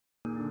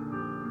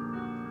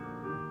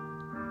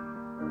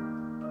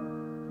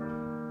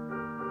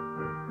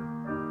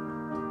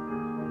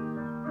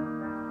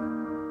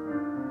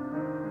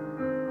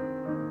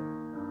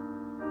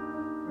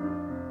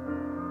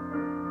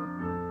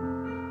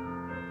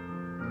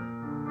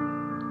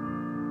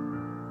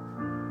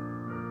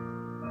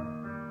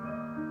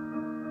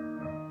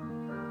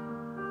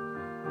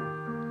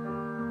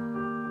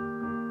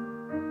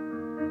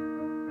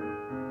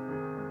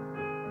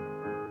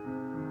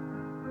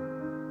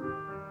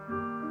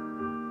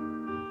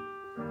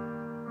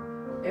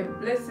A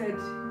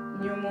blessed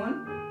new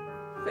moon,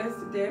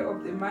 first day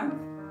of the month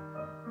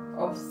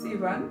of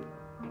Sivan,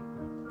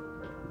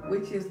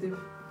 which is the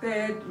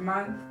third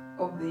month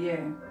of the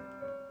year.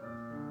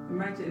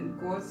 Imagine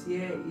God's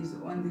year is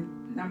on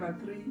the number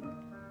 3,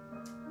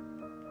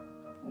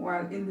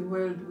 while in the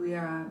world we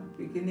are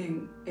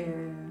beginning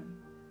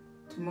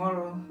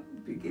tomorrow,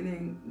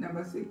 beginning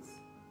number 6.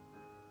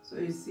 So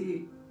you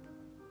see,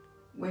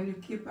 when you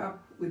keep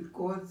up with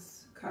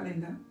God's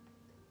calendar,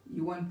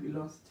 you won't be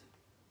lost.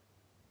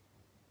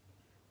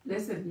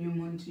 Blessed new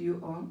moon to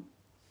you all.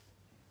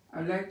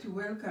 I'd like to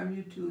welcome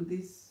you to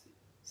this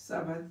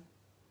Sabbath,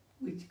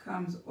 which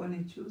comes on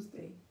a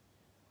Tuesday.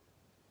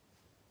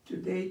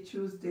 Today,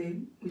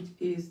 Tuesday, which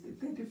is the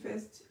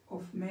 31st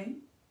of May,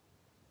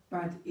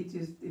 but it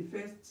is the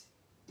first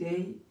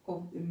day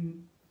of the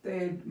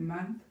third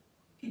month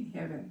in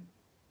heaven.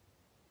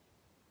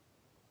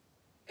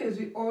 As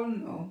we all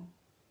know,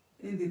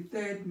 in the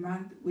third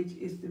month, which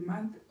is the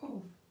month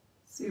of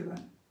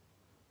Sivan,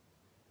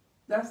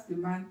 that's the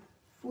month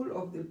full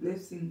of the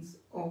blessings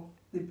of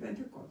the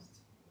Pentecost.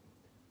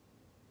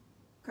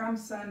 Come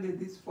Sunday,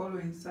 this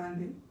following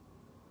Sunday,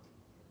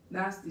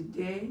 that's the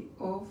day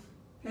of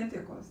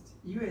Pentecost.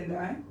 You and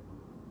I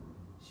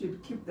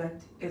should keep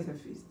that as a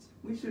feast.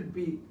 We should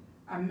be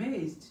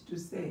amazed to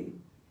say,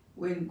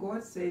 when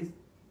God says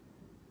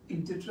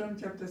in Deuteronomy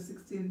chapter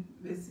 16,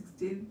 verse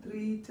 16,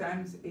 3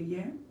 times a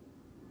year,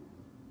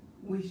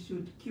 we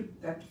should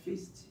keep that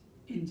feast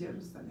in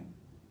Jerusalem.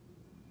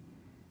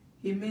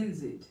 He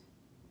means it.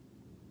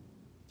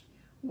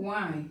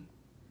 Why?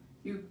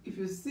 If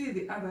you see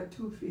the other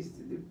 2 feasts,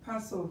 the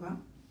Passover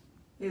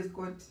has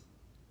got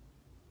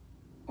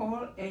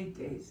all 8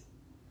 days,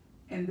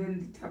 and then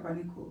the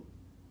tabernacle,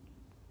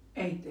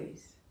 8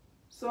 days.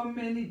 So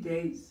many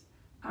days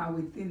are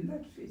within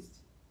that feast.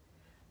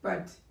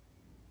 But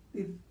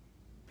the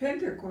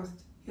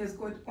Pentecost has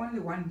got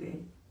only 1 day,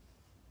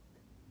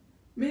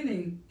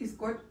 meaning it's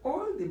got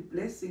all the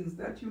blessings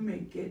that you may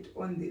get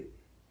on the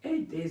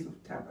 8 days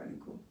of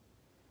tabernacle,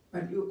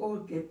 but you all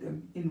get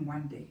them in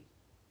 1 day.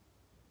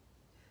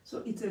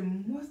 So it's a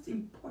most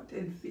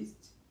important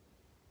feast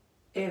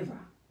ever.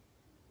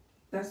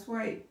 That's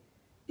why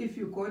if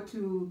you go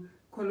to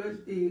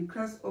the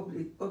Christ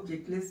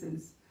object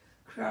lessons,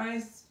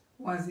 Christ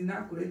was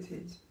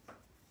inaugurated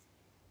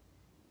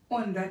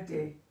on that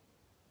day.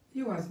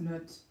 He was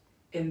not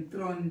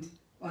enthroned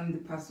on the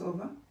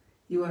Passover.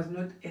 He was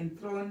not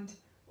enthroned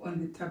on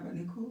the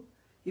tabernacle.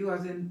 He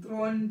was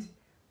enthroned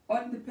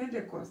on the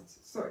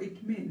Pentecost. So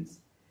it means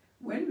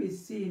when we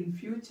see in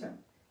future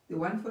the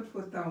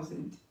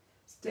 144,000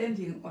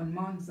 standing on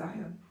Mount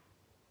Zion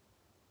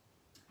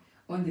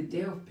on the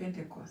day of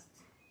Pentecost.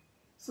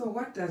 So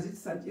what does it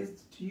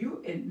suggest to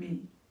you and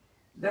me?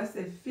 That's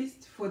a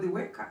feast for the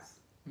workers.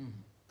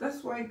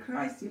 That's why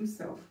Christ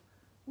himself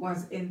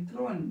was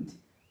enthroned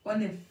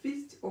on a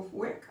feast of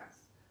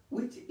workers,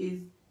 which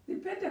is the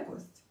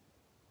Pentecost.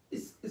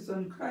 It's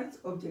on Christ's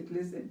object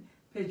lesson,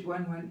 page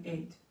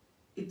 118.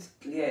 It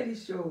clearly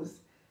shows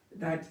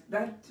that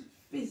that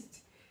feast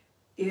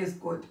has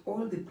got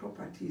all the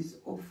properties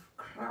of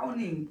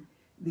crowning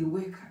the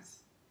workers.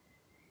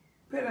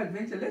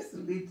 Peradventure, let's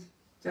read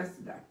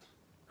just that.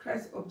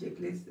 Christ's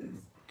object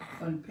lessons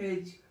on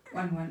page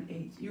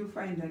 118. You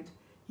find that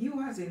he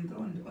was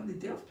enthroned on the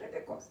day of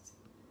Pentecost.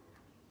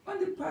 On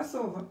the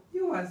Passover,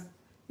 he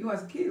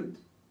was killed,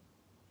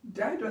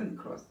 died on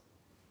the cross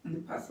on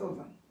the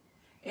Passover.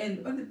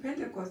 And on the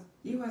Pentecost,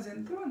 he was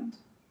enthroned.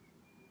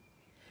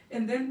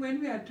 And then when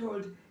we are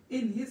told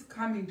in his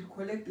coming to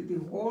collect the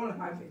whole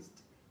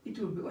harvest, it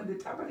will be on the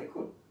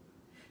tabernacle.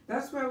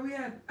 That's why we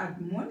are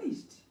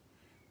admonished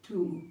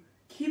to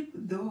keep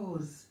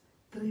those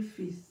 3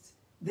 feasts.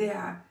 They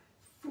are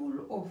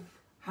full of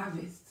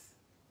harvests.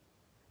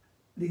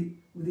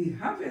 The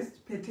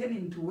harvest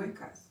pertaining to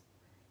workers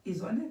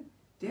is on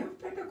the day of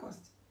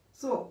Pentecost.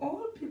 So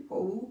all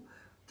people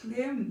who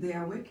claim they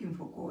are working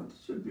for God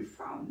should be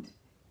found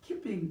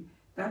keeping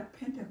that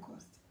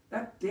Pentecost,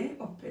 that day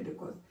of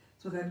Pentecost,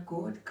 so that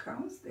God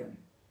crowns them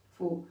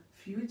for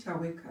future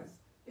workers.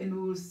 And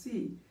we will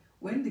see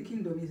when the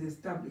kingdom is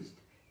established,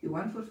 the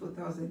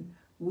 144,000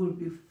 will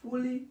be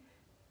fully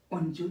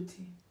on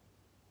duty,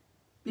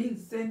 being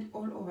sent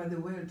all over the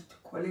world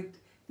to collect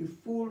the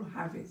full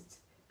harvest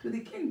to the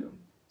kingdom.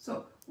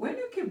 So when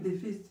you keep the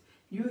feast,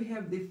 you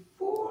have the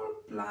full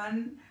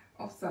plan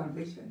of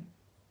salvation.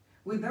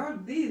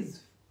 Without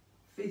these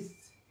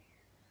feasts,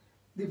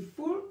 the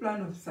full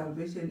plan of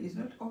salvation is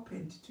not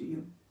opened to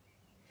you.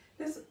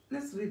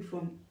 Let's read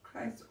from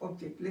Christ's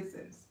object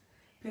lessons,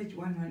 page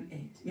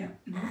 118. Yeah.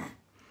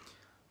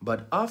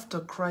 But after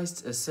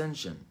Christ's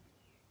ascension,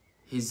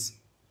 his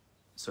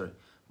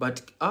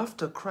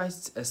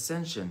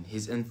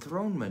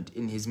enthronement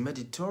in his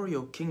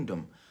mediatorial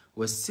kingdom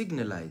was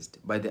signalized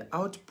by the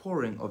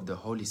outpouring of the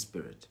Holy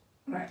Spirit.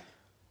 Right.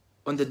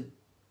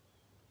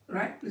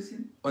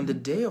 Listen. On the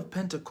day of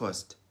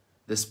Pentecost,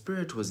 the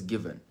Spirit was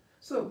given.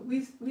 So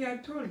we are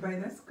told by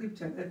that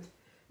scripture that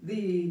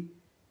the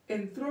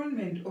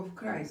enthronement of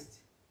Christ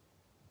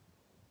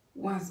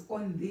was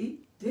on the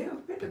day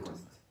of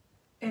Pentecost.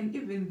 And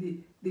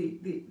even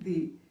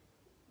the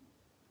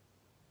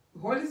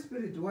Holy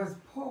Spirit was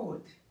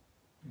poured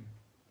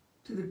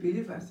to the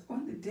believers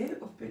on the day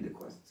of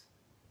Pentecost.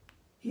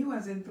 He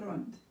was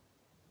enthroned.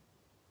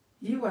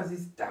 He was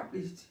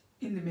established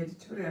in the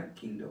Mediterranean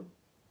kingdom.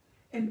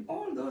 And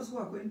all those who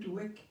are going to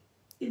work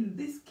in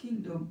this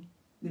kingdom,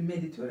 the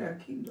Mediterranean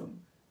kingdom,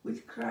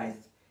 which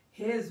Christ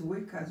has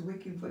workers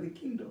working for the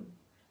kingdom,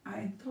 are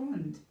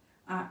enthroned,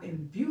 are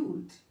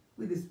imbued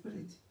with the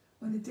Spirit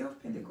on the day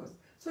of Pentecost.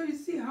 So you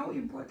see how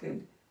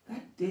important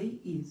that day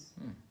is.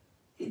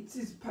 It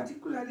is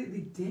particularly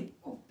the day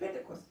of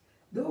Pentecost,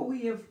 though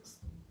we have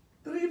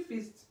 3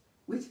 feasts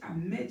which are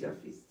major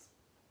feasts.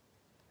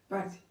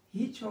 But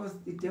he chose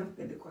the day of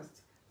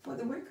Pentecost for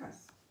the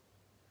workers.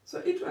 So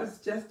it was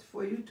just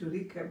for you to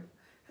recap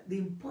the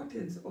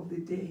importance of the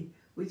day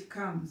which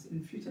comes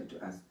in future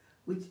to us,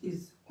 which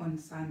is on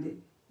Sunday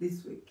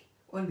this week.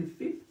 On the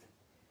 5th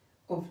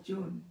of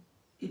June,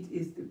 it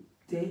is the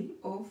day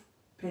of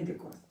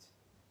Pentecost.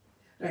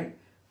 Right.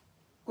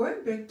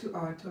 Going back to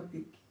our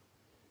topic,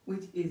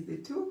 which is the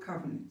 2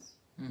 covenants.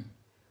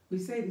 We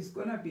said it's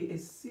going to be a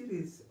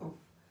series of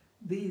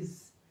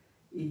these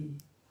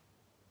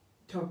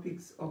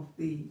topics of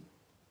the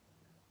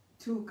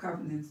 2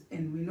 covenants,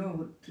 and we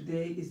know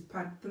today is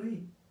part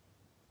 3.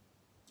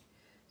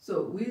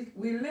 So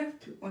we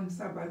left on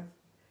Sabbath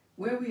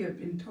where we have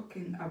been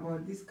talking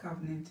about this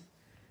covenant,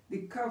 the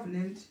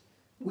covenant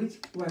which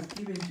was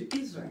given to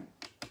Israel.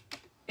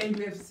 And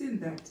we have seen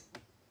that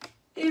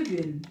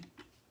even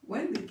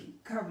when the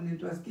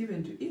covenant was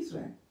given to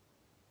Israel,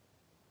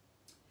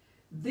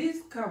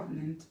 this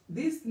covenant,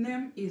 this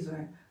name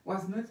Israel,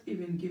 was not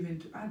even given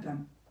to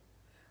Adam,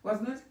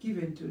 was not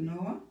given to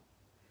Noah,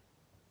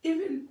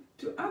 even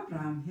to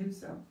Abraham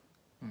himself.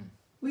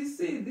 We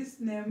see this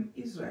name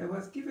Israel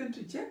was given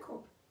to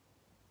Jacob.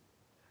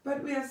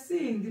 But we are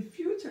seeing the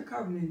future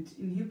covenant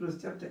in Hebrews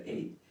chapter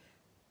 8.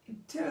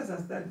 It tells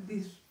us that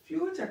this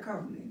future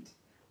covenant,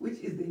 which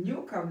is the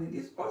new covenant,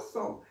 is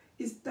also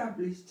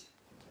established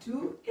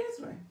to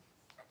Israel.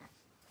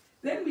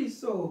 Then we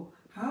saw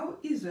how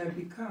Israel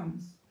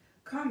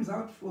comes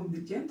out from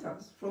the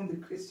Gentiles, from the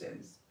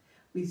Christians.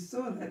 We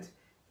saw that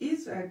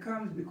Israel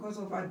comes because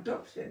of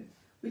adoption,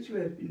 which we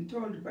have been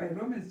told by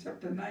Romans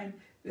chapter 9,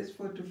 verse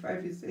 4 to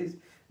 5. It says,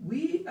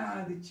 we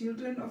are the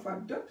children of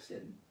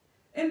adoption.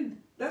 And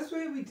that's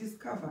where we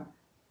discover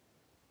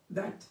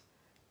that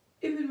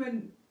even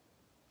when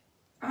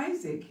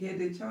Isaac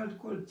had a child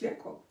called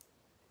Jacob,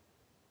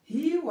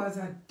 he was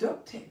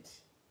adopted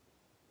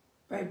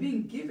by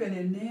being given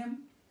a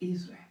name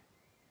Israel.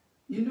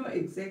 You know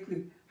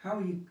exactly how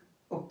he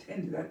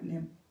obtained that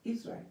name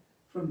Israel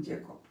from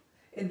Jacob.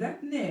 And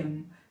that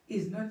name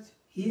is not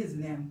his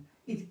name.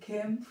 It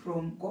came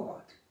from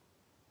God.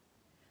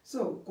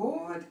 So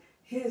God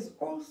has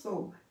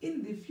also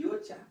in the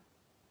future,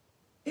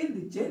 in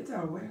the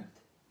Gentile world,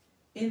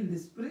 in the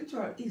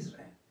spiritual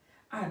Israel,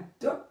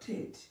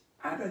 adopted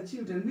other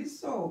children. We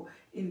saw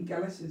in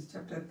Galatians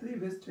chapter 3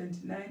 verse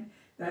 29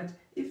 that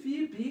if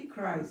ye be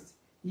Christ,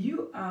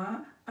 you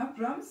are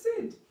Abraham's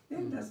seed.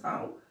 And that's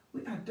how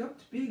we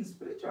adopt being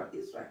spiritual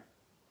Israel.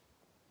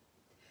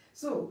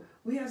 So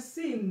we are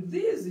seeing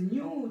these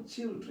new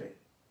children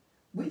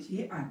which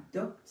he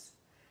adopts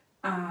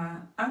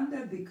are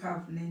under the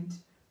covenant,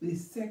 the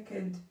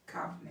second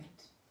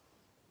covenant.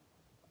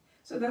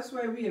 So that's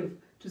why we have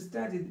to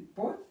study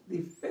both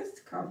the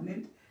first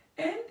covenant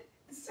and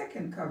the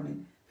second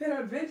covenant.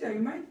 Peradventure,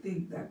 you might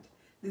think that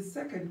the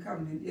second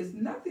covenant has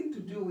nothing to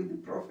do with the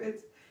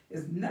prophets,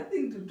 has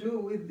nothing to do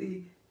with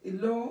the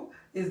law,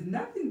 has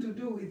nothing to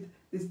do with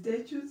the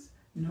statutes.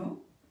 No,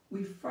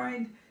 we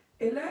find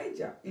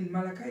Elijah in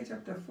Malachi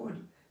chapter 4,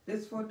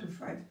 verse 4 to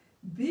 5,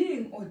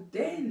 being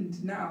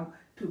ordained now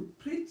to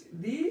preach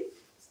the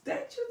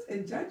statutes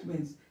and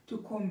judgments to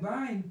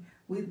combine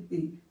with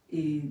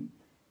the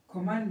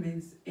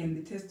commandments and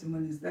the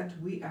testimonies that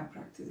we are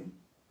practicing.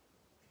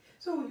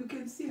 So you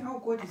can see how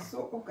God is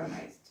so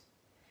organized,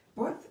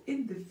 both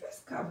in the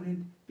first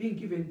covenant being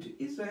given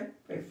to Israel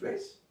by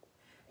flesh,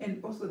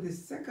 and also the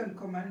second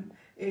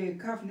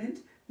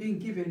covenant being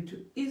given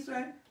to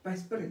Israel by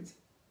spirit.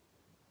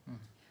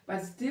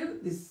 But still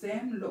the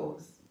same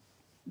laws.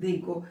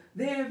 They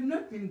have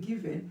not been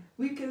given.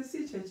 We can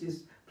see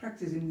churches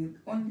practicing with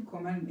only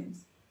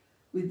commandments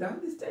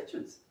without the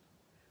statutes,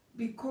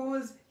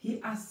 because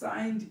he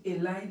assigned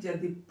Elijah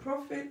the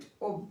prophet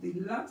of the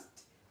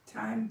last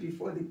time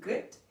before the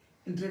great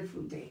and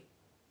dreadful day.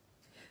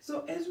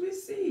 So as we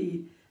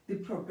see the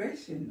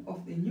progression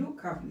of the new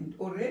covenant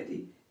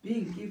already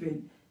being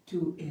given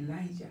to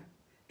Elijah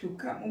to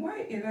come.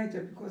 Why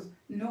Elijah? Because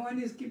no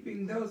one is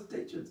keeping those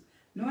statutes.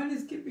 No one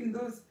is keeping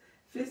those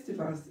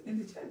festivals in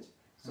the church.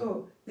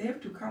 So they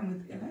have to come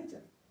with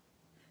Elijah,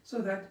 so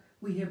that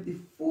we have the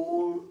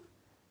full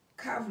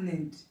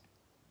covenant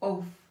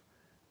of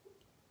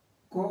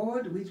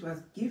God, which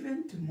was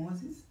given to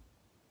Moses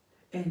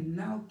and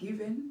now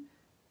given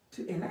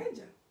to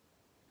Elijah,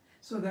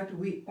 so that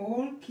we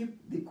all keep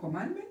the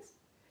commandments,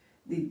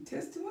 the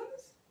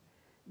testimonies,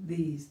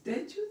 the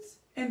statutes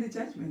and the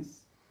judgments.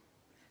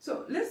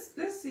 So let's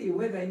see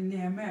whether in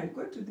Nehemiah,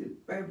 go to the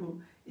Bible,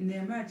 in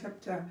Nehemiah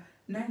chapter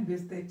 9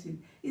 verse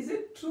 13, is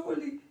it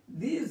truly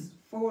these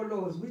 4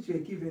 laws which were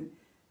given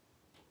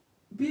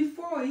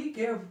before he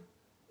gave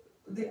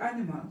the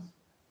animals?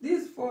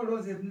 These 4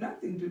 laws have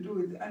nothing to do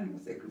with the animal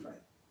sacrifice.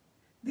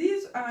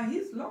 These are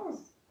his laws.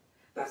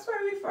 That's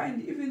why we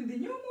find even the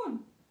new moon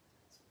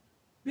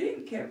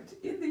being kept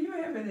in the new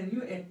heaven and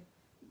new earth.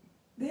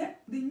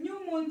 The new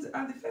moons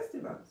are the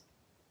festivals.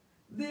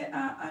 They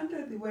are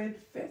under the word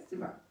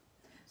festival.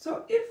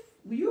 So if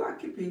you are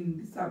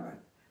keeping the Sabbath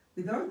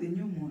without the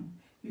new moon,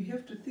 you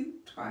have to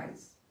think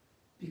twice,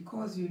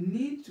 because you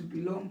need to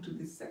belong to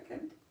the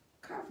second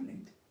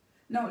covenant.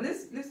 Now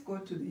let's go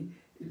to the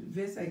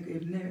verse I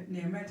gave,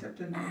 Nehemiah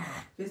chapter 9,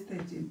 verse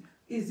 13.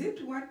 Is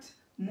it what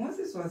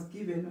Moses was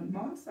given on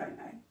Mount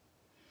Sinai?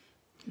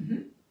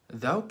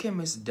 Thou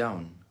camest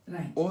down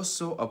Right.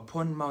 also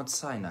upon Mount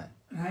Sinai,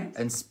 Right.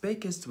 and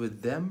spakest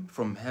with them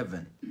from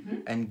heaven,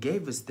 and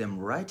gavest them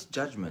right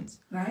judgments,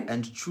 Right.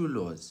 and true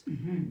laws,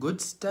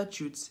 good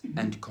statutes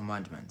and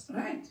commandments.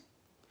 Right.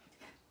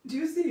 Do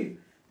you see?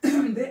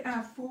 There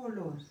are 4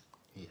 laws.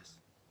 Yes.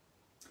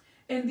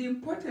 And the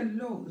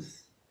important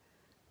laws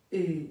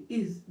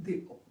is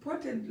the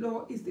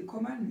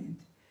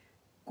commandment.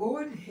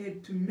 God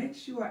had to make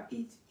sure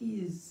it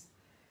is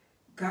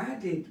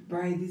guarded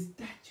by the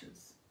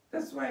statutes.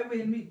 That's why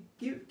when we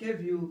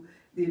gave you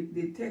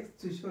the text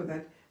to show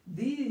that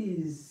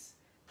these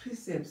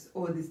precepts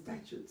or the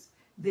statutes,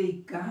 they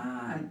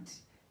guard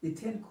the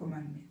 10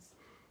 commandments,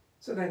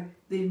 so that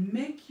they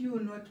make you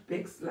not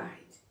backslide.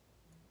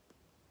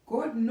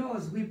 God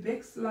knows we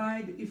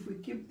backslide if we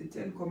keep the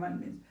 10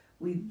 commandments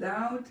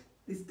without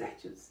the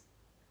statutes.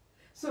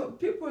 So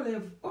people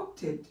have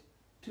opted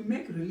to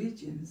make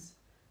religions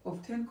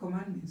of 10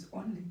 commandments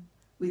only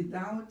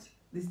without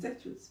the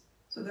statutes.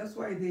 So that's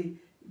why they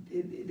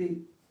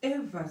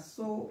ever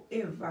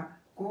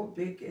go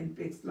back and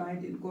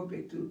backslide and go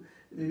back to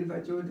the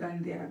River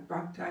Jordan. They are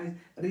baptized,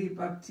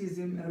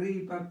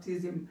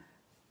 rebaptism,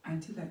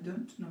 until I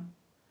don't know,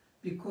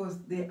 because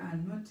they are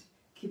not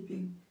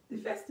keeping the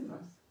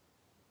festivals.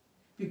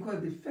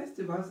 Because the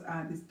festivals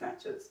are the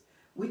statutes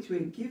which were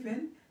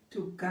given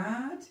to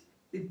guard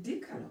the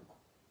Decalogue,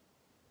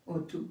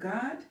 or to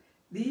guard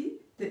the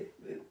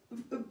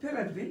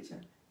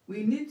peradventure.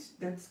 We need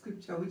that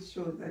scripture which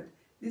shows that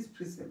these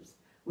precepts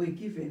were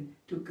given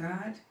to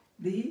guard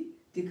the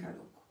Decalogue.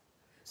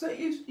 So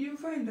if you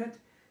find that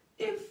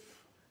if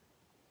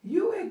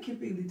you were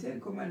keeping the 10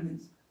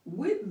 commandments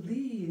with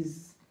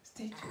these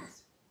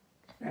statutes,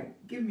 right?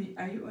 Give me,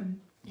 are you on?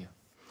 Yeah.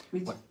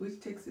 Which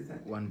text is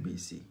that? 1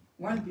 BC.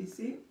 1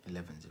 BC?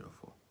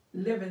 1104.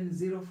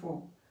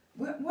 1104.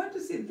 We want to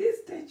see these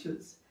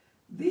statutes.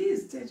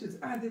 These statutes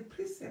are the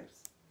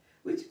precepts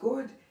which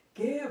God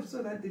gave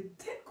so that the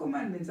 10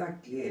 commandments are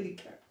clearly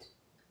kept.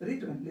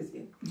 Read on, let's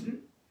hear.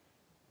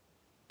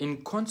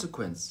 In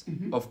consequence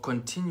of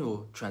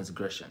continual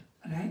transgression,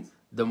 Right?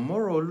 the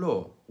moral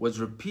law was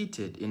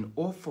repeated in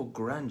awful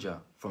grandeur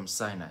from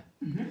Sinai.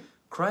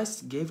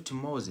 Christ gave to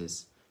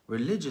Moses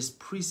religious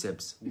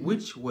precepts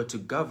which were to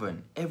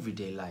govern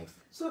everyday life.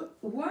 So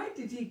why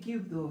did he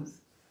give those?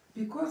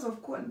 Because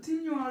of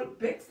continual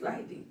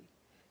backsliding.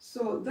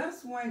 So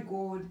that's why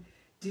God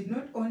did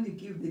not only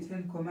give the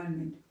 10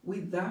 commandments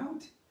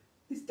without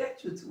the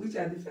statutes, which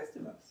are the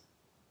festivals.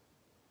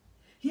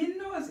 He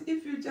knows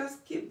if you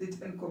just keep the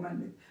 10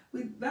 commandments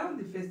without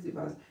the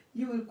festivals,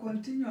 you will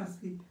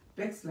continuously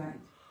backslide.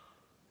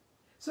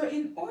 So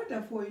in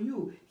order for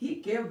you, he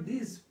gave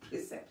these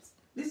precepts.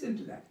 Listen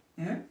to that.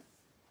 Yeah?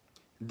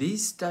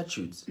 These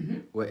statutes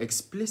were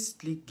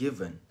explicitly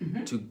given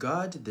to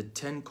guard the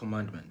 10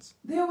 commandments.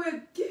 They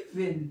were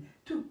given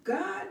to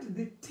guard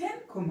the 10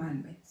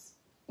 commandments,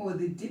 or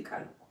the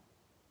Decalogue.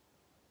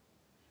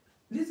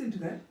 Listen to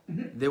that.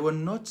 They were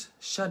not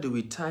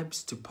shadowy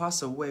types to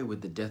pass away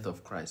with the death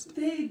of Christ.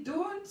 They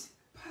don't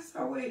pass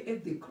away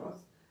at the cross,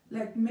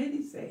 like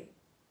many say.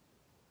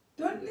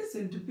 Don't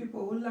listen to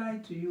people who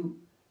lie to you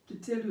to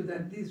tell you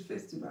that these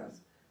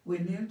festivals were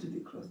nailed to the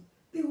cross.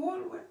 The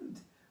whole world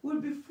will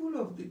be full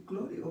of the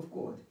glory of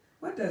God.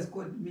 What does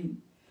God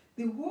mean?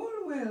 The whole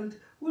world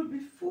will be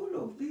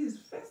full of these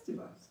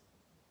festivals.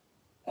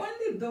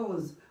 Only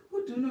those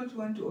who do not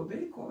want to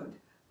obey God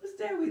will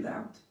stay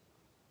without.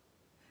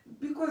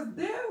 Because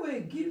they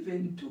were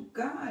given to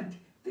guard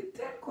the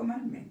 10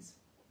 commandments.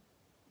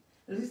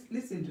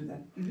 Listen to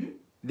that.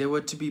 They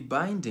were to be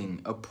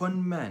binding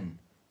upon men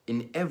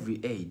in every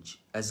age,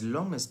 as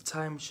long as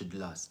time should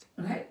last.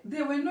 Right?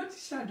 They were not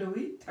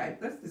shadowy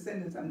type. That's the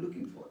sentence I'm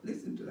looking for.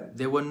 Listen to that.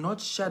 They were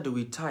not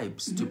shadowy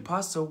types to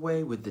pass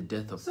away with the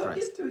death of So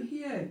Christ. if you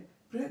hear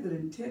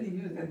brethren telling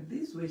you that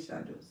these were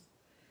shadows,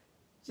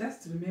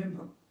 just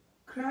remember,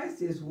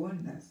 Christ has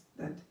warned us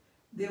that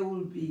there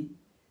will be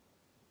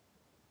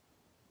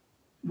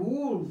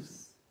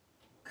wolves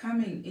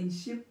coming in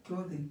sheep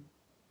clothing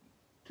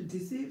to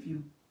deceive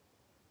you.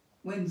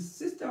 When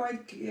Sister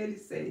White clearly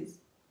says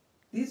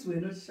these were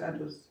not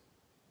shadows,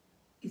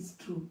 it's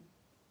true.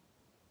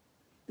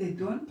 they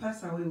don't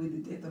pass away with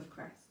the death of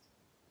Christ.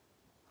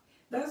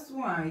 That's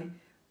why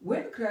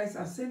when Christ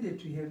ascended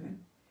to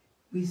heaven,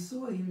 we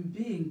saw him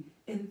being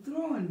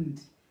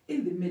enthroned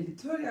in the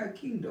mediatorial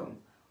kingdom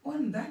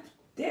on that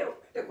day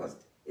of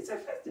Pentecost. It's a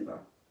festival.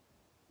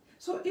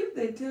 So if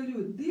they tell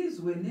you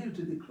these were nailed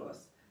to the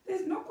cross,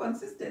 there's no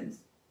consistency.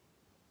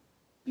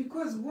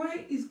 Because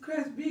why is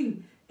Christ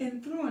being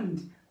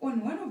enthroned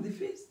on one of the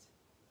feasts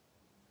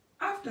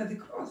after the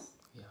cross?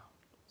 Yeah.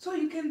 So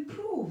you can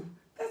prove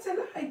that's a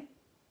lie.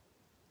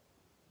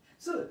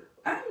 So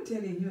I'm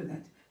telling you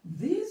that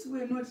these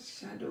were not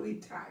shadowy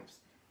types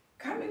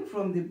coming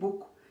from the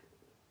book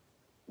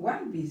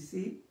 1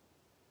 BC,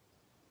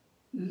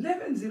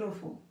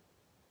 1104,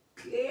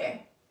 clear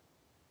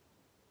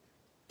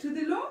to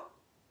the law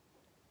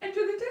and to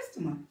the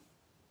testament.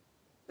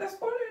 That's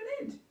all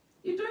you need.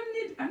 You don't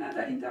need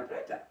another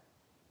interpreter.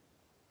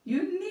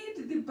 You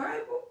need the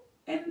Bible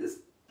and the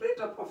spirit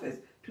of prophets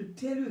to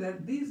tell you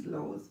that these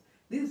laws,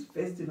 these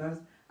festivals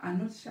are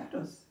not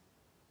shadows.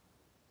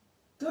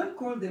 Don't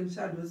call them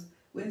shadows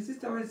when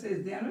Sister White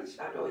says they are not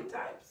shadowy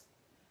types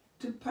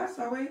to pass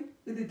away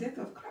with the death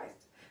of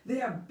Christ.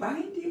 They are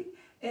binding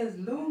as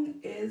long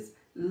as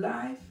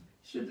life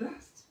should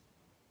last.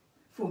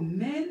 For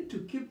men to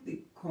keep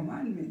the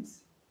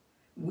commandments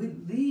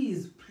with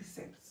these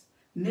precepts,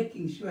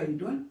 making sure you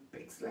don't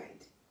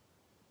backslide.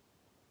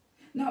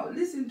 Now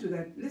listen to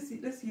that.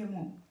 Let's hear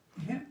more.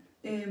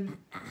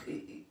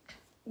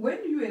 When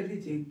you were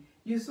reading,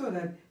 you saw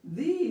that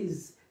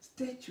these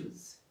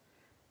statutes,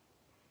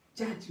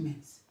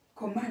 judgments,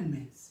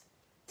 commandments,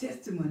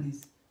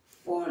 testimonies,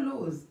 4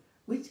 laws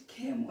which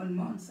came on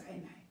Mount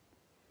Sinai.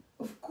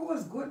 Of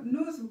course, God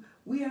knows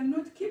we are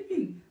not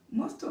keeping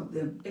most of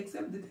them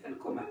except the 10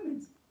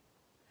 commandments.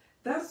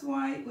 That's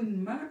why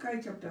in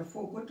Malachi chapter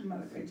 4, go to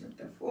Malachi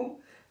chapter 4,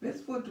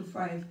 verse 4 to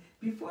 5,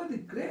 before the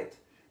great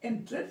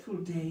and dreadful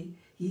day,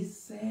 he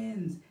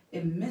sends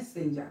a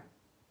messenger,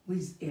 who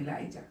is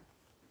Elijah,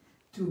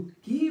 to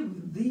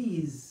give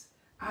these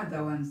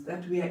other ones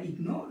that we are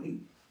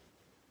ignoring.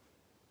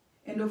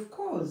 And of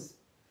course,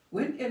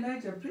 when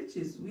Elijah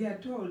preaches, we are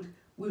told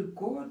we'll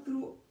go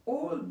through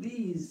all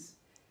these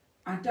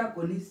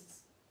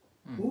antagonists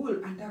who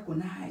will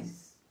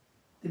antagonize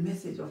the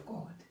message of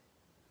God.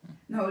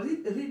 Now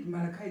read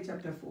Malachi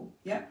chapter 4.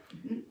 Yeah?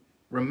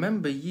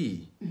 Remember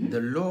ye the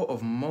law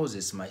of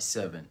Moses my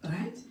servant,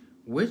 Right?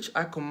 which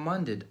I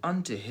commanded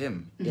unto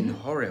him in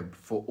Horeb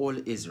for all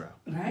Israel,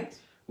 Right?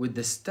 with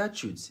the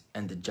statutes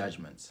and the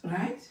judgments.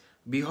 Right?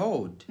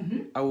 Behold,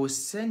 I will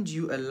send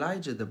you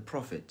Elijah the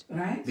prophet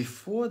Right?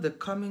 before the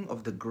coming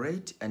of the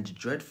great and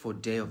dreadful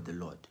day of the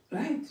Lord.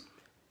 Right?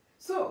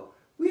 So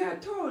we are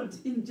told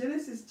in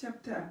Genesis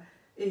chapter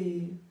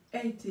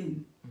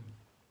 18.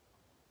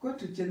 Go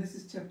to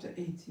Genesis chapter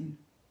 18,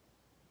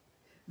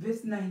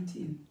 verse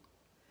 19.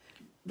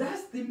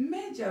 That's the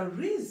major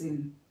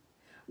reason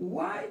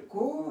why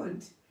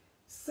God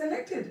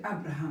selected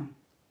Abraham.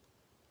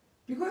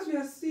 Because we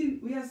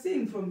are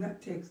seeing from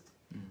that text,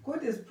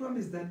 God has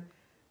promised that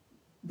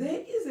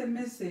there is a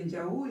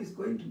messenger who is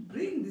going to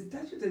bring the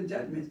statutes and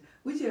judgments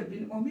which have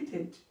been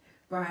omitted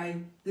by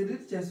the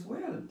religious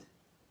world.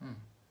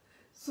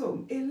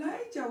 So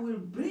Elijah will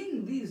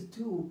bring these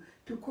two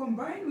to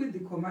combine with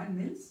the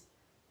commandments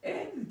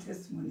and the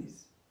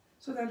testimonies,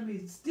 so that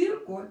we still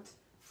got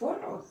 4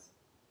 laws.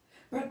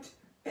 But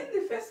in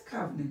the first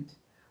covenant,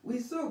 we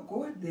saw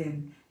God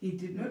then, he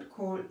did not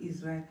call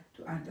Israel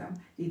to Adam,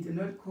 he did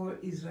not call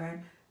Israel,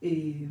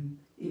 the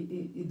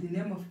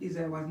name of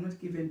Israel was not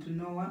given to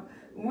Noah.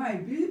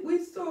 Why?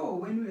 We saw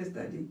when we were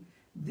studying,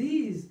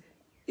 these,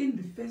 in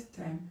the first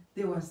time,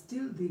 there was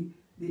still the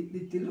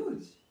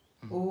deluge,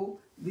 or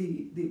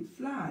the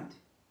flood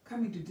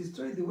coming to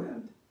destroy the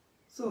world.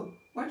 So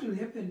what will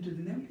happen to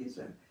the name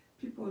Israel?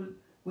 People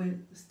were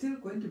still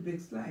going to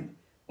backslide.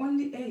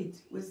 Only 8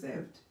 were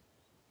saved.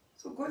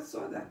 So God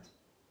saw that.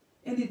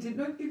 And he did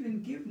not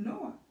even give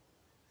Noah.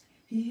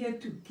 He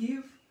had to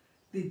give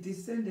the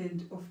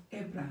descendant of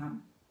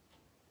Abraham.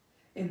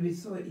 And we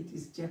saw it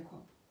is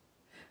Jacob.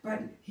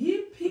 But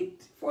he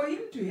picked, for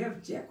him to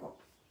have Jacob,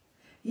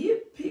 he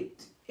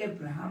picked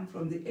Abraham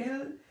from the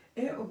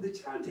heir of the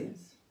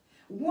Chaldeans.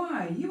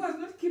 Why? He was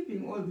not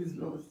keeping all these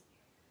laws.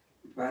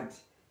 But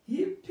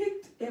he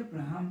picked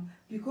Abraham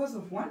because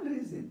of one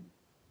reason.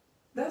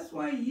 That's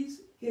why he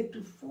had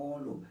to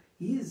follow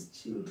his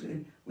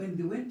children when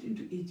they went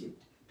into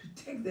Egypt,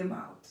 to take them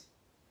out,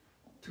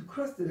 to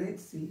cross the Red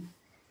Sea,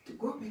 to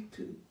go back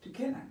to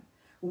Canaan.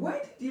 Why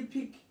did he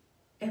pick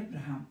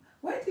Abraham?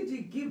 Why did he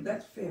give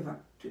that favor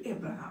to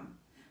Abraham?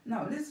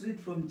 Now let's read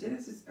from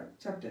Genesis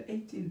chapter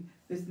 18,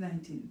 verse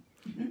 19.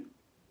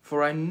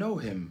 For I know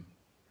him,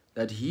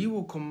 that he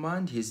will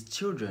command his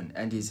children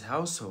and his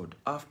household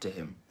after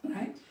him.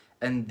 Right?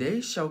 And they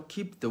shall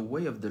keep the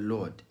way of the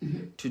Lord,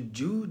 to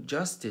do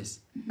justice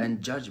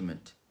and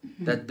judgment,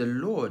 that the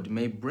Lord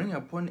may bring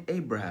upon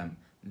Abraham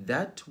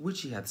that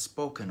which he hath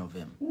spoken of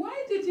him.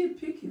 Why did he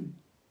pick him?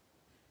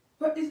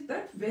 But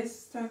that verse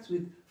starts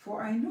with,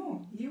 for I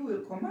know he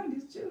will command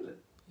his children.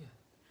 Yeah.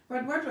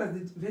 But what was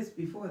the verse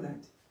before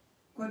that?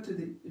 Go to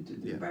the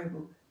Yeah.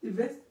 Bible. The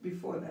verse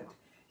before that,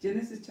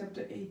 Genesis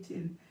chapter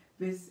 18,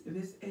 verse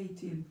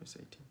 18. Verse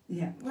 18.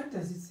 Yeah, what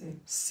does it say?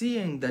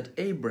 Seeing that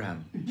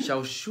Abraham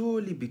shall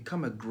surely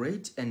become a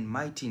great and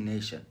mighty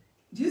nation.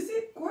 Do you see?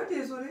 God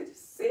has already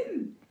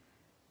seen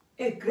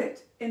a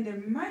great and a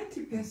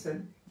mighty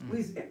person who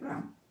is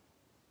Abraham.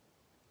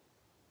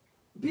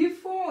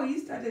 Before he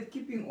started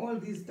keeping all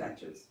these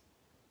statutes,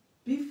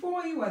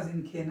 before he was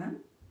in Canaan,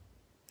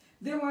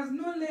 there was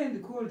no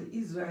land called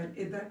Israel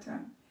at that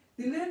time.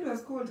 The land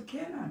was called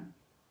Canaan.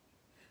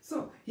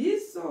 So he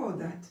saw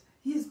that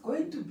he's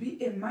going to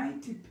be a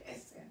mighty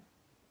person.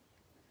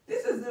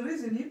 This is the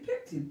reason he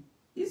picked him.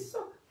 He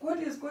saw God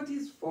has got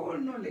his full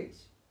knowledge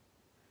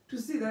to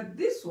see that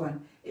this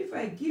one, if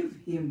I give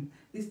him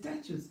the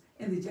statutes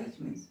and the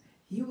judgments,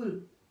 he will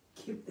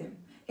keep them.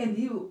 And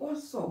he will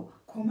also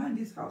command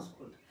his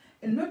household.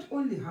 And not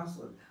only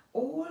household,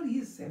 all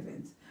his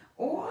servants,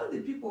 all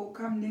the people who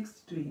come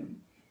next to him,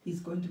 he's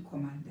going to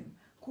command them.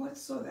 God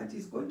saw that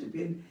he's going to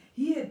be,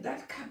 he had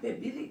that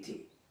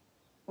capability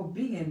of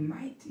being a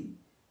mighty,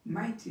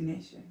 mighty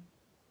nation.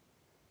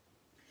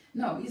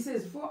 Now, he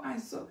says, for I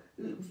saw,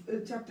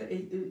 chapter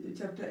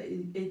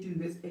 18,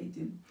 verse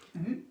 18.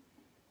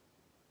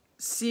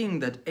 Seeing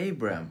that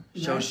Abraham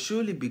shall Right.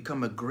 surely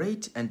become a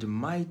great and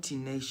mighty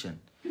nation,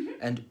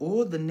 and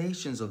all the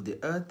nations of the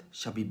earth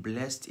shall be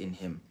blessed in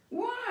him.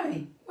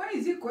 Why? Why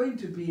is he going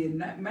to be a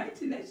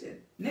mighty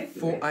nation? Next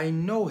For verse. I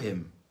know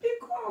him,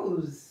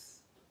 Because,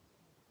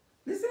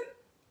 listen,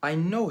 I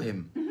know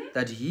him,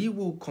 that he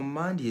will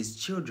command his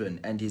children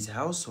and his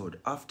household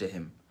after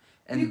him.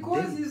 And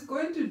because they, he's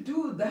going to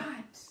do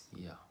that.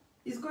 yeah,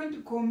 He's going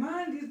to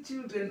command his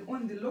children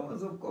on the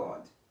laws of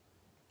God,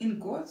 in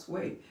God's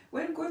way.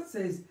 When God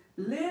says,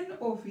 learn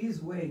of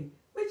his way,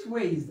 which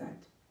way is that?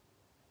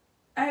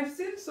 I've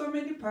seen so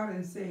many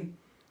parents saying,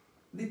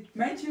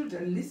 my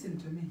children listen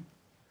to me.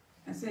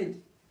 I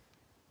said,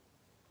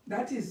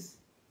 that is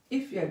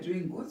if you are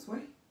doing God's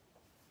way.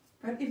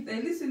 But if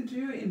they listen to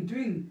you in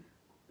doing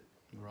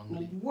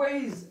wrongly.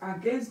 ways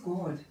against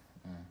God,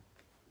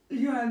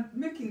 you are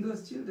making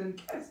those children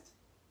cursed.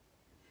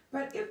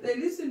 But if they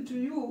listen to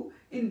you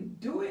in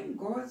doing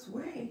God's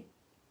way,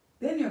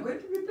 then you're going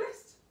to be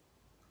blessed.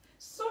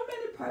 So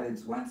many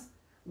parents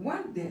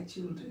want their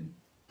children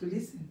to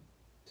listen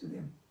to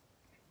them.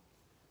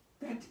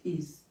 That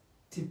is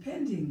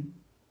depending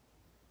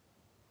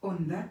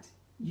on that,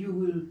 you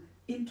will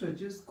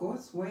introduce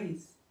God's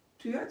ways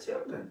to your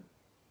children.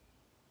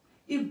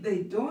 If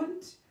they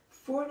don't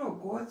follow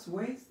God's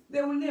ways,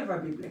 they will never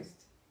be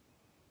blessed.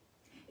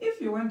 If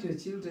you want your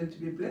children to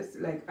be blessed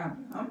like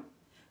Abraham,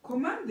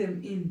 command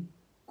them in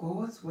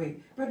God's way.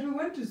 But we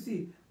want to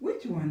see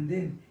which one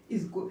then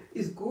is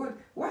God.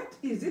 What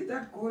is it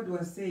that God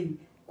was saying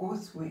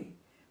God's way?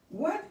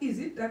 What is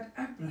it that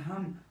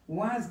Abraham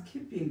was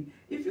keeping?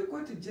 If you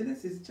go to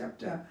Genesis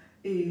chapter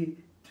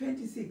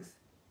 26,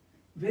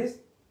 verse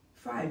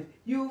 5,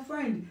 you will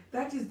find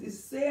that is the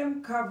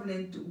same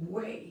covenant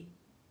way.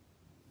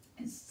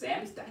 And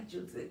same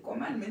statutes, the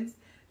commandments,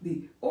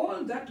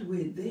 all that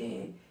were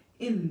there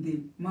in the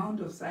Mount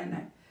of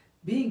Sinai,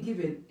 being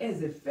given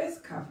as a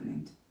first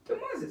covenant to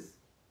Moses.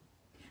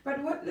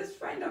 But let's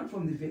find out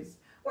from the verse.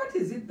 What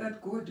is it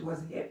that God was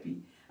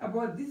happy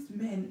about this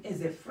man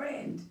as a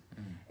friend?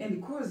 And he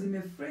calls him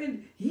a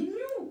friend. He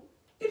knew.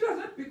 It was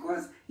not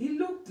because he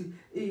looked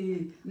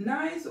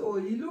nice or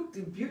he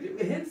looked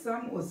beautiful,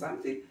 handsome or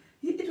something.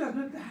 It was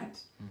not that.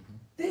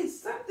 There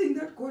is something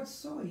that God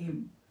saw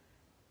him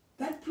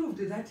that proved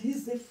that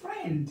he's a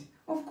friend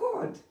of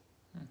God.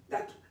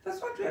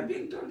 That's what we are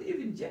being told.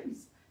 Even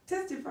James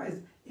testifies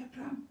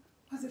Abraham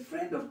was a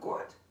friend of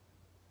God.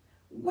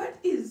 What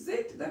is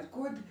it that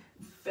God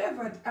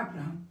favored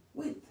Abraham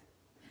with?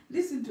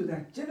 Listen to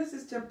that.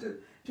 Genesis chapter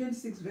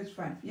 26, verse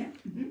 5. Yeah?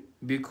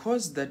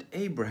 Because that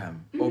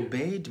Abraham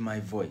obeyed my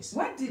voice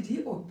What did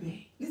he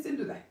obey? Listen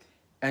to that.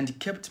 and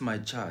kept my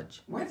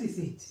charge, What is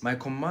it? my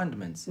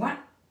commandments, One,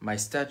 my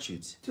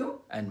statutes,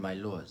 two. and my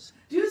laws.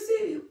 Do you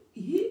see?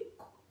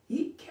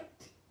 He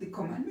kept the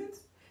commandments,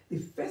 the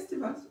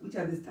festivals, which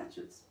are the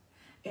statutes,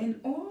 and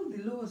all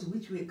the laws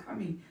which were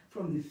coming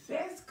from the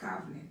first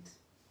covenant.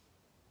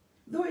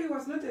 Though he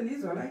was not an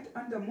Israelite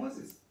under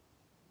Moses.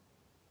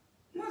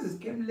 Moses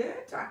came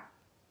later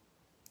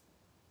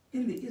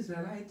in the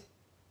Israelite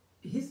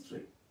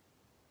history.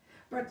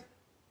 But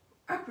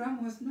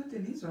Abraham was not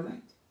an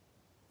Israelite.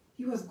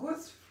 He was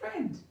God's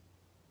friend.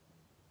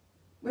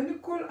 When you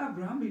call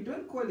Abraham, you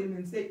don't call him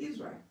and say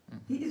Israel.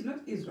 He is not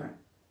Israel.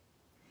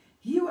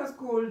 He was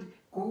called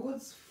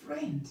God's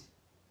friend.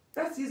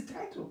 That's his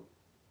title.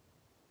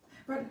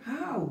 But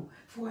how?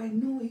 For I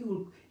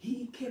know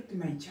he kept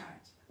my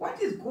charge. What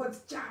is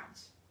God's charge?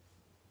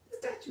 The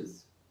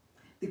statutes,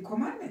 the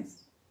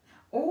commandments,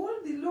 all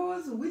the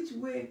laws which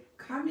were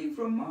coming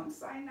from Mount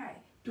Sinai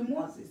to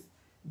Moses.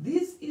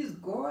 This is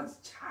God's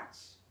charge.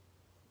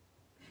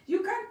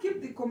 You can't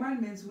keep the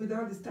commandments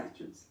without the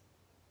statutes.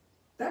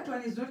 That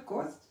one is not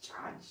God's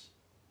charge.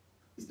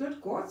 It's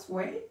not God's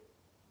way.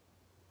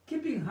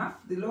 Keeping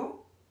half the law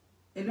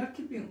and not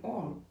keeping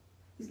all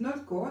It's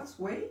not God's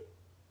way.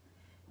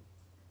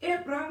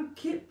 Abraham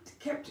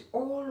kept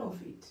all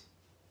of it.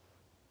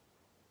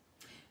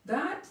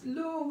 That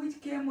law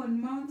which came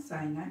on Mount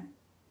Sinai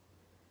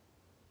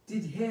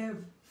did have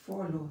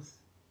 4 laws.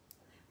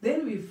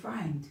 Then we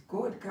find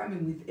God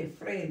coming with a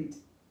friend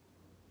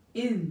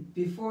in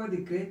before the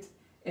great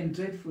and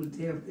dreadful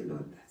day of the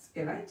Lord. That's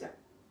Elijah.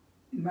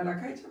 In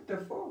Malachi chapter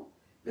 4,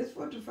 verse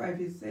 4 to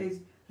 5, it says,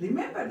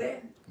 remember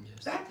then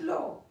that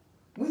law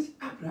which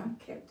Abraham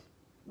kept,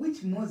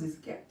 which Moses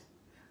kept,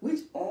 which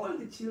all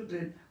the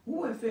children who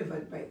were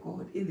favored by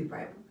God in the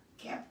Bible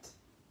kept.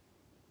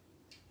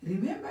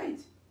 Remember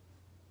it.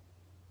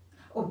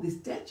 Of the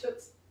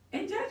statutes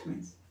and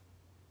judgments.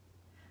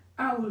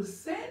 I will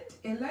send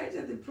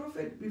Elijah the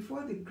prophet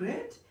before the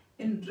great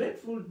and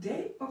dreadful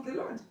day of the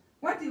Lord.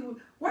 What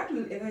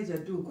will Elijah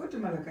do? Go to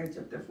Malachi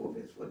chapter 4,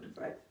 verse 4 to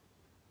 5.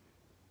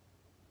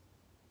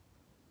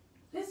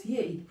 Let's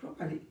hear it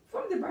properly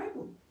from the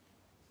Bible.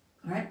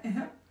 Right?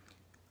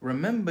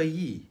 Remember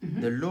ye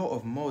the law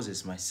of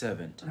Moses my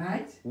servant,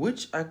 Right?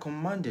 which I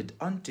commanded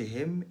unto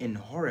him in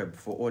Horeb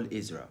for all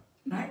Israel,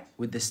 Right?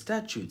 with the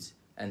statutes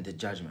and the You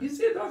judgments.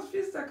 see, those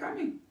feasts are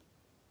coming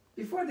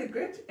before the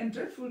great and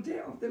dreadful day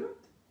of the Lord.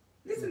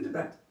 Listen to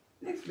that.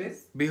 Next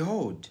verse.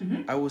 Behold,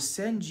 I will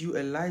send you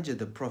Elijah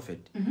the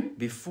prophet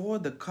before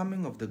the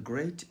coming of the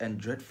great and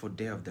dreadful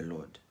day of the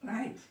Lord.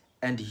 Right.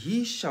 And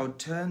he shall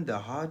turn the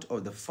heart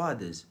of the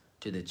fathers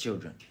to the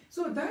children.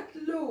 So that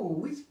law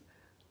which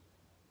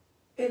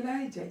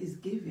Elijah is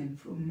given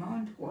from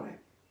Mount Horeb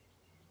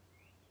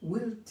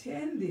will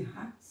turn the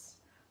hearts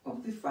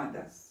of the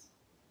fathers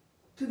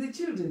to the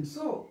children.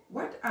 So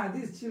what are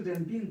these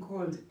children being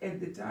called at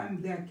the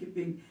time they are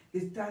keeping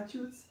the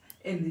statutes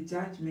and the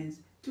judgments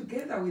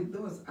together with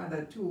those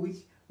other 2 which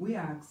we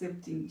are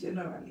accepting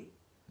generally?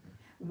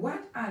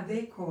 What are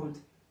they called?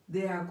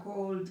 They are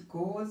called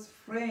God's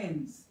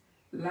friends,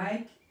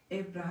 like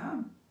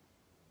Abraham.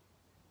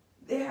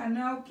 They are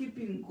now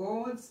keeping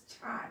God's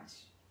charge.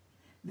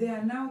 They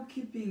are now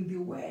keeping the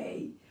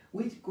way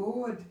which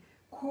God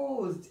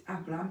caused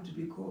Abraham to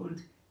be called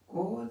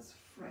God's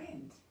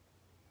friend.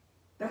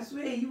 That's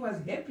where he was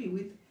happy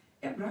with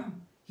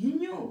Abraham. He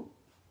knew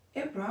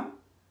Abraham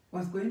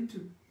was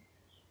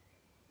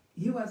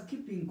he was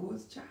keeping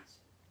God's charge.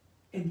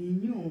 And he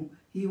knew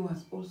he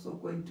was also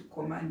going to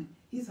command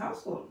his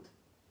household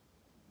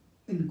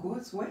in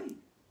God's way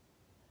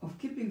of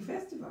keeping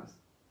festivals.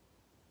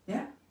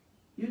 Yeah?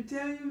 You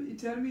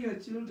tell me your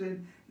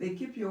children, they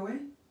keep your way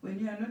when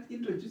you are not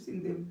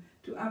introducing them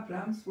to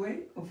Abraham's way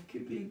of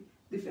keeping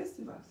the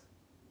festivals.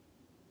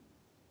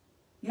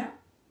 Yeah?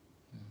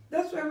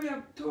 That's why we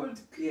are told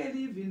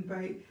clearly even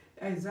by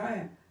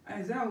Isaiah.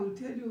 Isaiah will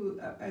tell you,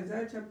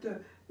 Isaiah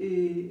chapter,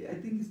 I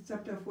think it's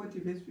chapter 40,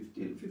 verse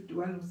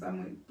 51 or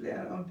somewhere, play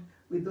around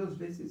with those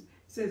verses. It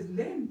says,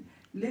 learn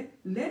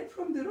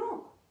from the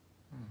rock.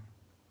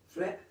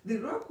 The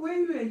rock where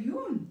you are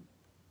hewn,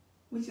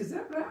 which is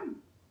Abraham.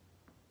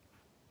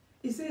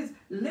 It says,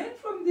 learn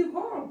from the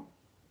hole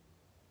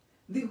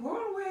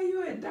where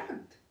you are dug.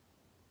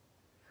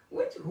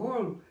 Which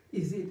hole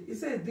is it? It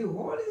says, the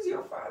hole is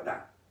your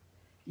father.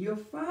 Your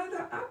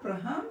father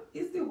Abraham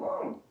is the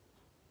hole.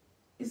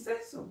 It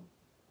says so.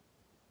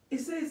 It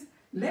says,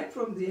 learn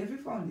from the, have you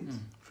found it?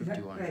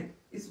 51. Right.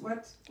 It's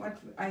what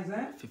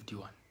Isaiah?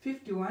 51.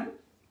 51.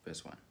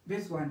 Verse 1.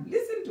 Verse 1.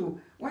 Listen to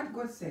what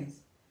God says.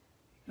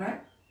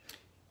 Right?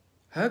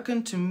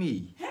 Hearken to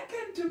me,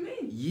 Hearken to me.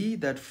 ye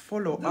that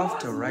follow Those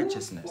after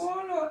righteousness. who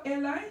follow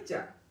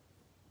Elijah.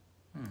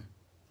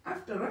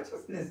 After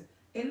righteousness.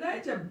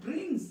 Elijah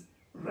brings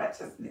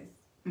righteousness.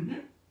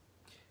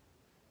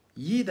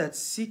 Ye that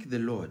seek the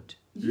Lord,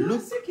 You are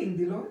seeking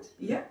the Lord.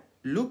 Yeah.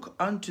 look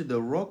unto the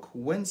rock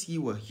whence ye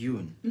were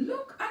hewn,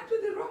 Look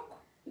unto the rock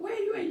where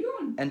you are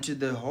hewn. and to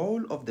the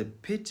hole of the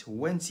pit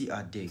whence ye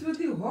are digged. To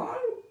the hole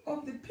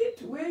of the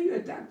pit where you are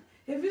dug.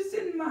 Have you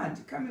seen mud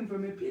coming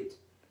from a pit?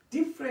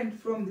 Different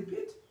from the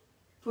pit?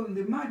 From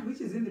the mud which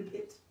is in the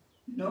pit?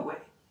 No way.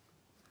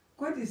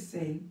 God is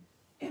saying,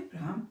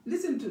 Abraham,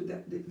 listen to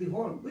the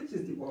hole. Which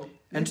is the hole?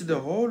 And to the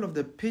hole of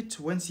the pit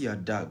whence ye are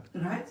dug.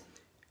 Right?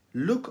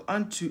 Look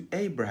unto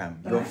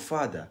Abraham your Right.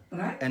 father,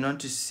 Right? and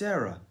unto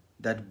Sarah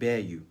that bare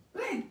you.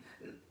 Right.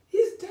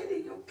 He's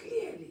telling you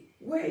clearly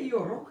where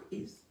your rock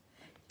is.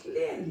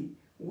 Clearly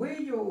where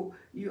your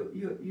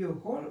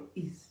hole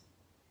is.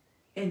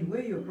 And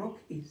where your rock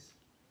is.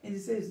 And he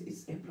says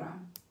it's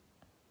Abraham.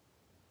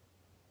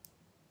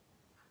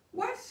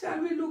 What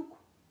shall we look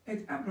at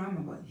Abraham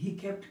about? He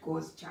kept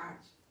God's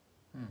charge.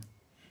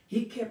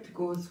 He kept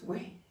God's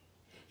way.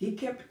 He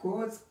kept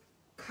God's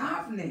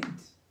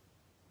covenant.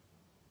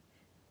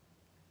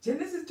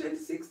 Genesis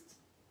 26,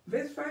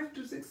 verse 5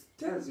 to 6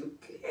 tells you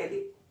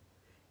clearly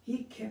he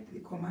kept the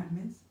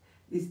commandments,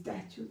 the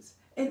statutes,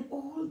 and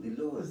all the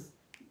laws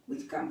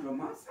which come from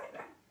Mount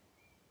Sinai.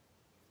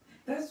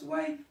 That's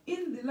why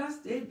in the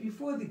last day,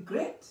 before the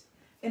great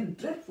and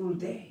dreadful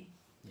day,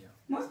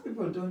 most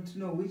people don't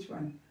know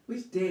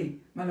which day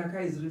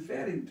Malachi is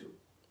referring to.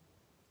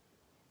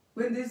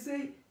 When they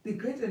say the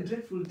great and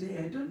dreadful day,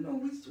 I don't know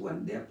which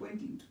one they are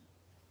pointing to.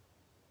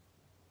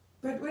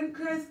 But when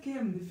Christ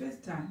came the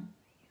first time,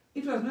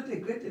 it was not a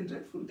great and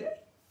dreadful day.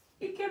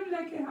 He came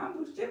like a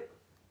humble sheep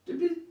to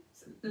be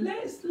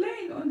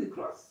slain on the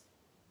cross.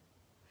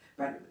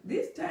 But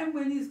this time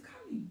when he's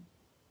coming,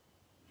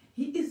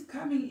 he is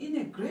coming in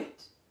a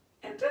great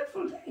and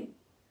dreadful day.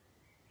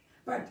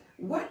 But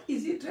what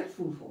is he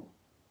dreadful for?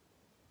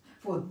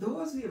 For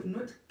those who have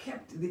not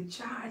kept the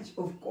charge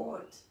of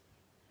God.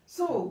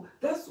 So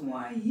that's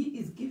why he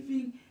is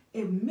giving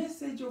a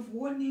message of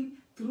warning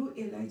through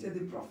Elijah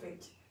the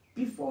prophet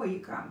before he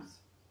comes.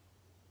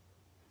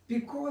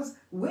 Because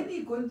when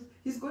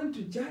he's going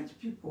to judge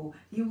people,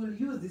 he will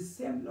use the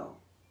same law.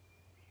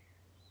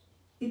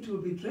 It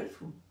will be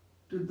dreadful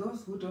to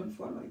those who don't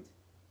follow it.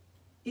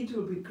 It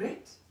will be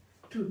great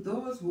to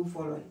those who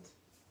follow it.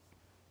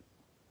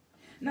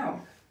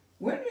 Now,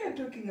 when we are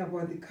talking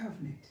about the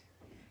covenant,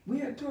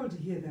 we are told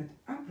here that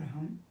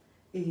Abraham,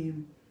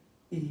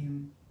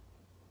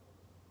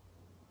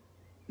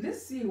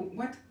 let's see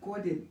what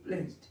God had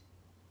pledged.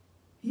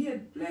 He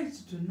had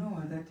pledged to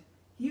Noah that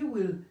he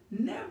will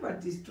never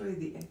destroy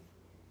the earth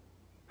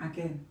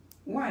again.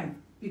 Why?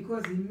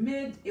 Because he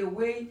made a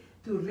way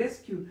to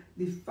rescue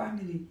the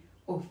family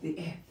of the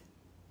earth.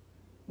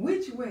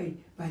 Which way?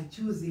 By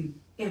choosing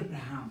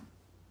Abraham.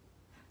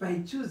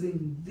 By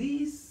choosing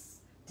this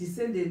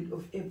descendant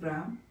of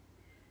Abraham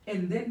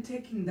and then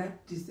taking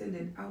that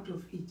descendant out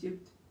of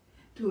Egypt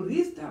to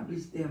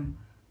reestablish them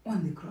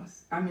on the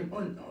cross.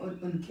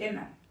 On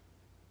Canaan.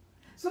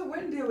 So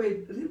when they were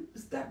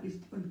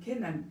reestablished on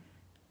Canaan,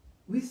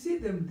 we see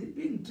them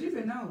being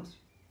driven out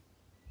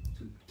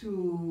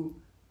to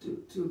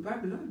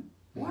Babylon.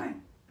 Why?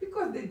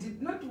 Because they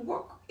did not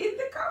walk in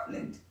the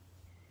covenant.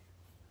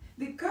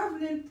 The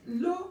covenant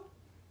law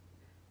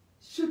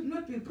should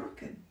not be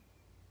broken.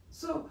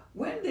 So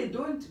when they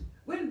don't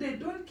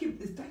keep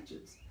the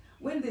statutes,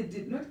 when they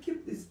did not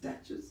keep the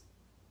statutes,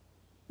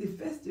 the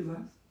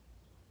festivals,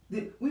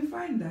 we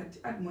find that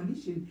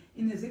admonition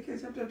in Ezekiel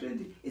chapter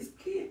 20 is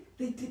clear.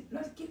 They did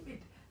not keep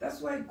it.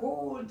 That's why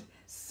God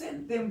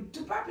sent them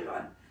to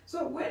Babylon.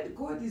 So when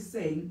God is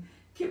saying,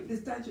 keep the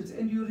statutes,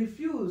 and you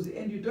refuse,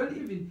 and you don't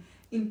even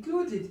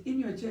include it in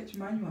your church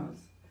manuals,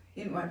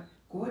 in what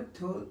God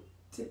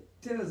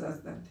tells us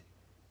that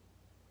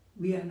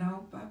we are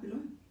now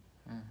Babylon.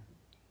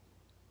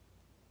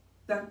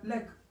 That,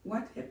 like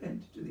what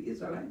happened to the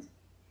Israelites,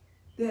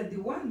 they are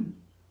the one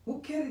who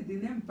carried the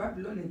name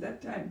Babylon at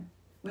that time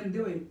when they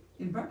were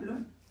in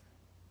Babylon.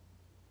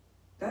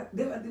 That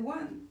they are the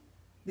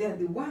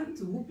ones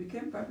who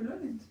became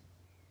Babylonians.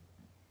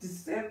 The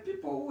same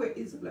people who were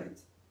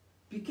Israelites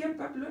became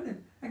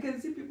Babylonians. I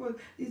can see people,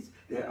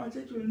 our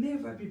church will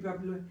never be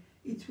Babylon.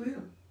 It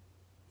will.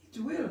 It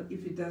will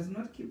if it does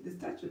not keep the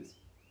statutes.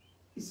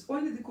 It's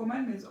only the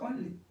commandments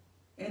only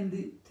and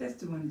the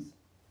testimonies.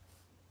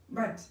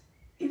 But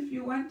if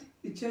you want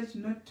the church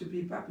not to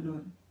be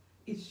Babylon,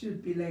 it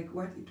should be like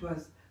what it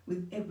was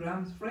with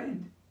Abraham's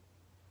friend.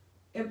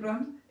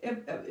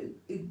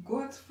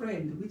 God's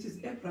friend, which is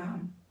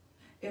Abraham.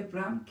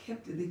 Abraham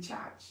kept the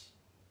charge.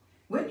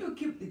 When you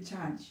keep the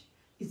charge,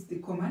 it's the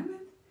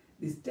commandment,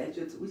 the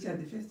statutes, which are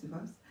the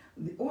festivals,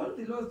 all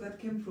the laws that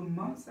came from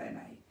Mount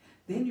Sinai.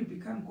 Then you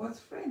become God's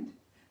friend.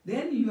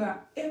 Then you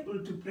are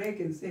able to break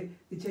and say,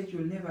 the church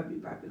will never be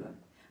Babylon.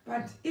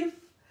 But if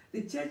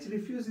the church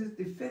refuses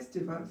the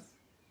festivals,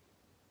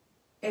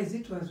 as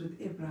it was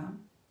with Abraham,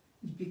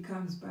 it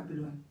becomes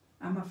Babylon.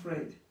 I'm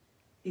afraid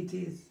it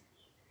is.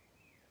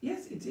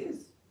 Yes, it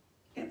is.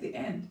 At the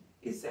end,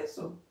 it says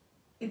so.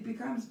 It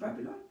becomes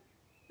Babylon.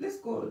 Let's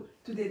go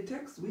to the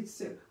text which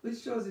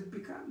shows it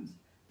becomes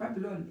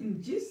Babylon. In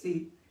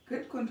GC,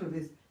 Great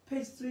Controversy,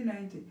 page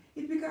 390,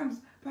 it becomes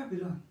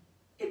Babylon.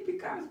 It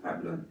becomes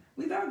Babylon.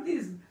 Without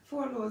these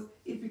 4 laws,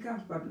 it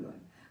becomes Babylon.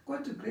 Go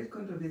to Great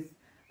Controversy,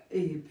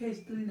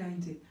 page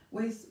 390,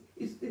 where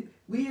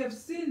we have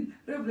seen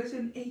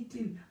Revelation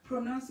 18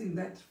 pronouncing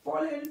that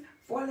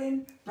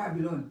fallen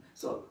Babylon.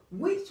 So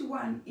which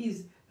one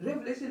is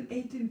Revelation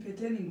 18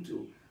 pertaining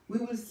to? We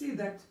will see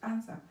that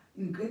answer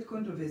in Great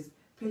Controversy,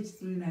 page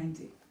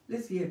 390.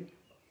 Let's hear.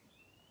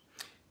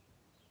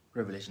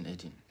 Revelation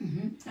 18.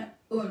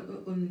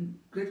 On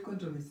Great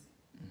Controversy.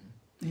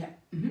 Yeah.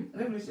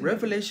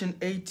 Revelation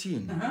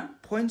 18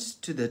 points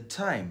to the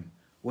time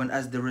when,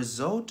 as the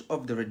result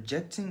of the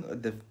rejecting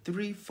of the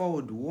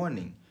threefold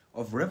warning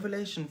of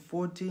Revelation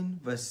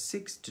 14, verse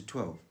 6 to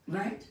 12,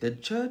 right, the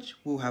church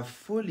will have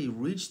fully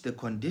reached the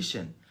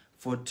condition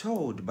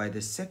foretold by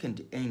the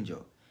second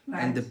angel,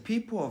 right, and the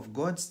people of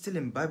God still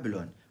in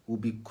Babylon will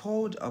be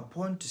called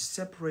upon to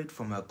separate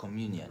from her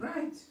communion.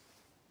 Right.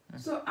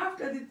 So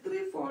after the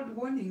threefold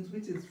warnings,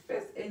 which is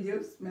first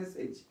angel's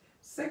message,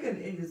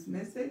 second angel's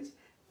message,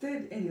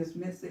 third angel's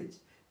message,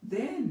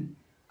 then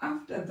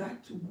after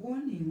that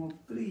warning of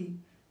 3,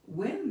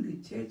 when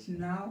the church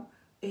now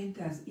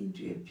enters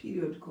into a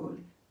period called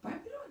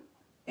Babylon,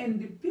 and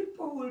the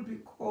people will be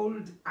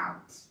called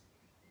out.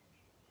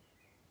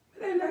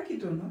 Whether they like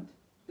it or not,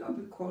 they'll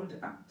be called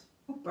out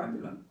of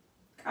Babylon.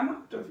 Come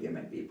out of here,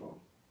 my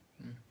people.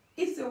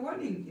 It's a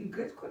warning in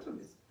Great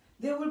Controversy.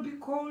 They will be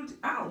called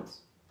out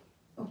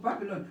of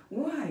Babylon.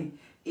 Why?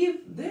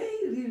 If they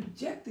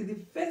reject the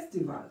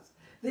festivals,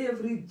 they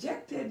have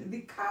rejected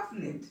the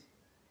covenant.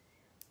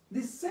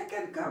 The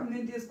second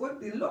covenant has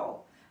got the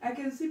law. I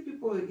can see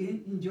people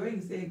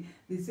enjoying saying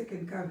the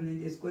second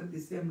covenant has got the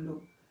same law.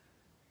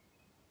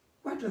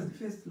 What was the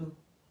first law?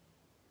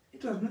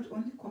 It was not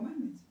only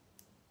commandments.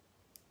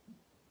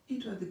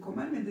 It was the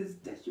commandments and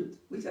statutes,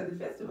 which are the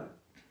festival,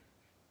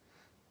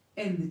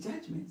 and the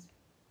judgments,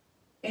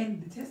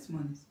 and the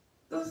testimonies.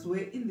 Those were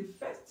in the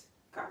first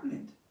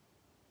covenant.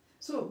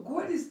 So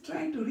God is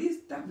trying to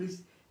reestablish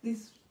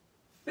this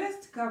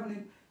first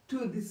covenant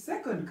to the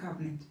second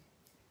covenant.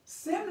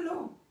 Same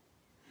law.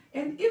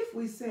 And if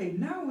we say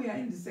now we are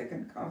in the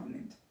second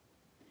covenant,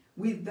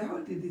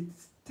 without the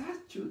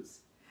statutes,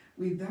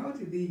 without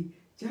the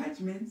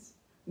judgments,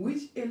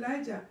 which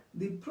Elijah,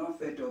 the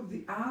prophet of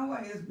the hour,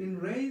 has been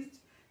raised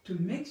to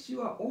make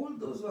sure all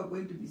those who are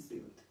going to be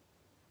sealed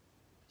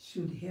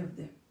should have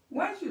them.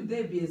 Why should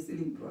there be a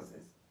sealing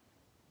process?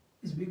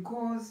 It's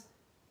because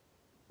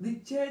the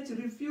church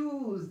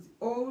refused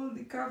all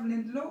the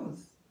covenant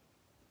laws.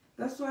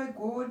 That's why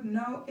God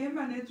now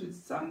emanates with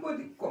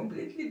somebody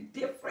completely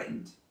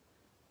different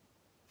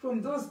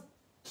from those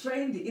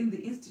trained in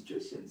the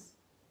institutions.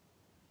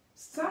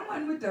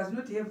 Someone who does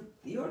not have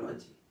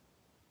theology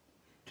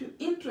to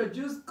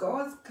introduce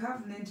God's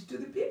covenant to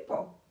the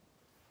people.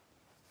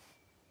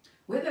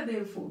 Whether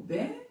they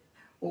forbear,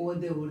 or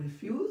they will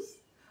refuse,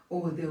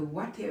 or they will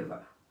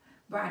whatever.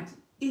 But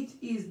it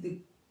is the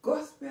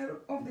gospel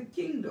of the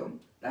kingdom.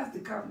 That's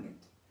the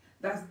covenant.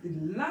 That's the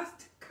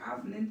last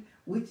covenant,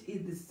 which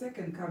is the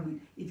second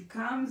covenant. It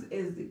comes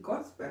as the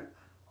gospel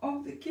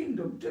of the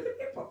kingdom to the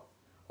people.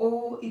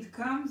 Or it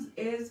comes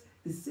as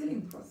the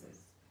sealing process.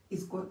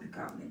 It's called the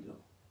covenant law.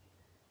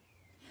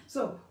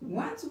 So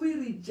once we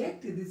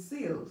reject the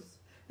seals,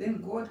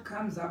 then God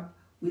comes up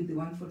with the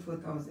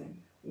 144,000,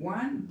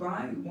 one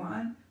by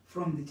one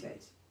from the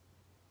church.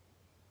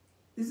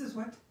 This is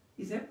what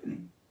is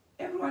happening.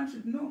 Everyone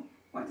should know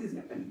what is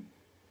happening.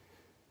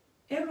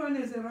 Everyone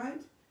has a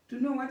right to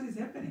know what is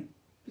happening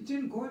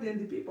between God and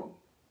the people.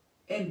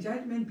 And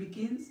judgment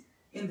begins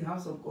in the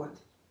house of God.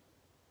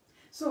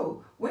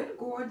 So when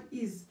God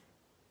is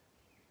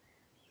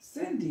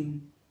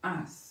sending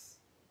us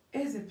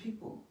as a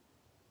people,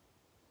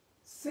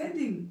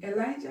 sending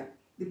Elijah,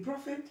 the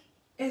prophet,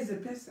 as a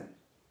person,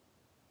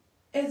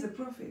 as a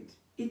prophet,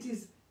 it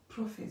is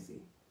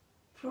prophecy.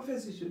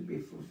 Prophecy should be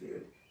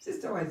fulfilled.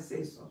 Sister White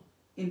says so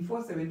in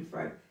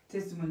 475,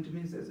 Testimony to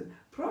Ministers.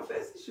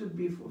 Prophecy should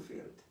be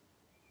fulfilled.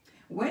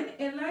 When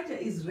Elijah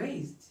is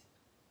raised,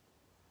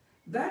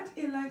 that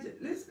Elijah,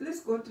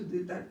 let's go to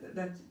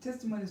that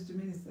Testimonies to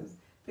Ministers,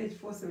 page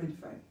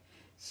 475.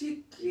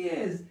 She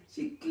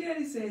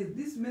clearly says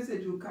this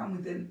message will come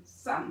within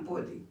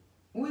somebody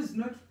who is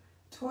not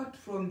taught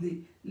from the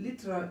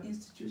literal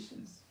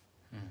institutions.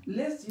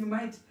 Lest you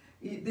might,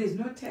 there's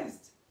no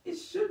test. It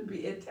should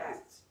be a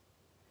test.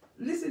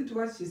 Listen to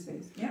what she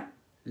says, yeah?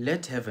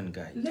 Let heaven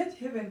guide. Let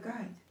heaven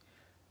guide.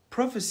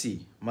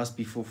 Prophecy must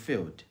be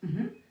fulfilled.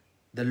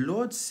 The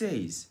Lord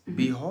says,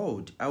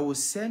 Behold, I will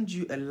send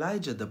you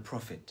Elijah the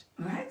prophet,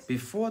 right,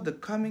 before the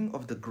coming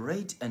of the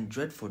great and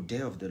dreadful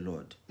day of the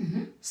Lord.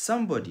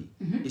 Somebody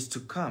is to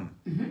come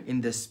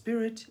in the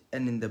spirit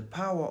and in the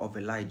power of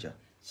Elijah.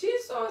 She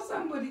saw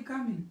somebody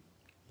coming.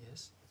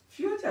 Yes.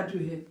 Future to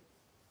her.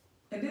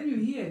 And then you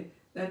hear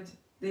that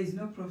there is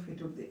no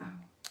prophet of the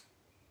hour.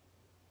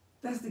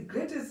 That's the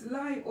greatest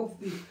lie of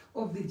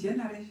the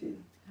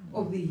generation,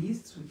 of the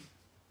history.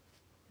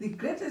 The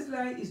greatest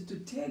lie is to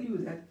tell you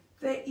that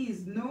there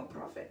is no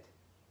prophet.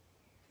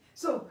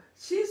 So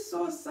she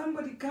saw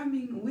somebody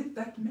coming with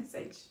that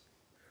message.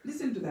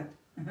 Listen to that.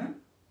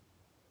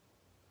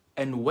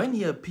 And when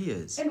he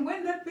appears, and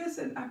when that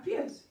person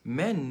appears,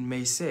 men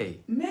may say,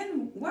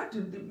 what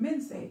do the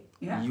men say?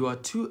 Yeah? You are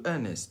too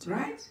earnest.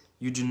 Right?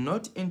 You do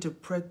not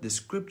interpret the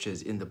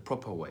scriptures in the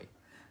proper way.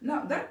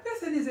 Now, that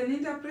person is an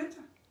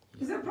interpreter.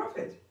 He's a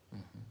prophet.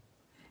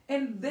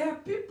 And there are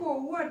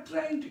people who are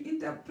trying to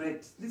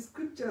interpret the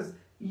scriptures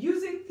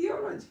using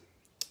theology.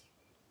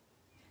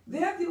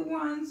 They are the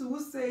ones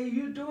who say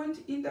you don't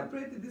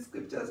interpret the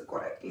scriptures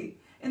correctly.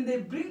 And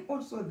they bring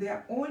also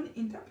their own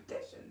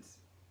interpretations.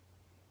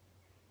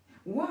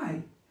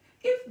 Why?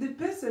 If the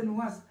person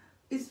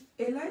if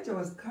Elijah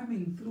was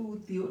coming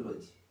through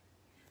theology,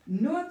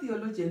 no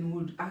theologian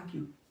would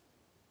argue.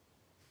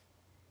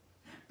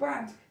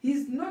 But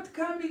he's not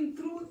coming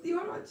through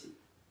theology.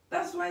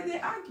 That's why they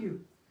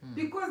argue.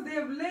 Because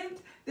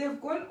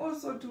they've gone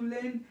also to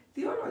learn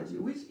theology,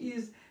 which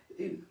is,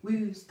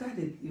 we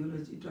studied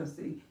theology, it was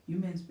saying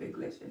human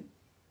speculation.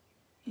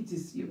 It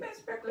is human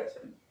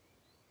speculation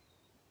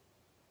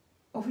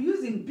of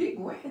using big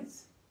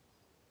words.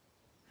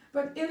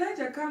 But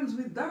Elijah comes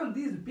without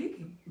these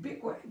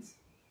big words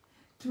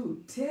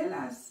to tell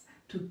us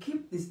to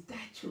keep the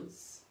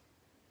statutes,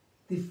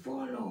 the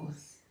 4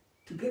 laws,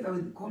 together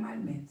with the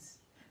commandments,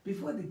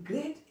 before the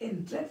great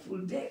and dreadful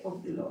day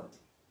of the Lord.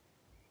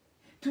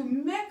 To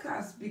make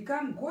us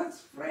become God's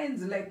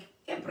friends like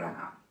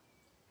Abraham.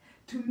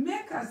 to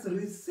make us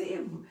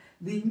receive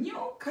the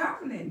new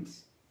covenant,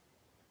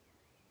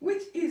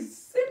 which is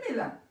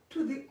similar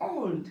to the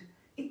old,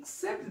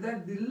 except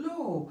that the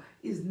law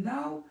is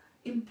now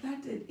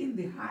implanted in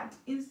the heart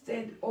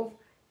instead of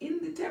in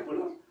the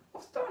table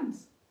of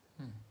stones.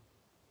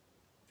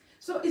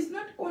 So it's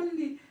not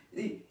only,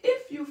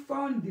 if you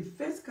found the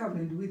first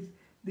covenant with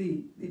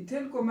the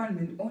Ten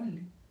Commandments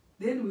only,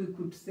 then we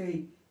could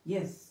say,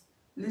 yes,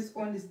 let's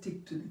only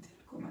stick to the Ten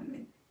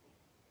Commandments.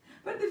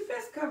 But the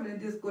first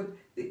covenant has got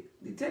the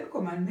Ten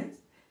Commandments,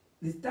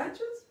 the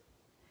statutes,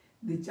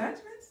 the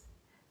judgments,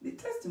 the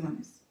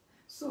testimonies.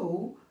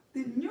 So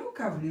the new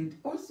covenant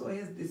also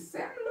has the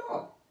same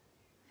law.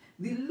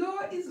 The law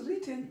is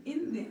written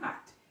in the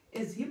heart,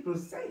 as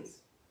Hebrews says.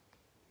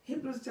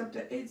 Hebrews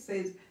chapter 8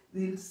 says,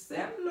 the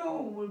same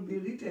law will be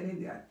written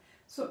in the heart.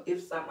 So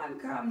if someone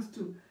comes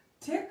to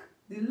take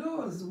the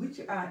laws which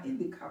are in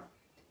the covenant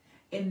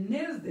and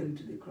nails them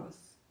to the cross,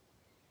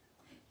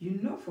 you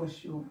know for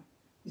sure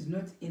it's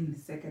not in the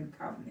second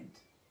covenant.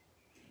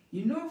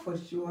 You know for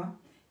sure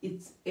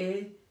it's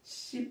a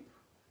sheep,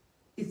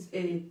 it's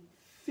a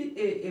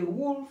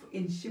wolf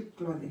in sheep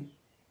clothing.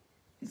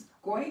 It's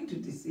going to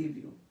deceive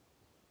you.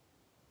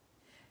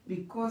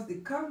 Because the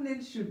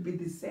covenant should be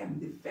the same,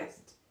 the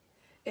first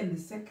and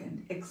the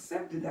second,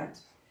 except that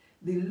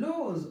the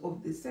laws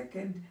of the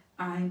second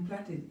are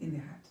implanted in the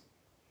heart.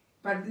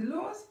 But the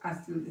laws are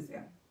still the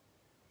same.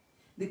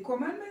 The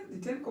commandments, the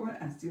Ten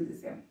Commandments are still the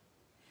same.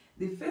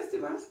 The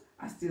festivals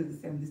are still the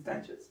same, the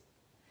statutes.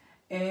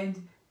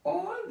 And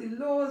all the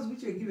laws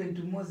which were given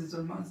to Moses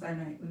on Mount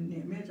Sinai in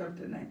Nehemiah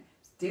chapter 9,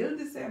 still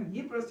the same.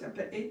 Hebrews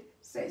chapter 8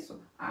 says so.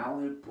 I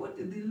will put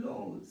the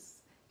laws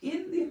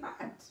in the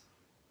heart.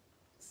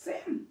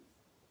 Same.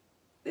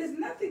 There's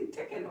nothing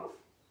taken off.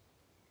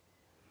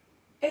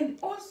 And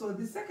also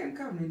the second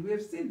covenant we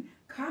have seen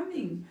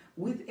coming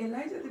with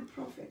Elijah the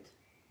prophet.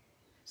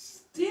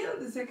 Still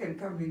the second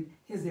covenant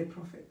has a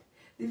prophet.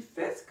 The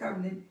first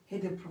covenant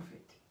had a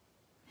prophet.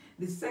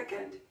 The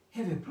second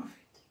have a prophet.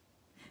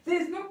 There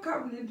is no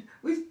covenant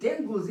which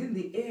dangles in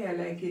the air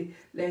like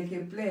a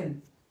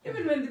plane.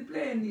 Even when the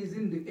plane is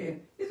in the air,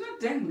 it's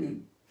not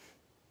dangling.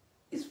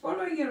 It's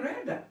following a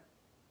radar.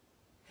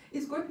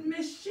 It's got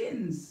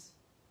machines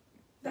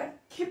that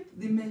keep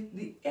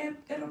the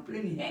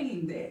aeroplane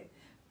hanging there.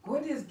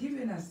 God has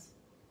given us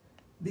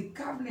the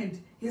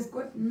covenant. He's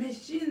got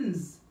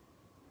machines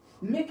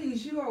making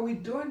sure we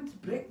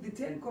don't break the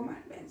Ten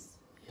Commandments.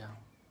 Yeah.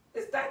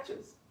 The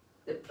statutes,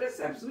 the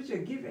precepts which are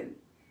given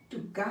to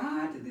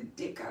guard the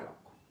Decalogue.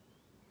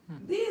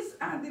 These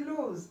are the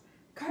laws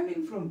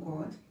coming from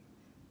God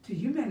to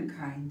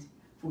humankind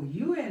for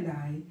you and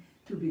I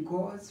to be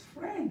God's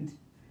friend.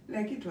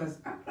 Like it was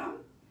Abraham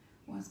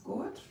was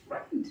God's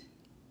friend.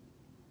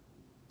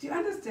 Do you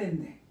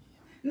understand that?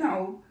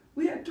 Now,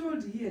 we are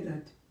told here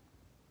that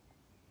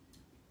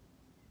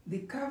the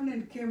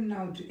covenant came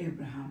now to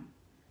Abraham.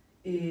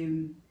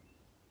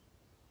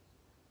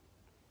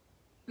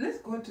 Let's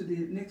go to the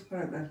next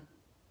paragraph,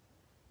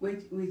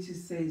 which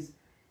says,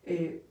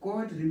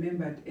 God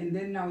remembered, and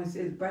then now it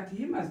says, but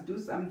he must do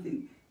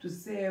something to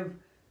save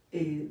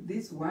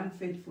this one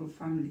faithful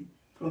family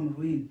from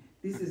ruin.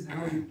 This is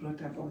how he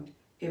brought about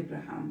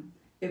Abraham.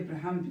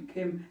 Abraham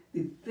became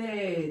the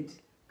third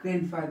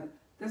grandfather.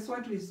 That's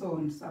what we saw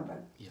on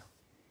Sabbath. Yeah.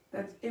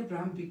 That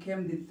Abraham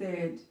became the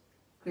third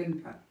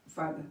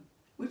grandfather.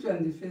 Which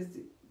one the first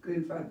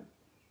grandfather?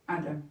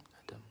 Adam.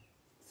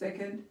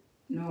 Second,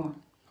 Noah.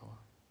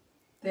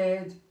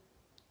 Third,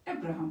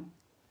 Abraham.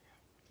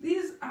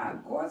 These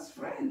are God's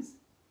friends.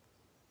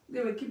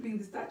 They were keeping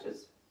the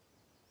statutes.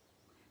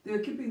 They were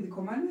keeping the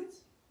commandments.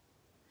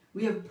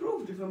 We have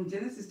proved from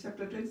Genesis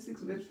chapter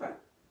 26, verse 5.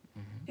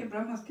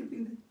 Abraham was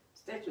keeping the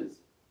statutes,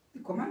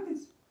 the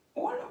commandments,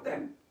 all of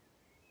them.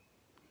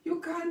 You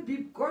can't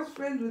be God's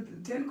friend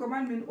with the Ten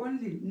Commandments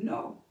only.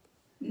 No,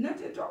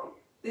 not at all.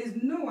 There's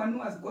no one who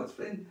was God's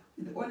friend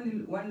with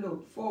only one law.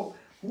 For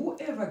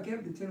whoever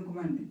gave the Ten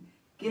Commandments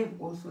gave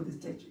also the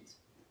statutes.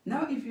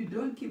 Now, if you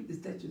don't keep the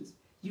statutes,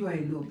 you are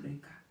a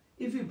lawbreaker.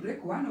 If you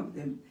break one of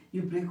them,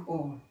 you break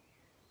all.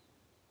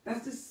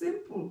 That's the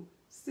simple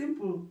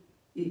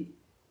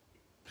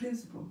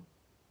principle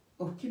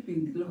of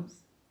keeping the laws.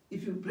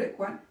 If you break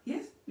one,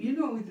 yes, you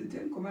know with the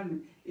Ten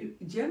Commandments,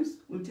 James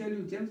will tell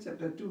you, James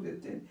chapter 2, verse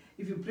 10,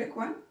 if you break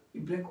one,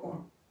 you break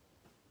all.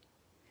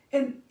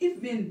 And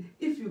even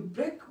if you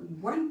break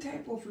one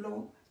type of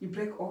law, you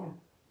break all.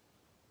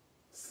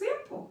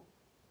 Simple.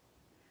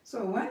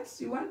 So once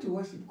you want to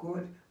worship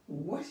God,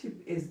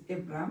 worship as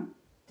Abraham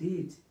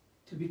did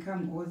to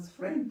become God's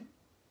friend.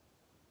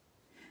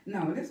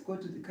 Now let's go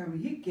to the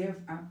covenant. He gave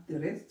up the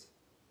rest.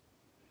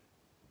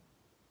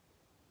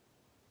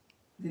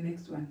 The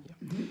next one.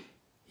 Yeah.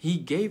 He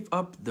gave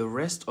up the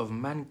rest of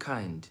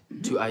mankind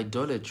to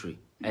idolatry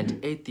and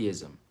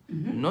atheism,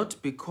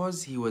 not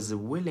because he was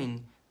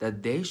willing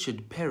that they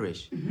should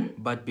perish,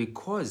 but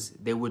because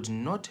they would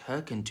not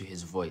hearken to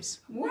his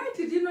voice. Why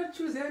did he not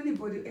choose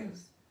anybody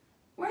else?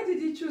 Why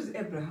did he choose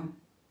Abraham?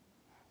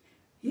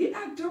 He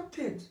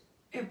adopted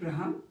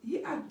Abraham. He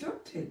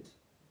adopted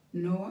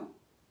Noah,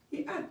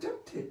 he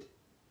adopted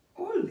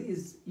all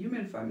these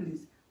human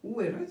families who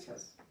were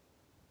righteous.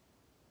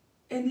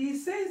 And he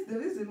says the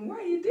reason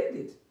why he did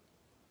it.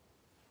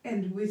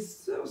 And we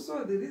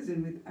saw the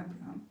reason with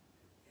Abraham.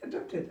 He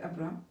adopted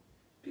Abraham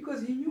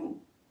because he knew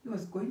he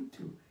was going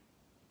to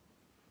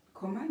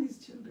command his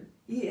children.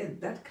 He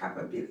had that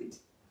capability.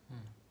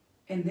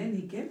 And then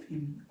he gave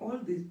him all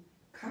this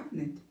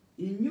covenant.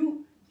 He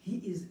knew he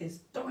is a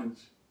staunch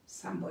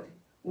somebody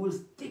who will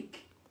stick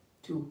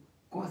to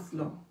God's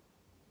law.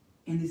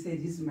 And he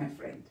said, this is my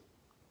friend.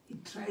 He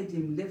tried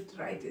him left,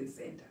 right, and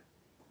center.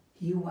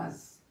 He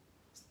was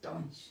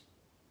staunch,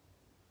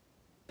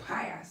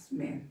 pious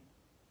man.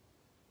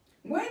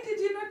 Why did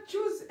he not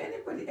choose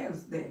anybody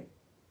else there?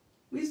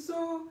 We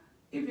saw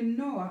even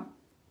Noah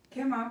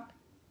came up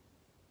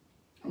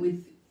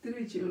with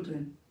 3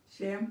 children,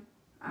 Shem,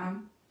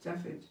 Ham,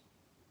 Japheth.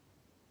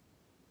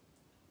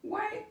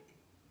 Why?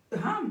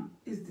 Ham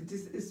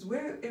is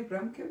where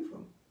Abraham came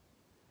from.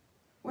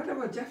 What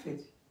about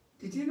Japheth?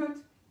 Did he not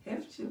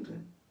have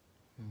children?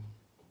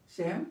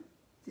 Shem,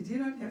 did he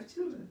not have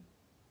children?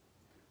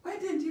 Why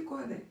didn't he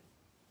go there?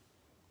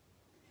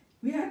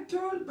 We are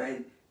told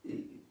by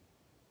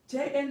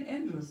J.N.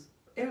 Andrews,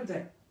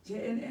 Elder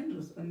J.N.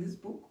 Andrews on this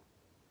book,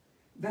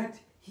 that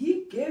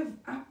he gave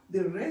up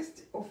the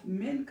rest of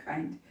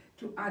mankind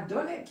to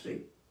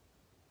idolatry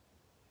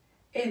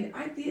and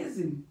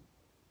atheism,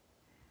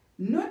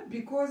 not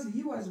because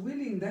he was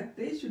willing that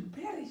they should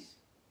perish.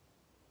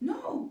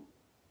 No.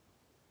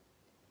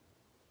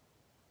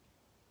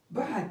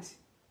 But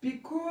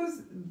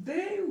because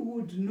they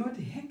would not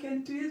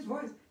hearken to his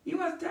voice. He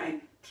was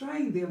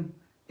trying them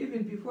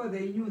even before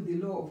they knew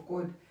the law of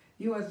God.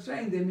 He was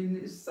trying them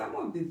in some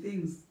of the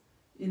things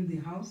in the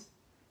house,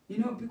 you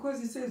know, because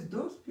he says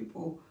those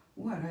people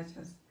who are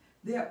righteous,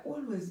 they are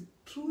always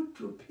true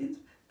to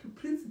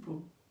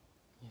principle.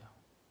 Yeah.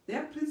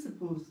 Their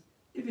principles,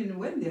 even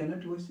when they are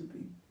not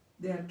worshiping,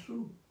 they are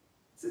true.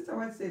 Sister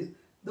White says,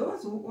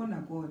 those who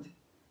honor God,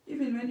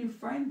 even when you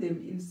find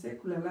them in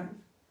secular life,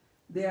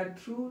 they are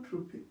true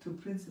to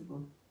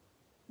principle.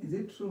 Is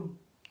it true?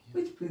 Yeah.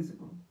 Which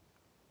principle?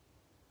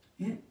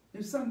 Yeah?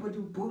 If somebody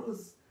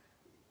borrows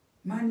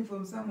money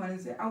from someone and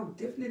say, I'll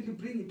definitely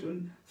bring it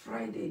on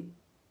Friday,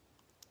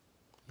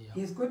 yeah,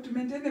 he has got to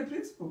maintain a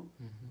principle.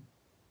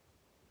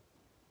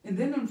 And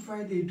then on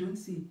Friday you don't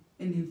see,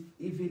 and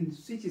he even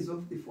switches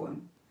off the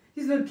phone.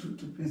 He's not true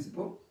to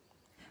principle.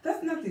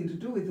 That's nothing to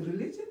do with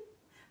religion,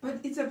 but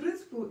it's a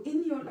principle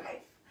in your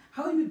life.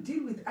 How you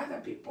deal with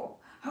other people,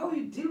 how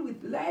you deal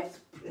with life's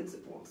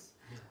principles.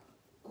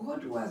 Yeah.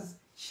 God was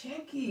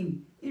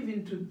checking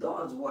even to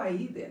those who are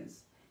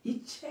heathens. He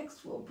checks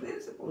for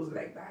principles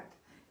like that.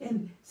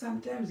 And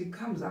sometimes he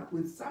comes up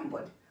with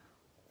somebody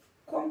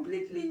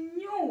completely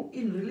new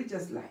in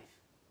religious life.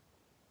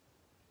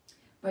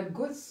 But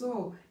God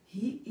saw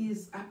he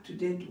is up to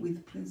date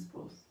with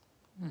principles.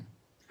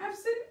 I've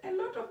seen a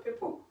lot of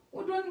people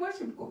who don't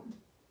worship God,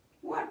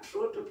 who are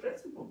true to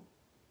principle.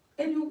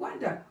 And you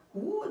wonder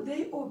who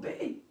they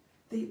obey.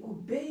 They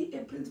obey a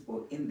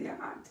principle in their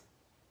heart.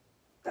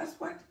 That's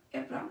what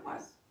Abraham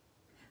was.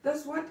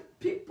 That's what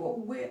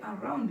people were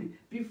around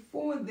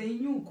before they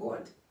knew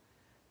God.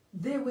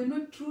 They were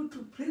not true to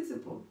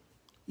principle.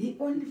 He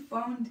only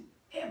found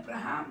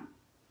Abraham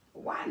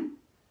one.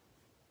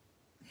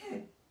 Yeah.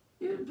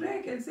 You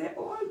break and say,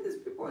 all these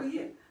people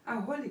here are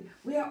holy.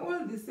 We are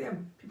all the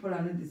same. People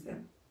are not the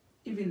same.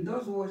 Even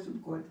those who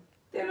worship God,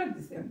 they're not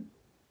the same.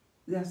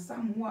 There are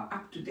some who are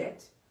up to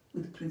date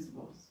with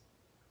principles,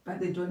 but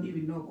they don't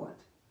even know God.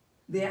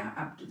 They are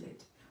up to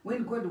date.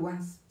 When God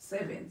wants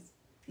servants,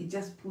 he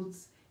just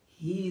puts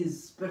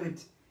his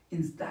spirit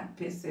in that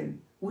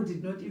person who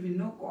did not even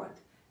know God,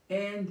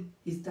 and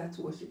he starts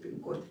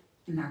worshiping God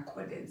in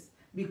accordance,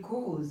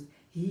 because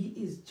he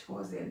is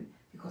chosen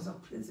because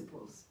of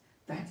principles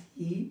that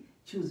he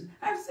chooses.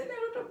 I've seen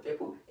a lot of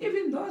people,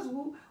 even those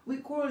who we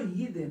call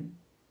heathen,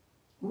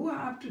 who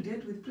are up to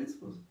date with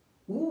principles,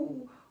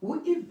 who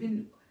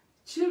even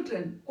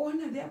children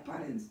honor their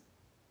parents,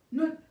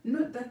 not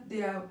that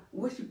they are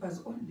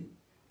worshippers only,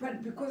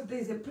 but because there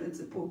is a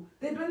principle.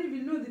 They don't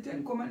even know the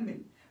 10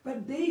 Commandments,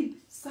 but they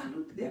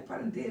salute their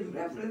parents, they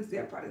reverence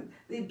their parents,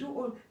 they do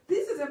all.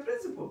 This is a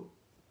principle.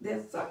 There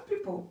are some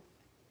people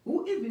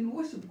who even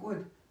worship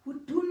God who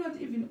do not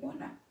even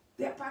honor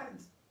their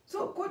parents.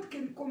 So God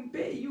can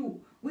compare you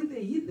with a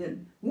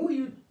heathen who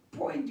you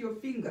point your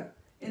finger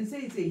and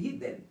say it's a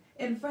heathen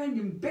and find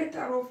him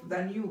better off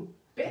than you.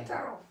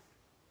 Better off.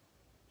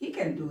 He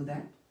can do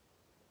that.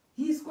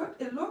 He's got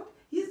a lot.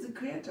 He's the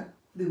creator of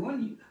the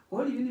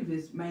whole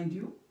universe, mind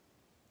you.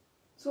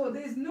 So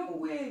there's no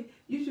way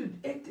you should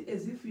act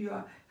as if you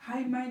are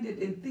high-minded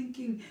and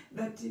thinking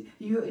that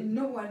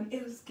no one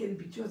else can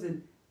be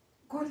chosen.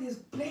 God has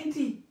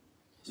plenty.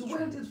 The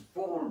world is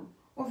full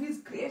of his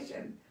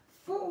creation.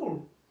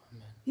 Full.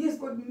 Amen. He has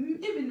got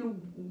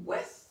even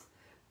worse,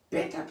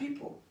 better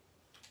people.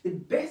 The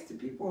best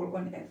people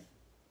on earth.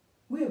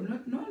 We have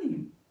not known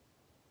him.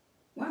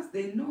 Once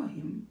they know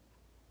him,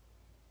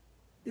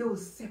 they will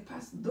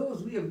surpass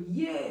those who have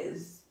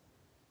years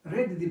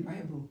read the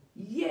Bible,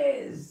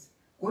 years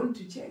gone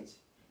to church,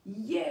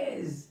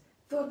 years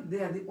thought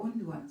they are the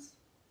only ones.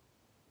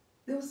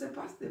 They will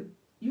surpass them.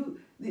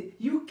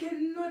 You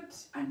cannot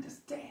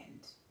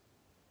understand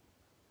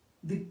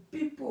the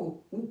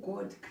people who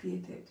God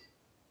created,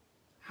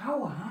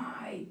 how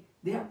high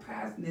their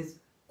piousness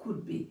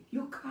could be.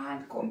 You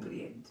can't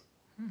comprehend.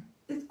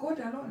 It's God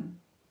alone.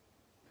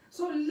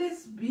 So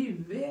let's be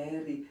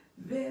very,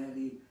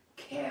 very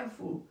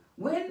careful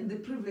when the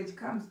privilege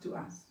comes to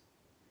us.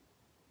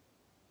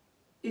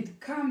 It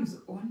comes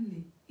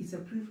only, it's a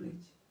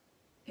privilege.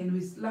 And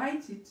we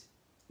slight it,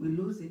 we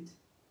lose it.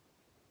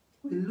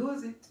 We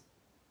lose it.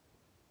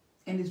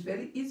 And it's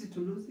very easy to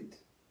lose it.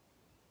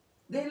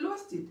 They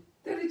lost it.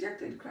 They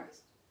rejected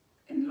Christ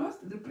and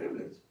lost the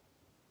privilege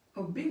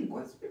of being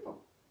God's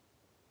people.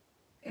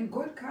 And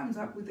God comes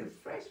up with a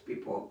fresh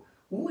people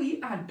who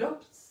he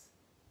adopts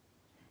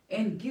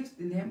and gives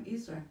the name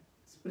Israel,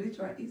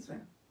 spiritual Israel.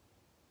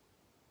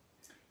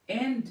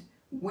 And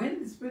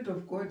when the Spirit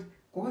of God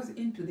goes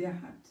into their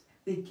heart,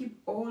 they keep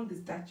all the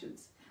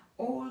statutes,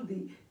 all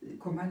the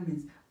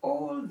commandments,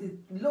 all the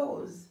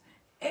laws,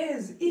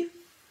 as if,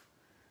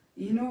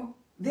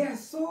 they are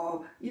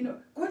so,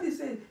 God is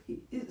saying,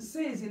 it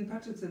says in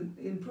Prophets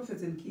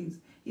and Kings,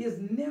 he has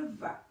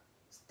never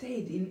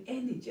stayed in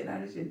any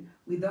generation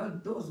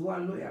without those who are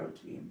loyal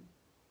to him,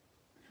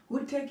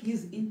 who take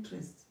his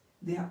interests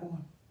their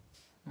own.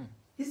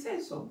 He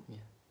says so. Yeah.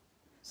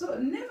 So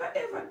never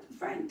ever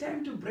find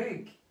time to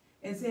break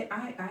and say,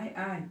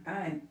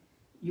 I.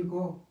 You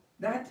go.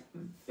 That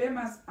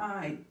famous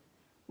I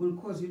will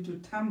cause you to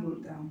tumble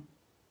down.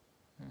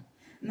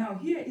 Now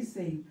here he's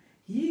saying,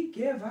 he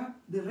gave up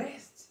the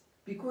rest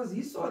because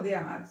he saw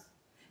their hearts.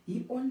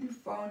 He only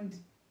found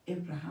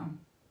Abraham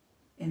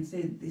and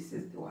said, this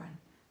is the one.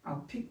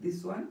 I'll pick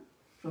this one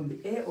from the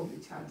heir of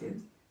the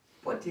Chaldeans,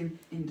 put him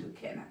into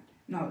Canaan.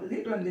 Now,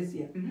 later on, let's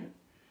hear.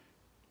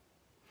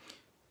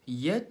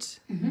 Yet,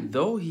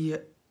 though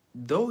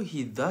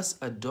he thus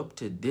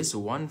adopted this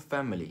one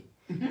family,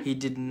 he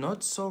did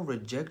not so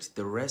reject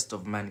the rest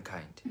of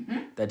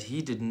mankind, that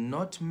he did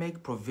not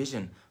make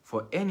provision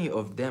for any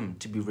of them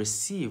to be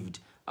received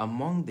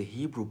among the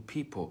Hebrew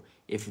people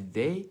if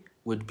they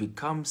would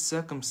become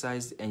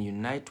circumcised and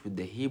unite with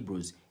the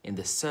Hebrews in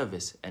the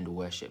service and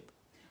worship.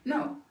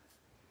 Now,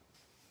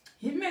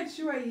 he made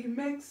sure he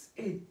makes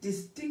a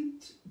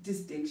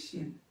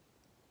distinction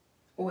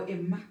or a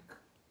mark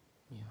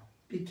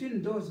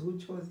between those who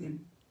chose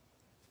him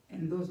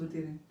and those who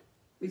didn't.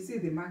 We see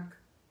the mark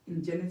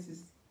in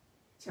Genesis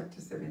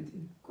chapter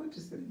 17. Go to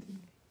 17.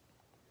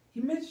 He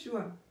made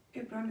sure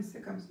Abraham is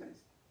circumcised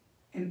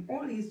and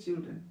all his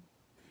children.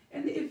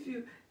 And if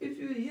you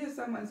hear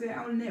someone say,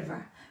 I'll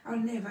never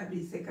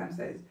be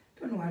circumcised,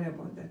 don't worry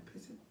about that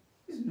person.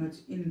 He's not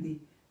in the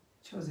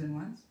chosen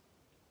ones.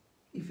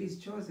 If he's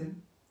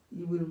chosen,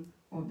 he will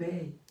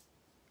obey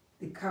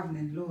the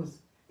covenant laws.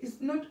 It's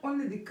not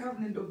only the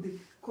covenant of the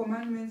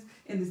commandments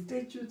and the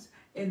statutes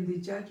and the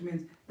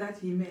judgments that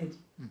he made.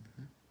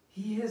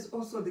 He has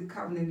also the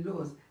covenant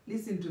laws.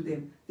 Listen to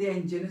them. They are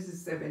in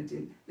Genesis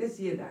 17. Let's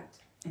hear that.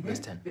 Verse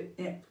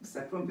 10.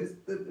 Start from verse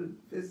 3.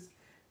 Verse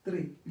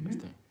 3.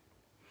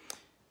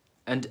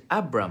 And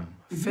Abram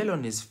fell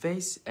on his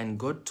face, and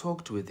God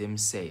talked with him,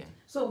 saying.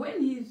 So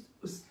when he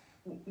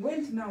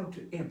went now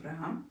to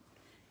Abraham,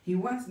 he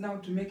wants now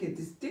to make a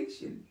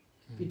distinction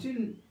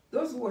between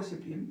those who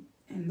worship him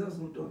and those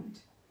who don't.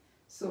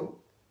 So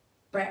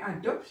by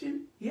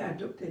adoption, he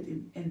adopted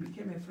him and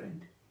became a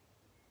friend.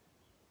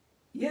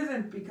 He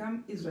hasn't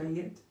become Israel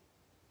yet.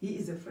 He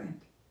is a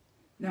friend.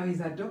 Now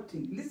he's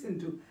adopting. Listen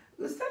to,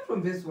 we'll start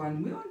from verse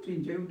 1. We want to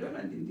enjoy, we don't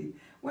want indeed.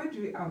 Why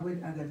do we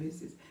avoid other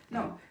verses?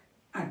 Now,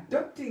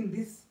 adopting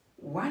this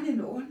one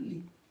and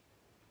only,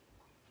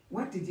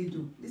 what did he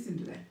do? Listen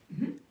to that.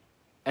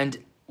 And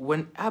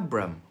when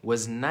Abram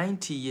was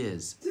 90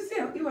 years... You see,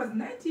 he was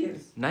 90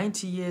 years.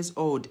 90 years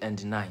old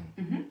and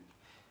 9.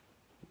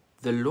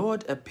 The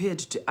Lord appeared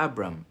to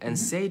Abram and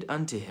said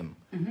unto him,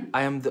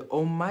 I am the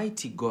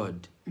Almighty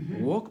God.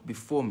 Walk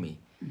before me,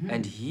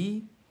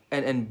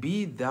 and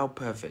be thou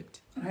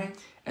perfect. Right.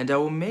 And I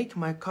will make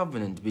my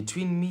covenant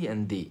between me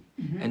and thee,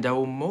 and I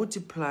will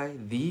multiply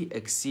thee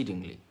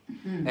exceedingly.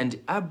 And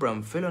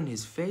Abram fell on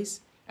his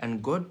face,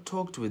 and God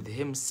talked with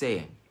him,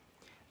 saying,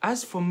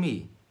 As for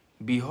me,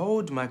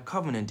 behold, my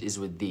covenant is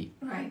with thee.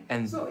 Right.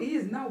 And so he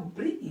is now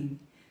bringing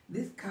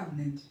this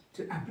covenant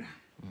to Abraham.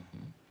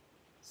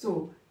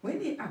 So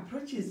when he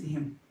approaches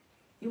him,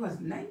 he was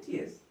 90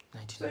 years.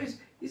 99. So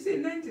you say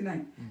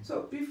 99.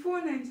 So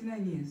before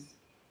 99 years,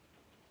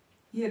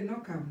 he had no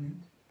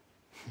covenant.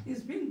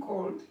 He's being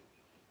called.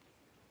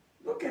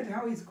 Look at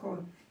how he's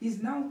called.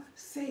 He's now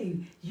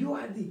saying, you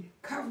are the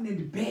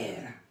covenant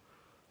bearer.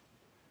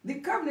 The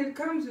covenant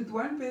comes with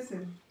one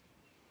person.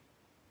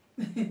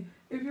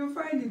 If you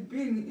find it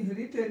being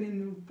written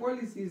in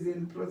policies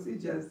and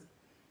procedures,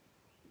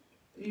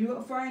 you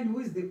will find who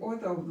is the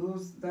author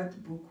of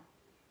that book,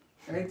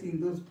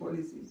 writing those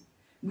policies.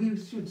 We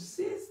should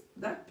see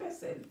that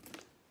person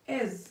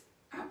as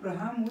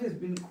Abraham, who has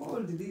been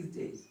called these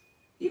days.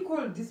 He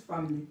called this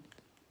family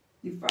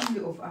the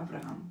family of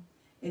Abraham,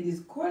 and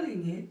he's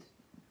calling it,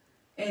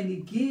 and he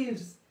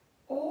gives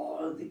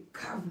all the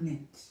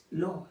covenant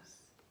laws.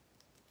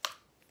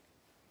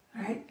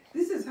 Right?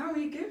 This is how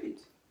he gave it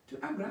to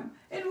Abraham.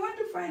 And we want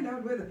to find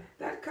out whether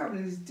that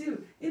covenant is still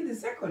in the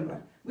second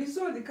one. We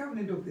saw the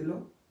covenant of the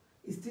law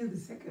is still the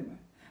second one.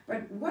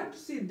 But we want to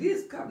see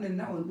this covenant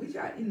now, which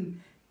are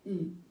in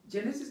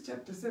Genesis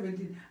chapter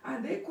 17,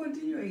 are they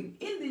continuing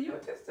in the New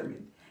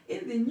Testament,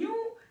 in the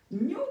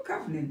new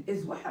covenant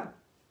as well?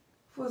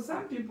 For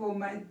some people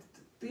might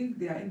think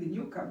they are in the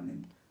new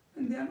covenant,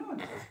 and they are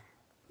not.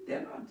 They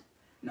are not.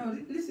 Now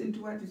listen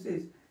to what he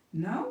says.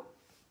 Now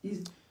he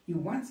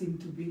wants him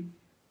to be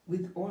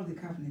with all the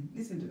covenant.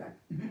 Listen to that.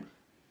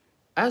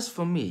 As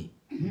for me,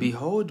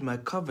 behold, my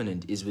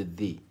covenant is with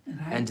thee, Right.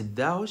 and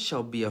thou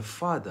shalt be a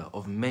father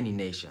of many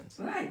nations.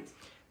 Right.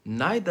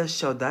 Neither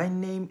shall thy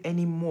name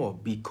any more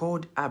be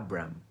called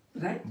Abram,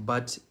 Right.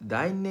 but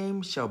thy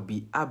name shall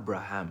be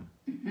Abraham.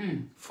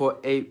 For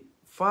a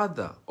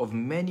father of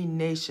many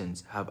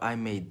nations have I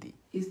made thee.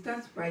 He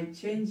starts by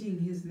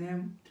changing his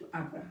name to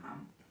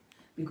Abraham,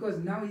 because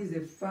now he's a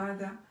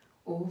father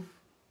of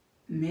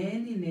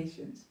many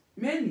nations.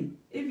 Many,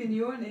 even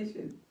your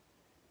nation.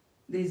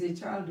 There's a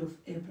child of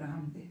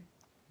Abraham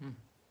there.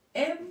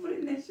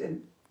 Every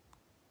nation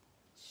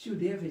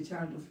should have a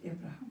child of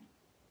Abraham.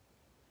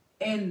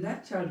 And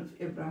that child of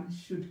Abraham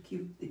should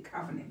keep the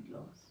covenant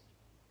laws.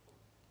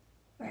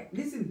 Right,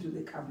 listen to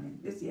the covenant.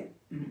 Let's hear.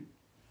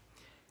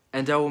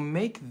 And I will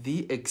make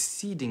thee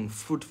exceeding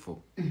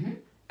fruitful,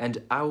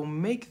 and I will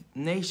make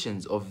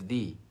nations of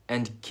thee,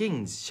 and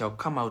kings shall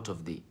come out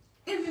of thee.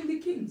 Even the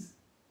kings.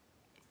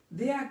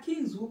 They are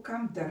kings who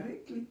come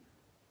directly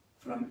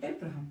from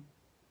Abraham.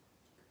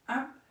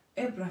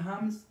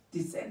 Abraham's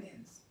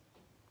descendants.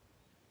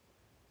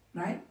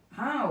 Right?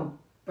 How?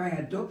 By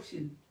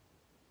adoption.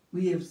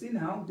 We have seen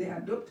how they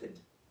adopted.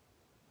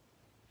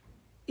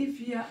 If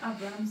you are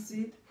Abraham's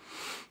seed,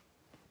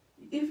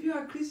 if you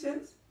are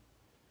Christians,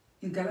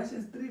 in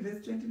Galatians 3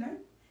 verse 29,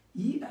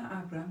 ye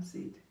are Abraham's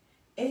seed,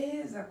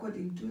 as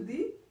according to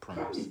the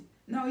promise.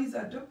 Now he's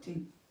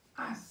adopting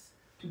us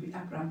to be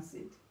Abraham's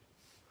seed.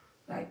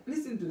 Right?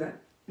 Listen to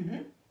that.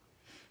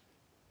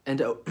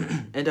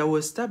 And I will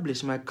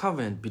establish my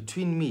covenant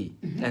between me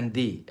and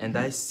thee, and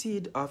thy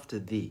seed after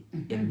thee,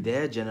 in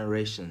their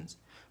generations,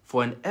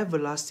 for an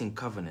everlasting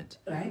covenant,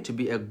 Right. to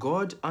be a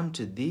God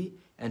unto thee,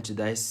 and to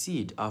thy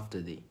seed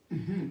after thee.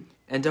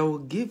 And I will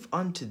give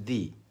unto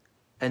thee,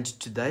 and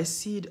to thy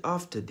seed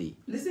after thee,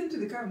 Listen to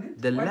the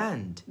covenant. the What?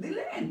 land The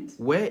land.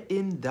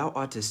 wherein thou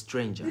art a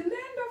stranger, The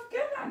land of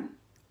Canaan.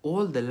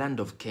 all the land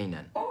of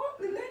Canaan, All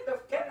the land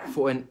of Canaan.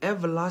 for an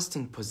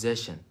everlasting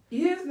possession.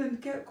 He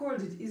hasn't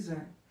called it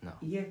Israel. No.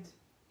 Yet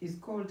it's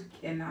called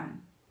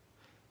Canaan.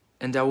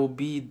 And I will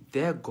be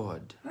their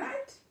God.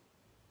 Right?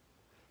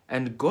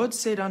 And God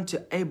said unto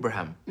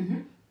Abraham,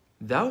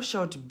 Thou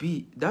shalt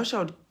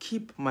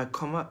keep my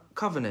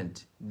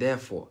covenant,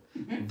 therefore,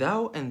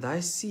 thou and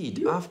thy seed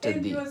You after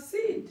and thee, your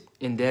seed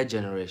in their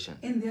generation.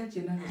 in their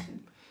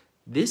generation.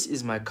 This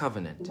is my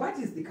covenant, What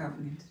is the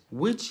covenant?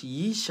 which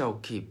ye shall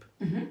keep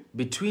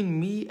between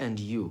me and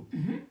you,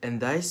 and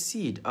thy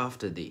seed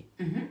after thee.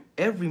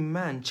 Every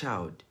man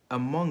child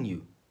among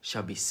you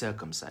shall be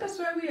circumcised. That's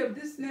why we have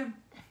this name.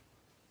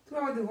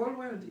 Throughout the whole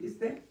world, it's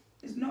there.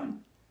 It's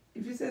known.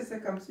 If you say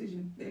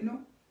circumcision, they know.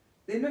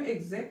 They know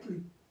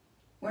exactly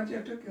what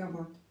you're talking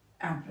about.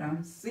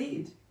 Abraham's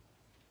seed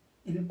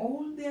in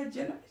all their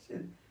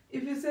generation.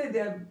 If you say they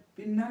have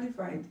been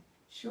nullified,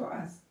 show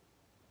us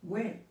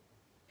where.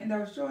 And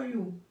I'll show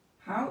you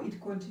how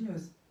it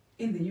continues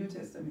in the New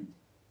Testament.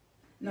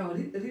 Now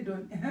read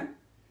on.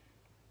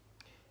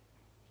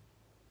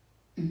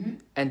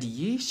 And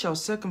ye shall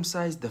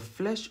circumcise the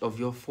flesh of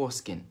your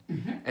foreskin,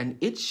 and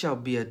it shall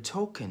be a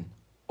token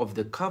of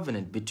the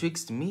covenant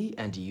betwixt me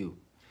and you.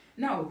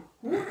 Now,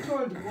 who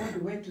told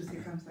God where to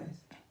circumcise?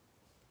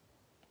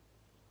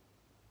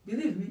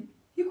 Believe me,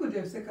 he could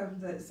have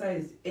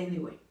circumcised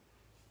anyway.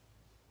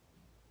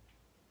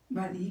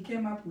 But he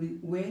came up with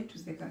where to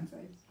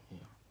circumcise. Yeah.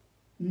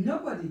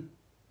 Nobody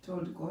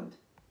told God.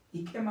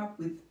 He came up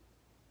with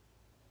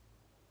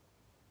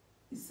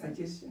his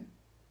suggestion.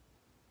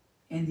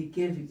 And he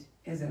gave it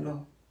as a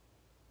law.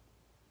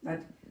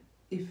 That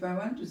if I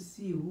want to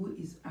see who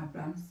is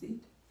Abraham's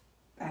seed,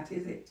 that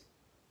is it.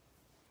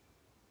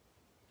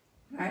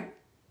 Right?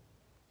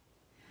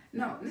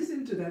 Now,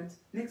 listen to that.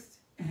 Next.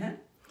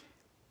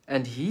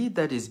 And he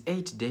that is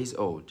 8 days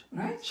old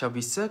Right? shall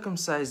be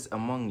circumcised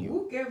among you.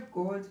 Who gave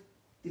God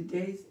the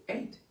days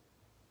 8?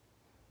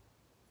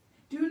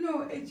 Do you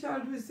know a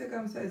child who is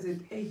circumcised at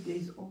 8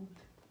 days old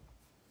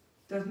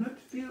does not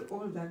feel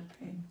all that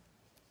pain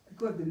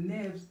because the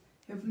nerves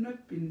have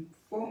not been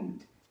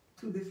formed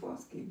to the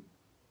foreskin.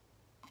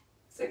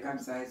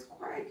 Circumcised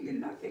quietly,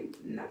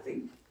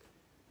 nothing.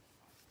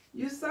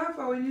 You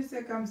suffer when you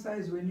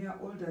circumcise when you are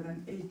older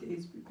than 8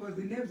 days because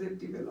the nerves have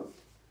developed.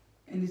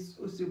 And it's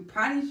supposed to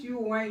punish you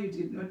why you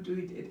did not do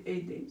it at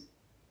 8 days.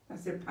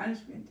 That's a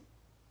punishment.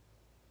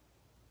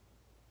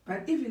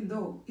 But even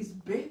though it's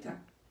better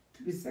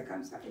to be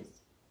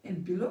circumcised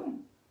and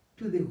belong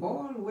to the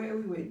hall where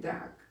we were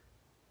dark,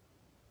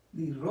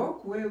 the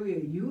rock where we were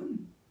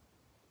hewn,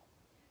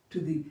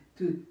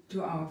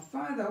 to our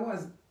Father who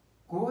was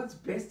God's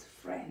best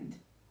friend,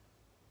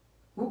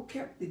 who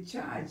kept the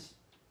charge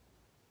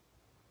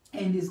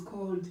and is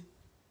called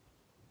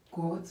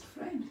God's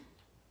friend,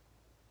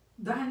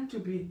 than to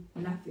be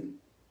nothing.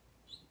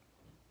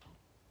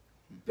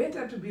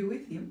 Better to be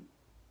with him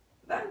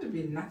than to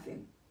be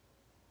nothing.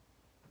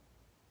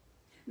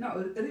 Now,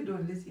 read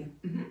on, let's hear.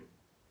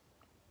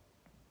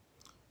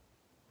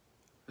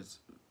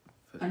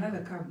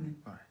 Another covenant.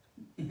 All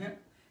right.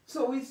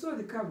 So we saw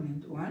the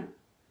covenant, one,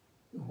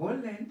 the whole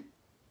land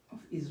of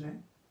Israel,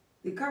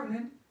 the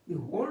covenant, the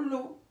whole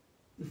law,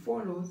 the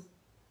 4 laws,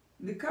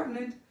 the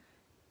covenant,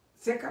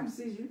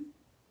 circumcision.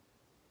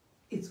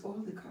 It's all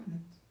the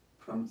covenant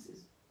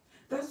promises.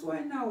 That's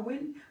why now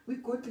when we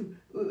go to,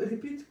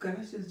 repeat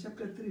Galatians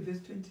chapter 3 verse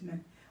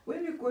 29,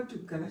 when we go to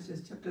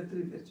Galatians chapter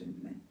 3 verse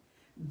 29,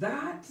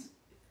 that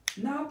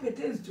now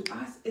pertains to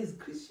us as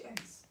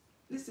Christians.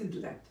 Listen to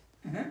that.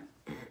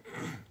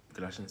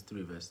 Galatians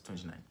 3 verse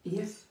 29.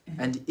 Yes.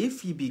 And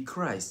if ye be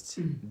Christ,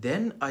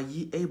 then are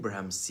ye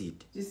Abraham's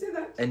seed, Do you see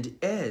that? and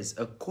heirs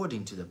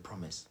according to the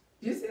promise.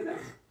 Do you see that?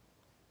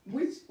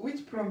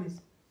 Which promise?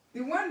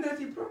 The one that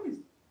he promised.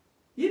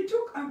 He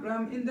took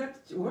Abraham in that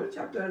whole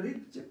chapter,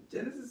 read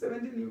Genesis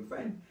 17, you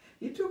find.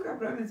 He took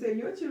Abraham and said,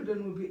 your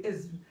children will be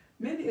as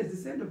many as the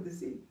sand of the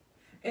sea.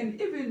 And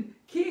even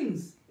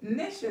kings,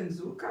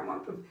 nations will come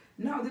out of.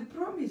 Now the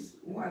promise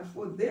was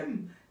for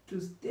them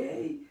to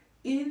stay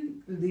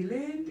in the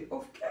land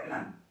of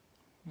Canaan.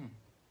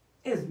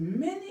 As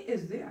many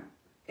as they are.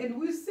 And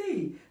we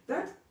see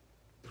that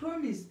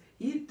promise,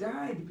 he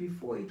died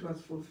before it was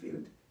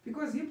fulfilled.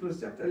 Because Hebrews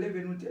chapter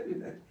 11 will tell you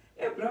that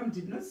Abraham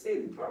did not see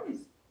the promise.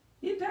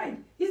 He died.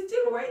 He's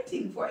still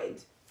waiting for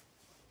it.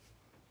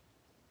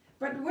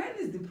 But when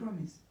is the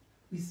promise?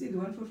 We see the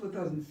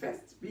 144,000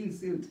 first being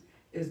sealed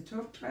as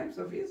 12 tribes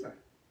of Israel,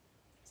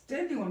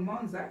 standing on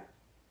Mount Zion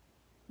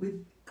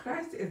with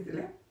Christ as the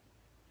Lamb,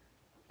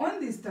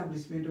 on the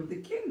establishment of the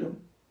kingdom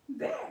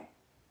there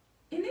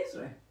in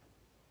Israel,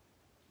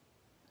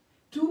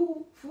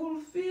 to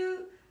fulfill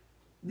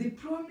the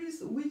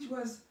promise which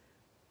was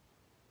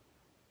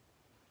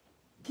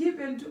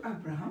given to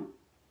Abraham.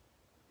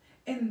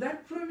 And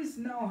that promise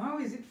now, how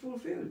is it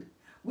fulfilled?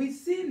 We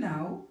see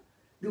now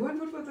the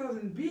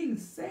 144,000 being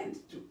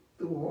sent to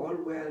the whole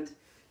world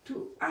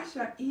to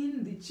usher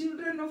in the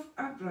children of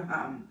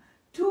Abraham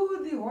to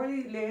the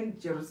Holy Land,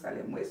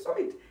 Jerusalem. We saw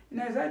it in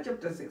Isaiah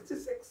chapter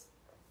 66,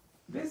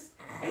 verse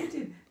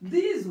 18.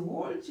 These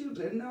whole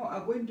children now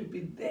are going to be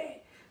there.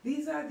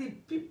 These are the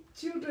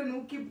children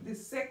who keep the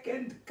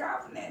second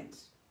covenant.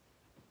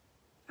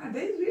 Are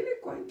they really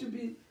going to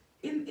be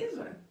in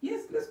Israel?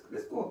 Yes,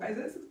 let's go.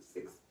 Isaiah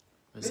 66.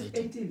 Verse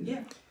 18,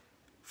 yeah.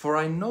 For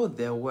I know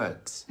their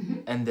works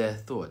and their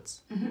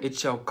thoughts. It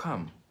shall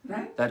come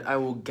that I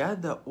will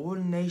gather all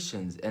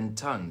nations and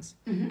tongues,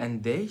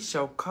 and they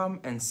shall come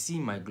and see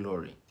my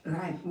glory.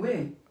 Right,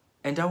 where?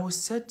 And I will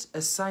set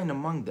a sign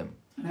among them.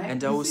 Right.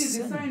 And I will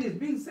see, the sign is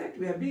being set.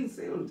 We are being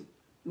sealed.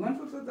 The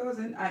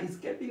 144,000 are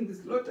escaping the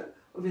slaughter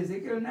of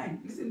Ezekiel 9.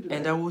 Listen to that.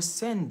 And I will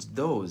send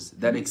those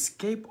that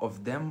escape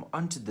of them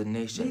unto the They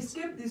nations.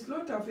 escaped the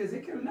slaughter of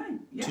Ezekiel 9.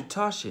 Yeah. To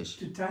Tarshish,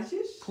 To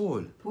Tarshish,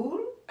 Pul,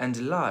 Pul,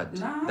 and Lad,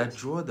 Lad. that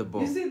draw the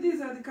bow. You see,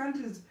 these are the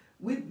countries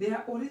with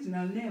their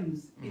original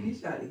names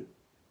initially.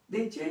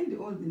 They changed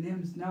all the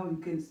names. Now you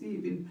can see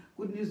even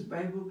Good News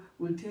Bible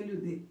will tell you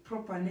the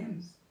proper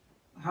names,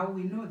 how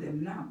we know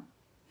them now.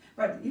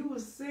 But he will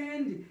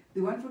send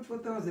the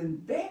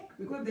 144,000 back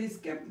because they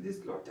escaped the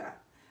slaughter,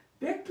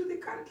 back to the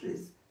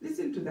countries.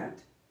 Listen to that.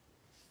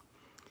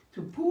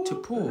 To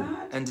Pul,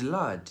 Lad, and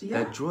Lad,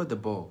 that draw the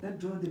bow. that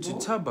draw the To bow.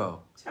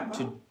 Tabal, Tabal.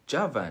 to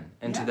Javan,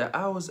 and to the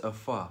isles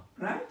afar,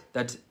 Right?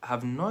 that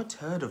have not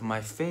heard of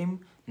my fame,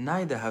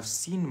 neither have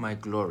seen my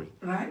glory.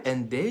 Right?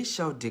 And they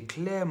shall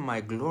declare my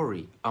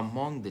glory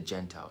among the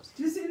Gentiles.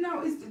 Do you see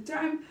now is the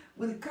time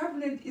when the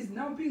covenant is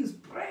now being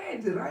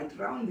spread right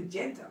around the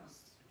Gentiles.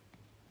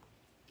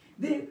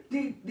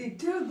 They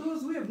tell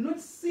those who have not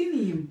seen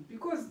him,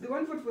 because the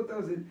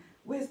 144,000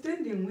 were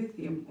standing with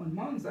him on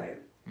Mount Zion.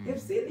 They've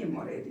seen him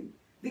already.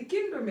 The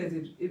kingdom has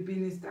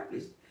been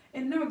established.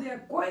 And now they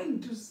are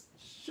going to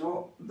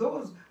show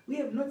those who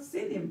have not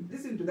seen him.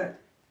 Listen to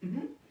that.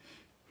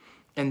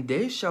 And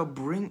they shall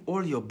bring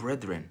all your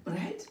brethren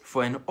Right?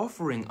 for an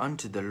offering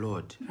unto the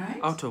Lord Right.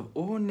 out of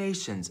all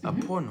nations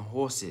upon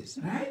horses,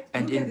 Right?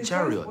 and Look at in the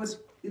chariots,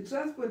 transport. The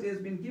transport has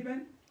been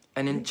given.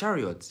 and in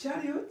chariots,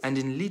 Chariots. and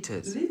in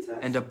litters,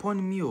 and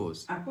upon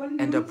mules, upon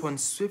and mules, upon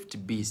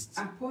swift beasts,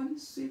 upon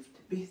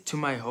swift beasts. to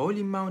my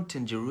holy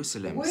mountain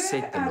Jerusalem, Where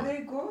saith the are Lord.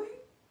 they going?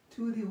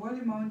 To the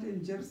holy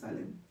mountain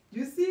Jerusalem.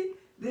 You see,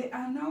 they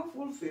are now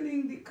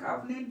fulfilling the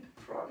covenant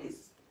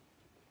promise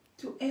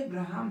to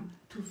Abraham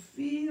to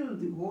fill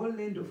the whole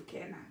land of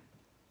Canaan.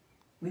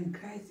 When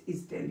Christ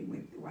is standing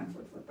with the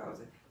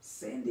 144,000,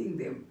 sending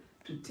them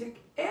to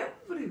take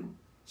every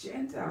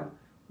Gentile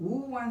who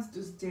wants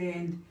to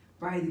stand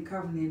by the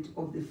covenant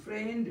of the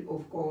friend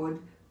of God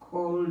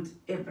called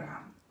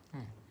Abraham.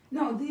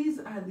 Now these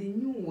are the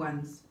new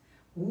ones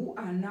who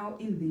are now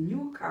in the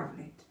new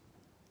covenant.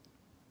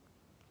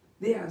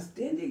 They are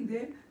standing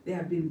there. They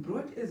have been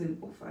brought as an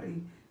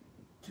offering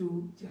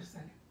to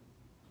Jerusalem.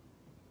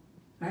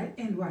 Right?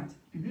 And what?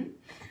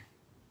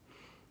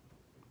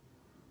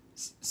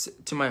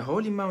 To my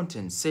holy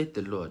mountain, saith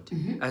the Lord,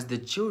 as the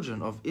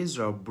children of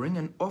Israel bring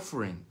an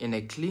offering in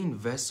a clean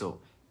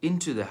vessel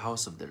into the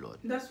house of the Lord.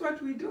 That's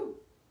what we do.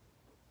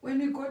 When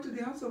we go to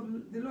the house of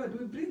the Lord,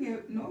 we bring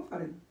an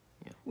offering.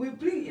 Yeah. We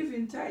bring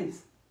even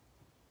tithes.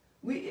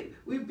 We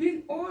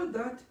bring all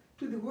that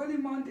to the holy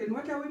mountain.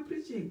 What are we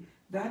preaching?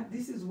 That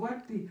this is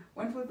what the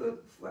 1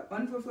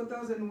 for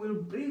 4,000 will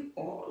bring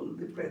all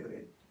the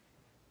brethren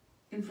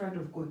in front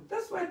of God.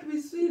 That's what we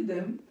see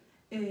them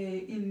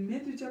in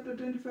Matthew chapter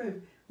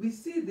 25. We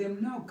see them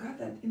now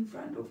gathered in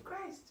front of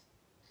Christ,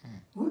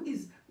 who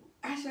is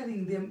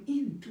ushering them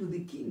into the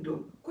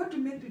kingdom. Go to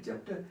Matthew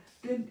chapter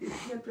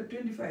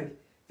 25,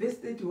 verse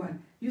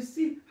 31. You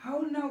see how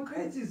now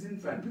Christ is in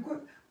front,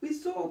 because we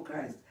saw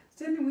Christ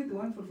standing with the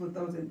 1 for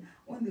 4,000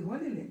 on the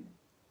Holy Land,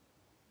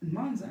 in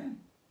Mount Zion,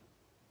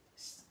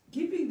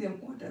 giving them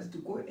orders to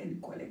go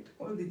and collect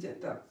all the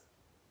Gentiles,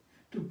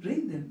 to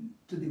bring them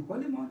to the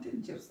holy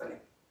mountain, Jerusalem.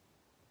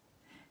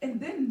 And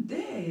then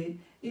there,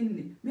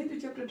 in Matthew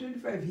chapter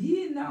 25,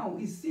 he now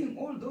is seeing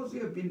all those who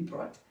have been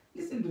brought.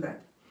 Listen to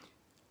that.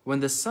 When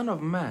the Son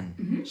of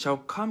Man shall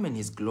come in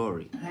his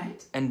glory,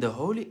 Right? and the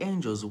holy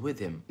angels with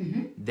him,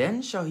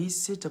 then shall he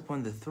sit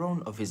upon the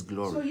throne of his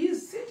glory. So he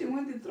is sitting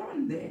on the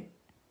throne there.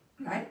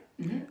 Right?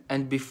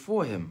 And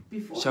before him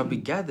shall be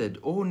gathered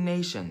all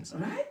nations,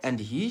 Right? and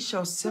he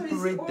shall So you see,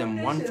 separate all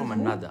them one nations from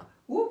another.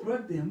 Who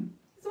brought them?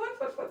 It's 1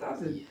 for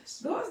 4,000. Yes.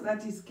 Those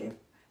that is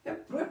kept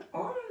have brought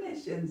all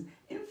nations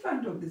in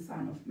front of the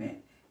Son of Man.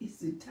 It's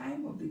the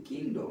time of the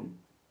kingdom.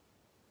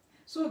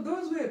 So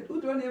those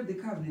who don't have the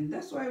covenant,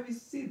 that's why we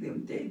see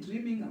them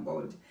daydreaming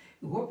about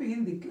hopping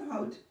in the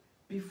cloud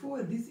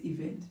before this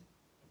event.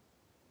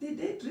 They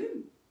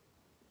daydream.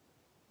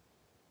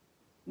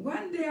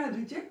 One day are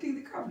rejecting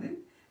the covenant,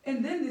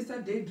 and then they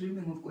start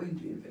daydreaming of going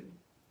to heaven.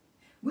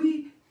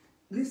 We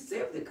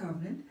receive the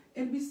covenant,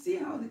 and we see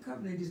how the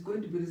covenant is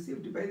going to be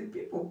received by the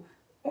people.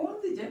 All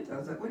the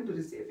Gentiles are going to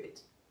receive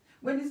it.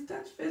 When it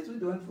starts first with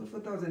the 1 for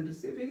 4,000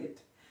 receiving it,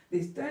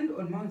 they stand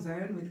on Mount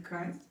Zion with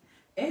Christ,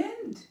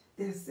 and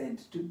they're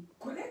sent to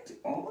collect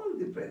all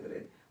the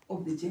brethren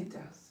of the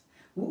Gentiles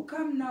who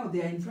come now.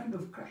 They are in front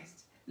of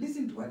Christ.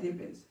 Listen to what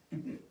happens.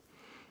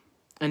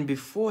 And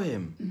before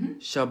him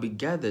shall be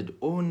gathered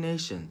all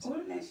nations,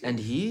 All nations. and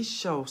he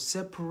shall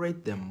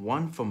separate them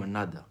one from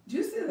another, Do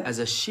you see that? as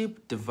a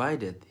sheep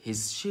divideth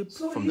his sheep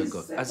So from the he's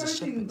goat. As a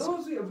separating shepherd.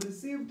 those who have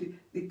received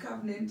the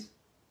covenant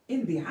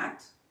in the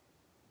heart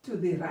to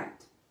the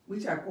right,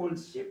 which are called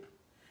sheep.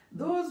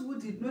 Those who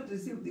did not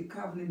receive the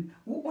covenant,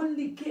 who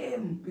only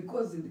came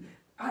because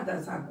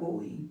others are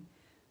going,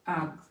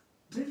 are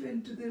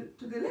driven to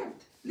the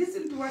left.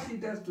 Listen to what he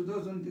does to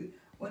those on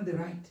the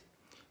right.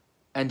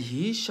 And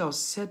he shall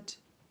set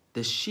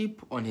the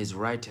sheep on his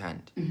right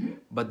hand,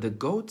 but the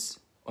goats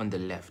on the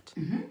left.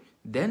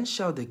 Then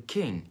shall the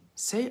king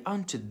say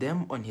unto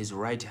them on his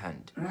right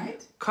hand,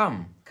 Right?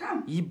 Come,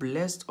 Come. ye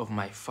blessed of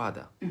my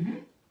Father,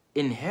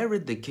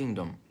 inherit the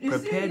kingdom You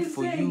prepared see, he's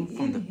for you saying,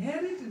 from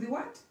inherit the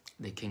what?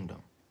 the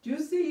kingdom. Do you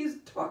see he's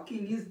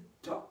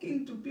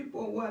talking to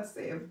people who are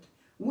saved,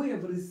 who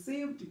have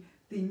received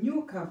the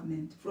new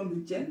covenant from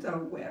the Gentile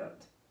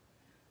world.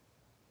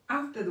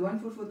 After the 1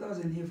 for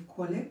 4,000 have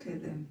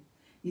collected them,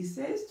 he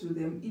says to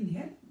them,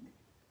 inherit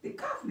the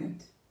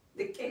covenant,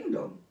 the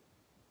kingdom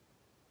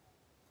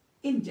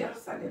in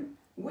Jerusalem,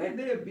 where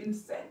they have been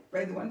sent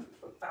by the 1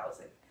 for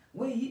 4,000,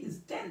 where he is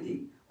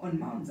standing on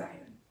Mount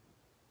Zion.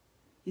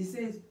 He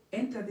says,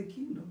 enter the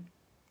kingdom.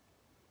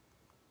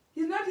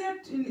 He's not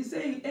yet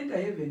saying enter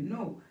heaven.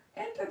 No,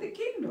 enter the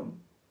kingdom.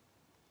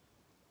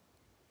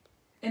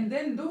 And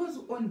then those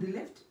on the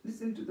left,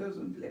 listen to those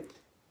on the left.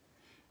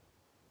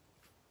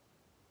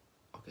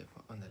 Okay,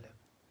 on the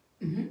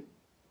left. Mm-hmm.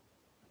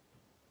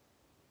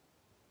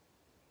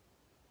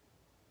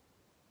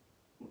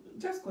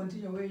 Just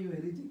continue where you were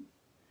reading.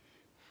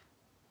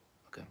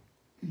 Okay.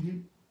 Mm-hmm.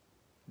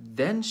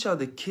 Then shall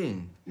the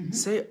king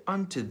say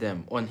unto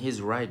them on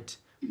his right,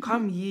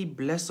 Come ye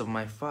blessed of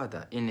my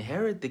Father,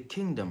 inherit the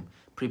kingdom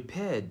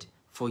prepared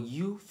for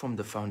you from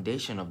the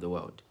foundation of the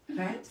world.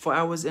 Right? For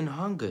I was an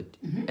hungered,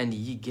 and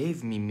ye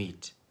gave me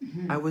meat.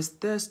 I was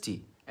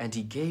thirsty, and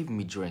he gave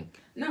me drink.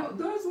 Now,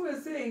 those who are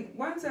saying,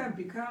 once I've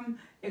become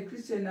a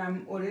Christian,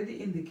 I'm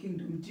already in the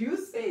kingdom. Do you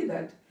say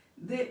that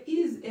there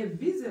is a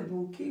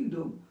visible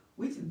kingdom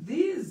which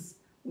these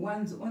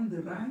ones on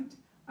the right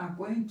are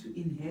going to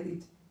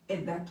inherit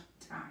at that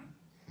time?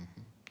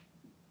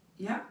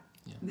 Yeah?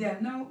 They are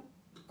now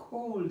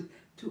called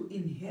to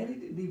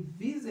inherit the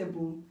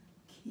visible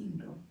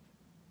kingdom.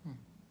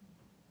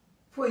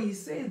 For he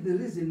says the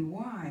reason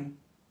why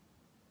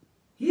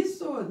he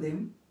saw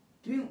them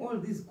doing all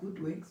these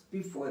good works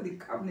before the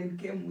covenant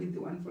came with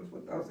the 1 for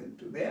 4,000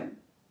 to them.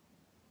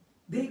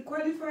 They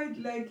qualified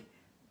like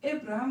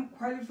Abraham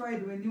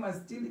qualified when he was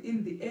still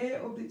in the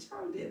air of the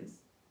Chaldeans.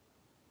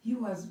 He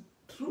was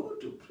true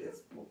to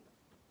principle.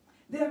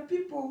 There are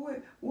people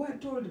who are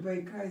told by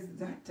Christ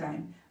that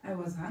time, I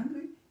was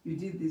hungry, you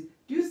did this.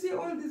 Do you see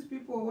all these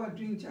people who are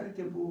doing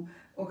charitable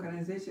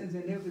organizations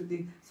and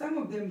everything? Some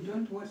of them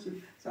don't worship,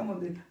 some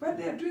of them, but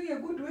they are doing a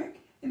good work,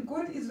 and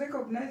God is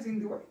recognizing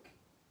the work.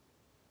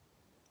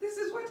 This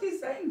is what he's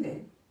saying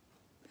there.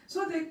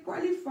 So they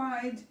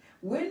qualified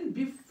when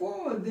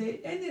before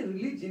any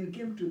religion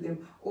came to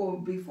them,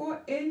 or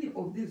before any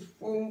of these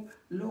 4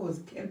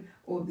 laws came,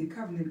 or the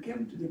covenant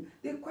came to them,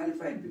 they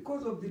qualified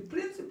because of the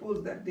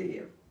principles that they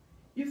have.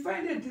 You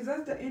find a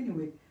disaster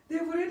anyway,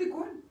 they've already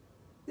gone.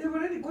 They've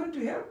already gone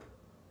to help,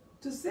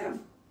 to save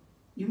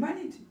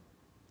humanity.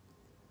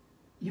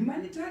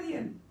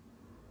 Humanitarian,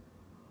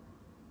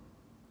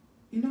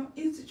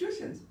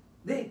 institutions.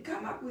 They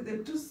come up with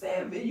them to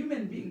save a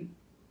human being.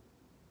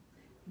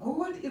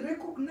 God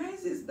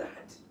recognizes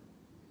that.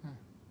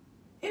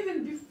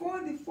 Even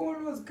before the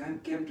 4 laws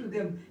came to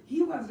them,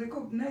 he was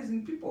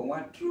recognizing people who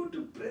are true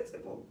to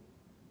principle.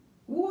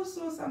 Who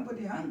saw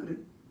somebody hungry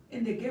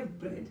and they gave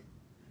bread?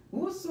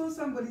 Who saw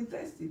somebody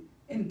thirsty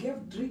and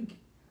gave drink?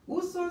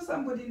 Who saw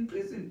somebody in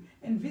prison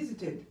and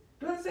visited?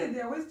 Don't say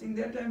they are wasting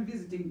their time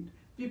visiting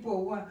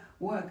people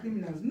who are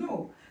criminals.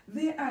 No,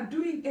 they are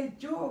doing a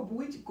job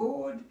which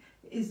God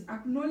is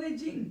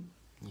acknowledging.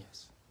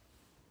 Yes.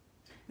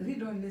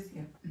 Read on this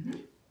here.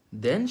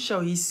 Then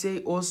shall he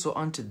say also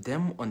unto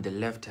them on the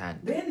left hand.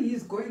 Then he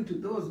is going to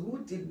those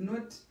who did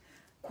not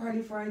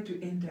qualify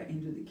to enter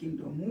into the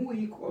kingdom, who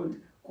he called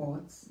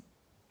gods.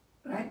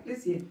 Right?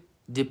 Let's hear.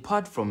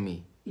 Depart from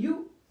me.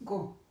 You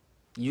go.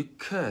 You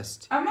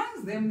cursed.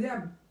 Amongst them, there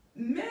are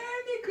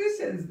many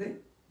Christians there.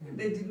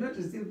 They did not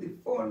receive the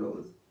 4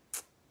 laws.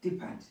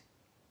 Depart.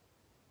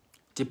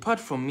 Depart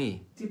from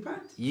me.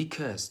 Depart. Ye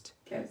cursed.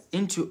 Cursed.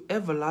 Into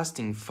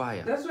everlasting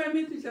fire. That's why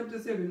Matthew chapter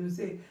 7 will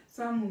say,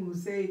 some will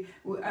say,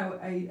 well,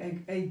 I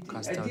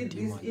did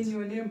this in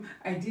your name,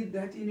 I did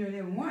that in your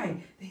name.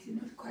 Why? They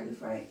did not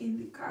qualify in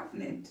the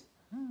covenant.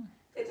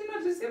 They did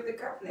not receive the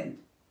covenant.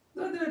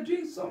 Though they are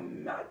doing so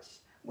much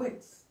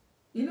works.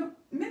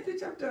 Matthew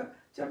chapter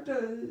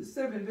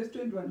 7 verse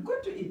 21. Go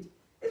to it.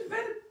 It's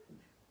very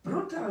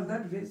brutal,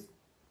 that verse.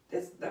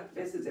 That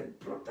verse is a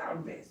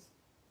brutal verse.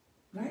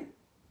 Right?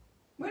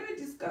 When we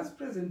discuss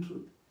present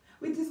truth,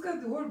 we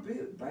discuss the whole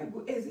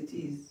Bible as it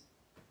is.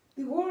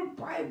 The whole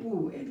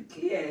Bible, and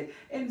clear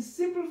and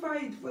simplify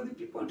it for the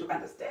people to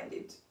understand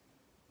it.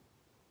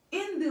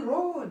 In the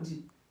road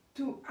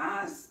to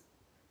us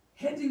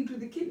heading to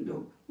the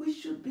kingdom, we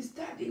should be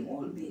studying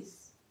all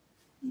this,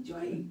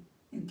 enjoying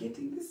and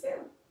getting the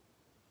sale.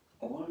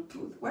 All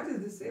truth. What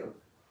is the sale?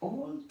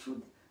 All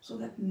truth, so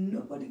that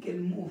nobody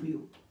can move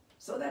you,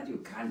 so that you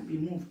can't be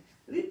moved.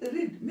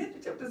 Read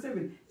Matthew chapter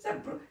 7.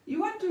 You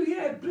want to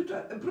hear a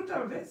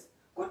brutal verse?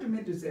 Go to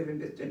Matthew 7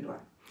 verse 21.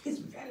 It's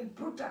very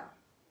brutal.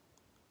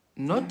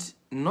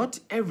 Not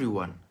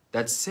everyone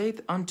that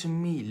saith unto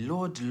me,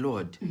 Lord,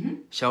 Lord,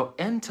 shall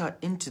enter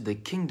into the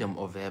kingdom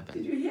of heaven.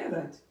 Did you hear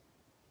that?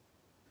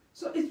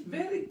 So it's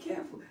very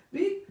careful.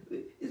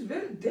 It's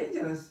very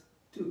dangerous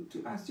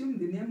to assume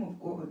the name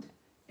of God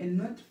and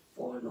not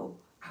follow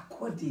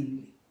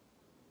accordingly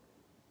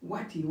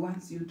what he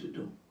wants you to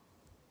do.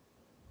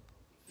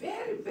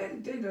 Very, very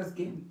dangerous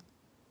game.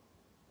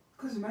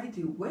 Because you might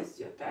waste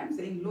your time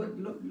saying, Lord,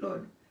 Lord,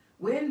 Lord.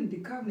 When the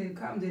covenant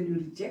comes and you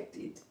reject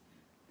it,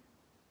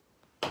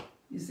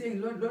 you're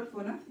saying, Lord, Lord,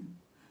 for nothing.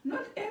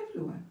 Not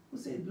everyone who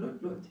said,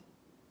 Lord, Lord,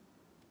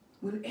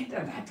 will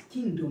enter that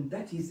kingdom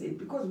that he said,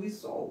 because we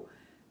saw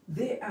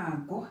they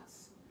are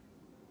gods.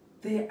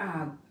 They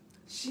are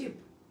sheep.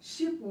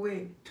 Sheep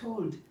were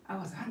told, I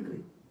was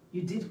hungry.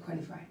 You did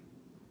qualify.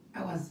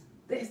 I was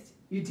thirsty.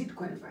 You did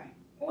qualify.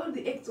 All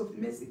the acts of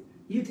mercy,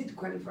 you did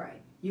qualify.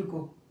 You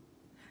go.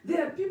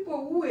 There are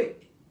people who were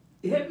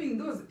having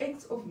those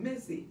acts of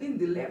mercy in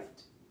the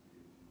left,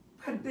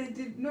 but they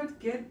did not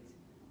get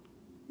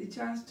the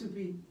chance to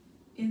be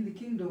in the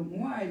kingdom.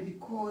 Why?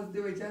 Because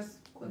they were just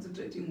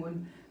concentrating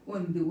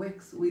on the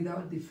works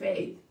without the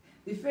faith.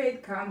 The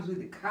faith comes with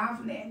the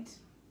covenant.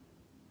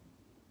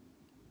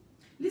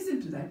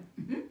 Listen to that.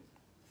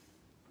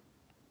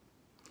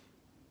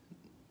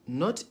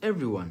 Not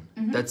everyone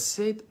that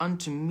saith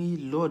unto me,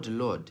 Lord,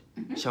 Lord,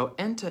 shall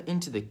enter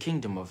into the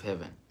kingdom of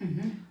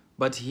heaven,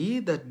 but he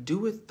that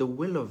doeth the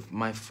will of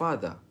my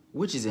Father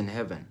which is in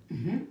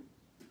heaven.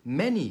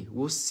 Many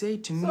will say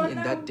to me in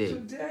that day.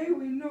 Today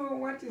we know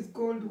what is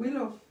called will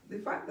of the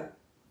Father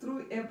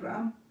through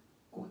Abraham,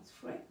 God's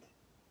friend.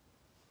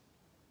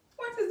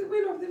 What is the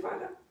will of the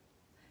Father?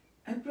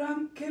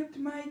 Abraham kept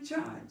my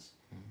charge.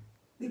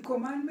 The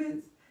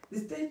commandments, the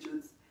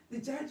statutes, the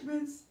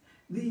judgments,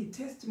 the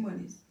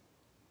testimonies.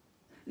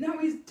 Now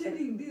he's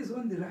telling this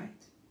on the right.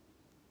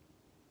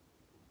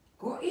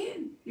 Go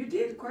in. You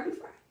did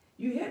qualify.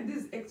 You had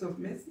these acts of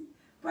mercy,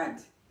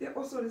 but they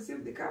also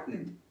received the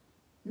covenant.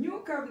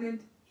 New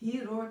covenant,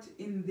 he wrote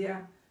in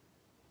their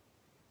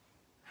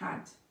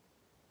heart.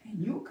 A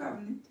new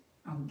covenant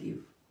I'll give.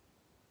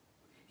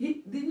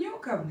 The new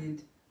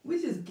covenant,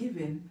 which is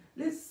given,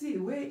 let's see,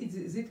 where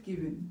is it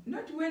given?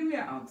 Not when we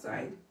are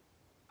outside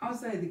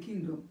the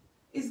kingdom.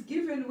 It's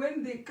given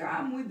when they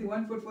come with the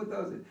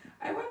 144,000.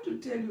 I want to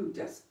tell you,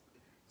 just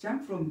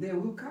jump from there.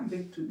 We'll come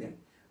back to them.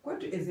 Go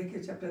to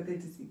Ezekiel chapter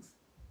 36.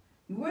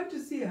 We want to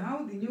see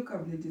how the new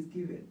covenant is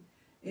given.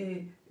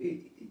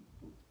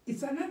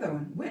 It's another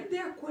one. When they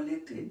are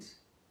collected,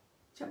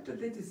 chapter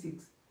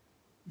 36,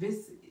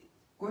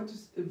 go to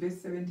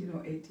verse 17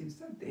 or 18,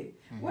 start there.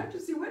 We want to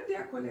see when they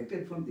are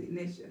collected from the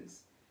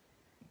nations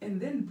and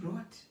then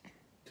brought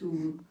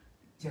to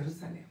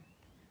Jerusalem.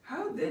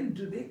 How then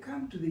do they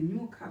come to the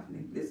new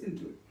covenant? Listen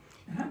to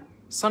it.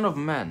 Son of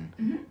man,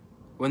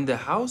 when the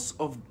house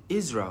of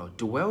Israel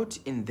dwelt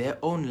in their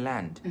own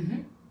land,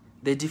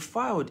 they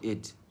defiled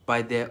it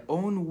by their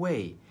own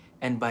way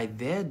and by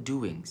their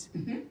doings.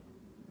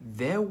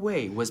 Their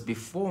way was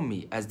before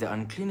me as the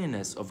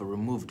uncleanness of a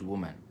removed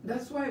woman.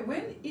 That's why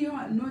when you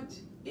are not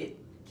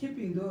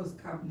keeping those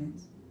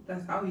covenants,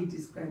 that's how he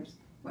describes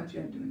what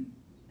you are doing.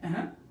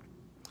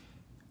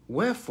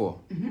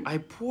 Wherefore I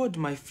poured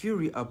my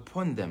fury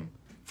upon them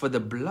for the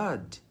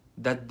blood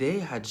that they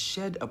had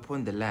shed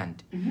upon the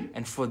land,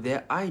 and for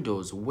their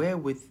idols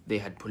wherewith they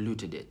had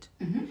polluted it.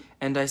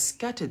 And I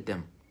scattered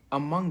them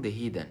among the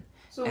heathen,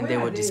 so and they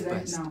were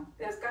dispersed. Right now?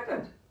 They're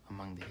scattered.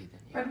 Among the heathen,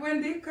 yeah. But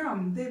when they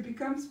come, they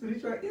become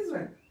spiritual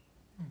Israel.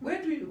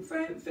 Where do you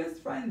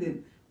first find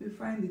them? We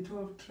find the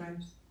 12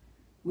 tribes.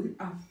 We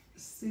are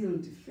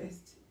sealed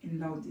first in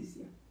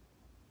Laodicea.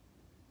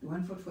 The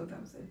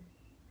 144,000.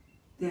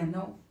 There are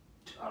now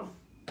 12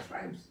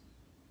 tribes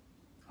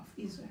of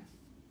Israel.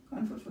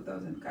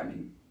 144,000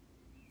 coming.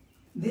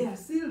 They are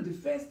sealed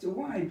first.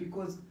 Why?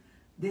 Because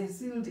they are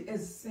sealed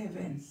as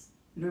servants.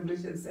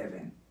 Revelation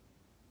 7.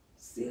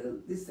 Seal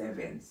the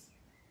servants.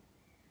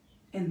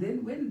 And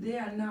then when they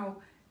are now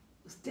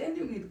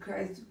standing with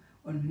Christ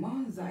on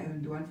Mount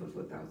Zion, the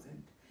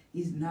 144,000,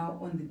 is now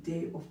on the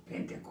day of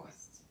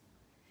Pentecost,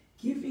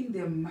 giving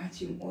them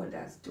marching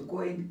orders to go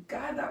and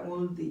gather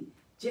all the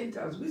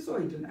Gentiles. We saw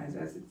it in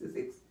Isaiah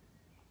 66.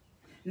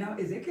 Now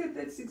Ezekiel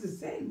 36 is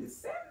saying the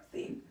same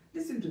thing.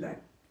 Listen to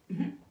that.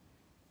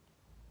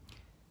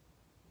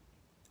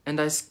 And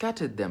I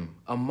scattered them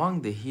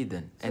among the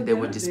heathen, So and they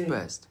were not there.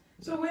 dispersed.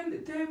 So when the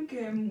time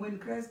came, when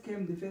Christ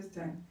came the first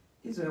time,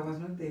 Israel was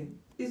not there.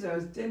 Israel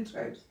was 10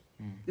 tribes.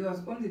 There was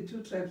only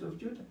 2 tribes of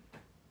Judah.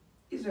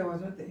 Israel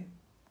was not there.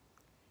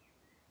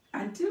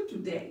 Until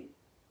today,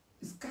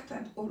 it's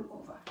scattered all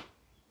over.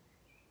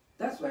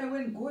 That's why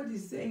when God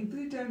is saying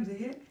 3 times a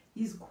year,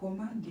 he's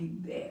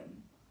commanding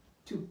them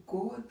to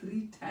go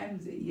 3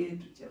 times a year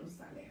to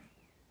Jerusalem.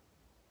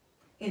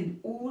 And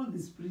all the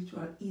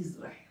spiritual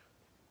Israel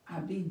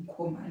are being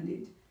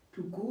commanded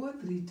to go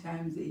 3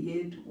 times a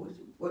year to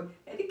worship God.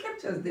 And he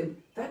captures them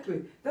that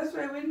way. That's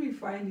why when we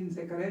find in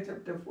Zechariah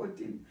chapter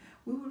 14,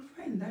 we will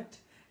find that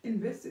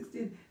in verse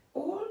 16,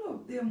 all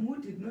of them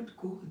who did not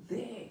go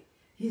there,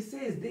 he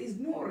says there is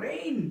no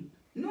rain,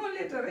 no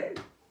later rain.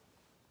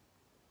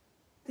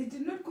 They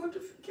did not go to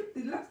keep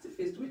the last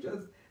feast, which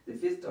was the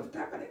Feast of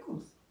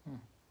Tabernacles.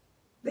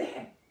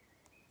 There,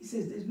 he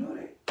says there's no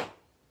rain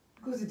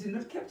because he did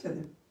not capture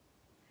them.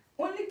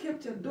 Only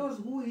captured those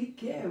who he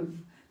gave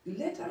the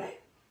later rain.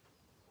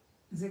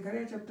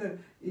 Zechariah chapter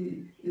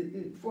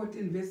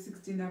 14, verse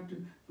 16 up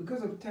to,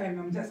 because of time,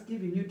 I'm just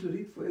giving you to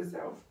read for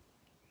yourself.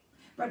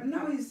 But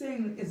now he's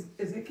saying,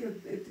 Ezekiel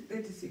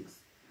 36,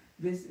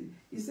 verse,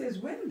 he says,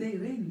 when they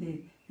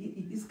reigned,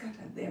 he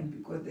scattered them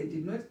because they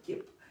did not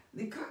keep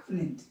the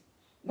covenant.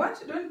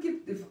 Once you don't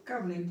keep the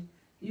covenant,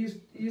 you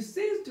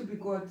cease to be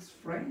God's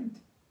friend.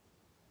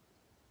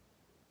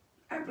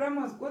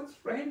 Abraham was God's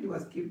friend, he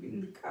was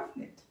keeping the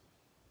covenant.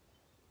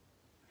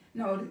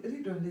 Now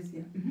read on this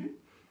here.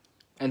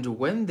 And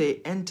when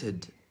they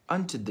entered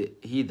unto the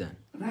heathen,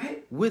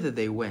 Right? whither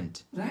they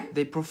went, Right?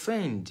 they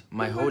profaned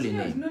my They holy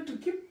continued name. not to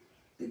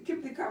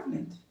keep the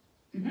covenant.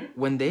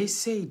 When they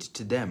said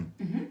to them,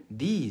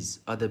 These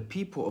are the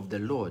people of the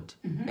Lord,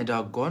 and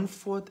are gone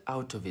forth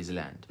out of his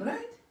land.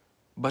 Right?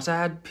 But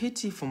I had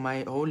pity for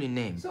my holy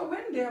name. So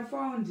when they are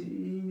found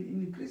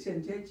in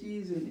Christian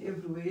churches and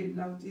everywhere in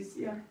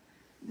Laodicea,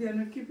 they are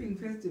not keeping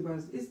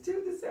festivals. It's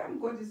still the same.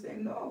 God is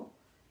saying, no,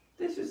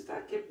 they should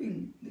start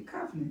keeping the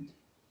covenant.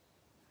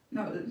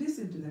 Now,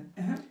 listen to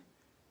that.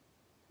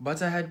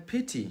 But I had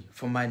pity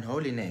for mine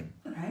holy name,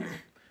 Right?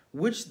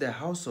 which the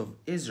house of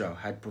Israel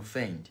had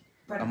profaned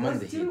But among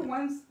God the still heathen.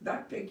 wants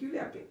that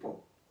peculiar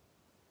people.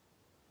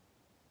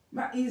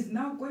 But he's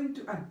now going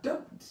to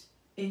adopt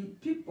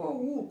people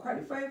who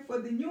qualify for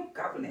the new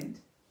covenant.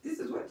 This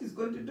is what he's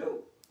going to do.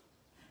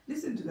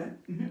 Listen to that.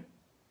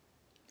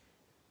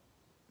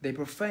 They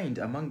profaned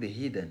among the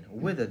heathen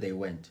whither they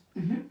went.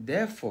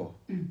 Therefore,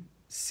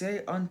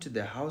 say unto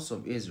the house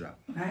of Israel,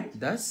 Right?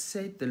 Thus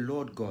saith the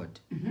Lord God,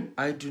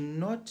 I do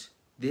not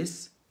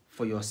this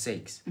for your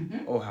sakes,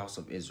 O house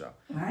of Israel,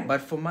 Right? but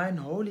for mine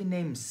holy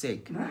name's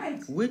sake,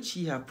 Right. which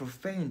ye have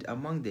profaned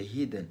among the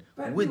heathen,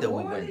 But whither the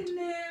we holy went.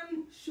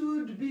 name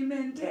should be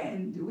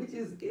maintained, which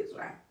is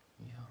Israel.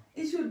 Yeah.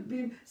 It should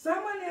be,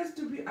 someone has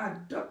to be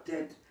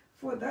adopted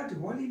for that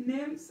holy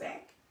name's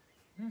sake.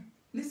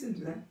 Listen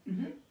to that.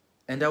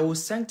 And I will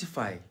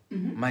sanctify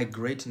my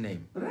great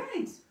name,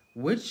 Right.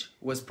 which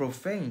was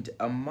profaned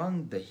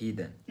among the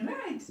heathen,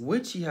 Right.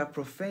 which ye have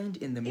profaned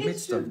in the It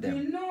midst should of be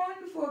them.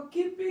 known for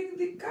keeping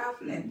the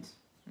covenant.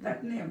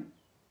 That name.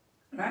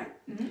 Right?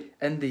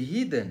 And the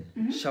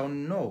heathen shall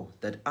know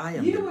that I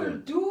am He the will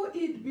Lord. do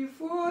it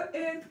before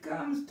earth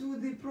comes to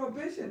the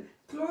probation,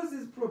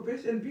 closes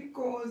probation,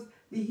 because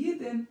the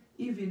heathen,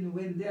 even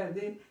when they are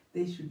there,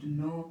 they should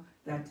know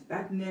that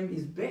that name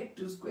is back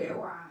to square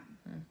one.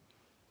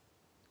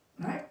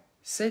 Right?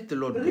 Saith the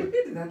Lord God.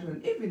 Repeat that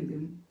one. Even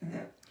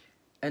them.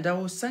 And I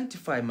will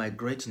sanctify my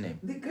great name,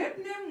 The great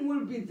name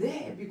will be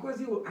there because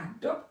he will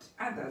adopt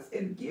others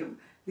and give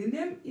the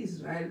name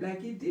Israel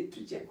like he did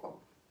to Jacob.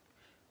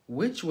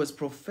 which was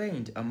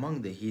profaned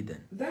among the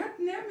heathen, That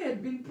name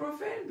had been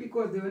profaned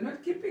because they were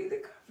not keeping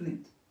the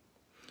covenant.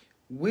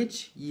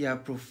 which ye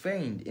have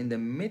profaned in the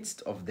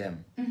midst of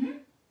them.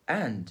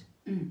 And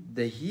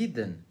the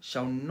heathen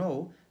shall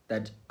know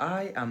that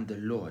I am the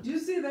Lord. Do you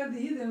see that the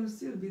heathen will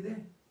still be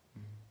there?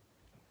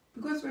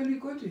 Because when we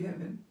go to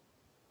heaven,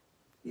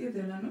 the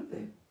heathen are not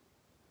there.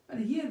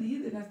 And here the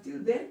heathen are still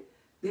there.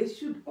 They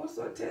should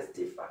also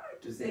testify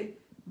to say,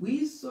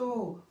 we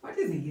saw. What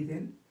is a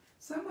heathen?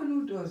 Someone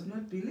who does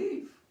not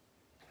believe.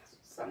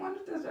 Someone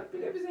who does not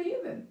believe is a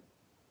heathen.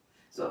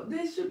 So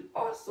they should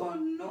also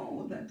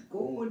know that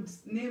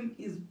God's name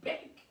is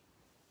back.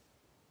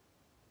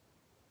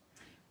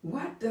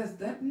 What does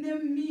that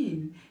name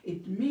mean?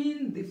 It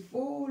means the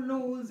 4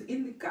 laws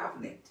in the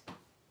covenant.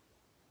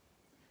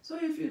 So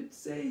if you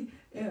say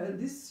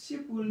this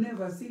ship will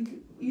never sink,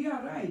 you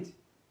are right.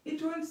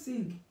 It won't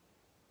sink.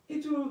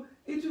 It will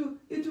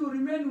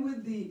remain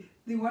with the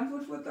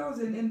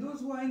 144,000 and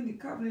those who are in the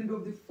covenant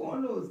of the 4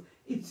 laws.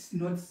 It's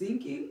not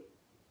sinking.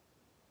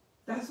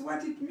 That's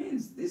what it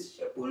means. This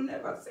ship will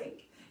never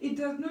sink. It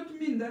does not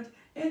mean that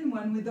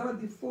anyone without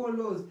the 4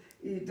 laws,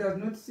 it does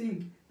not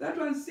sink. That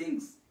one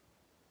sinks.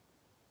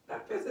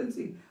 That person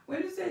sinks.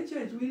 When you say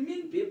church, we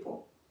mean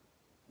people.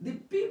 The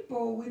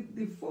people with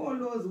the 4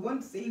 laws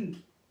won't sink.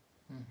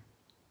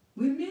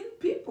 We mean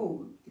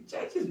people. The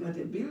church is not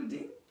a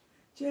building.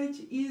 Church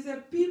is a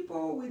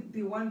people with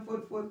the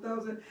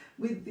 144,000,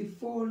 with the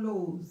 4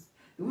 laws.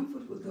 The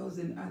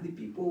 144,000 are the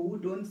people who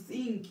don't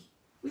sink.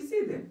 We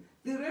see them.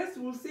 The rest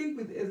will sink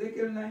with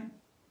Ezekiel 9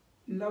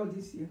 in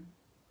Laodicea.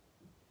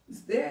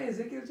 It's there,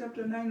 Ezekiel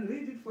chapter 9.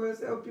 Read it for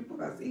yourself. People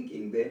are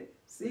sinking there.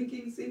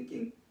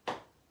 Sinking.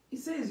 He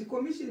says he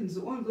commissions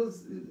all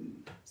those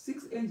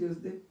 6 angels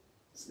there.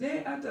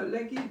 Slay utter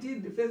like he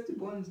did the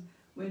firstborns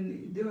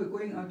when they were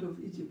going out of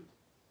Egypt.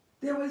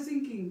 They were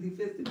sinking the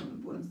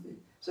firstborns there.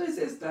 So he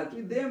says start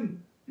with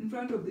them in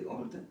front of the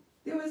altar.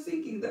 They were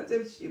sinking. That's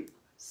a ship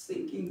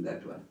sinking,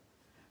 that one.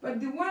 But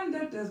the one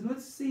that does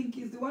not sink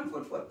is the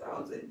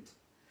 144,000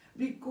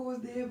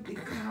 because they have the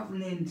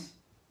covenant.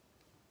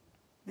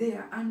 They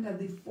are under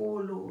the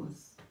 4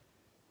 laws.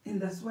 And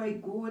that's why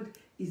God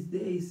is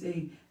there. He's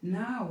saying,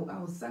 now I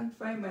will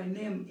sanctify my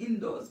name in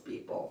those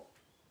people.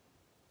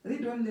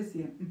 Read on this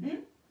here.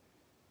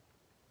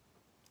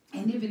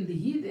 And even the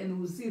heathen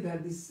will see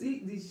that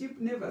the ship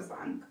never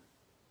sank.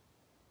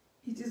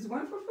 It is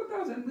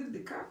 144,000 with the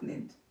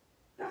covenant.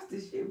 That's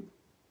the ship.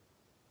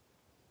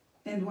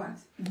 And what?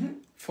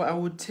 For I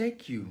will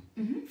take you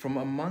from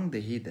among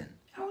the heathen.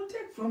 I will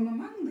take from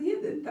among the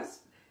heathen.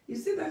 You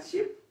see that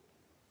ship?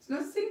 It's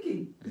not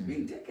sinking. It's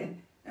being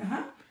taken.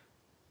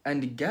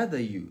 And gather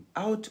you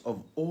out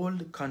of all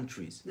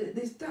countries.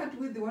 They start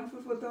with the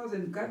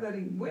 144,000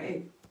 gathering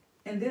where?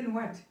 And then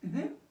what?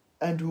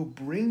 And will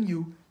bring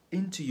you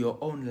into your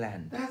own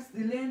land. That's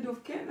the land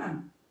of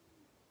Canaan.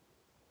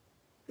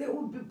 They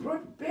will be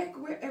brought back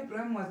where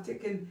Abraham was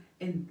taken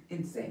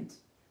and sent.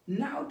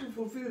 Now to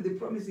fulfill the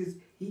promises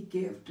he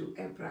gave to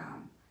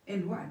Abraham.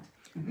 And what?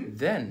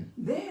 Then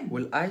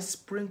will I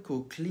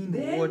sprinkle clean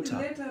water the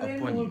latter rain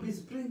upon will you. be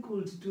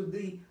sprinkled to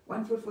the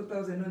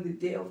 144,000 on the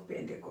day of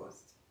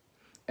Pentecost.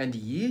 And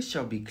ye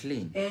shall be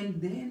clean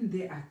And then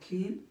they are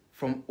clean.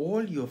 from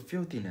all your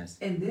filthiness.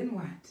 And then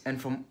what?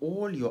 And from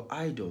all your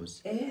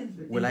idols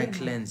Will I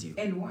cleanse you.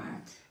 And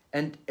what?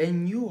 And a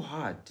new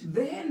heart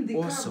Then the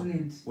also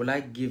covenant. will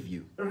I give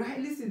you. Right,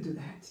 listen to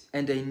that.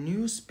 And a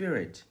new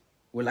spirit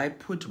will I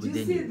put Do you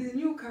within see you. the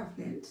new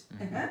covenant?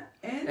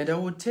 And I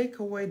will take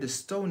away the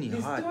stony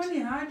the heart stony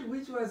heart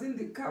which was in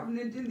the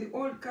covenant, in the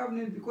old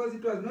covenant, because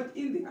it was not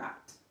in the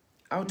heart.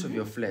 out of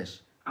your flesh.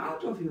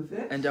 Out of your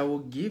flesh. And I will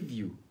give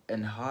you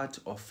an heart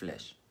of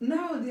flesh.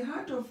 Now the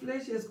heart of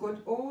flesh has got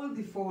all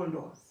the 4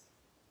 laws.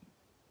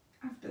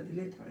 After the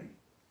lettering.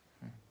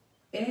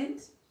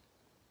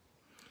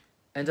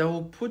 And I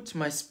will put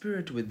my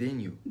spirit within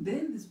you.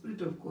 Then the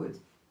Spirit of God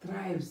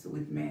thrives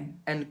with men.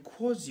 And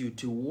cause you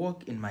to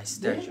walk in my Then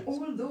statutes.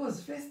 all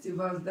those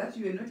festivals that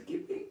you are not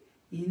keeping,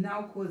 he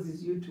now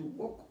causes you to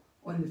walk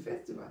on the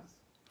festivals.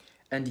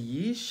 And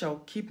ye shall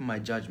keep my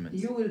judgments.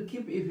 You will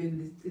keep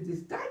even the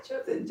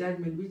statutes and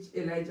judgment which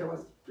Elijah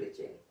was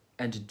preaching.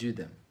 And do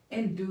them.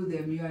 And do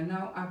them. You are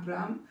now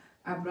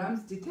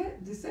Abraham's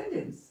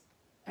descendants.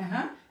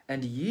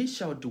 And ye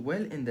shall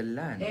dwell in the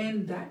land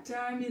And that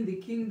time in the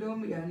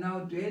kingdom, we are now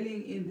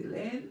dwelling in the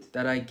land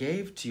that I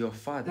gave to your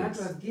that fathers.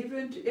 was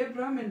given to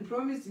Abraham and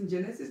promised in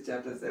Genesis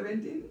chapter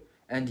 17.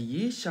 And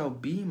ye shall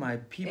be my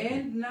people,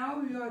 And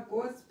now you are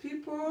God's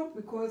people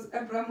because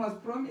Abraham was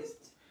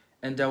promised.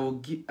 and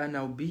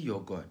I'll be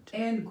your God.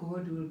 And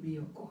God will be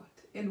your God.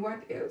 And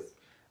what else?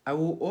 I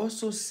will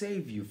also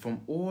save you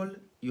from all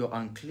your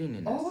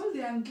uncleanness. All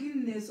the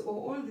uncleanness or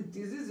all the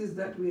diseases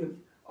that we have,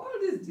 all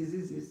these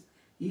diseases,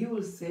 He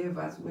will save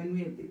us when we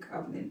have the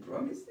covenant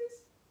promises.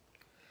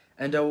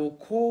 And I will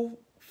call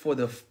for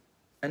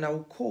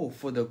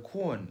the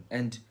corn,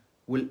 and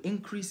will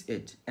increase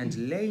it, and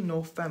lay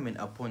no famine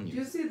upon Do you.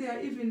 you see they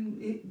are even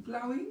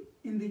plowing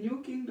in the new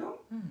kingdom?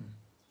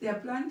 They are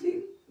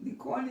planting. The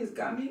corn is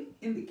coming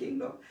in the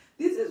kingdom.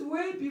 This is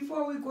way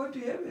before we go to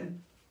heaven.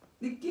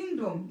 The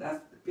kingdom,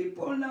 that's the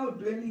people now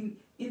dwelling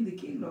in the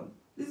kingdom.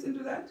 Listen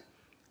to that.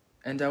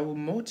 And I will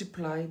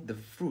multiply the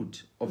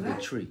fruit of the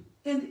tree,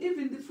 And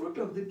even the fruit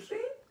of the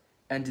tree.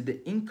 and the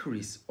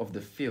increase of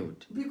the field.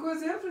 Because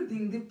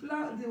everything,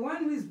 the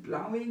one who is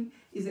plowing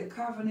is a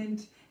covenant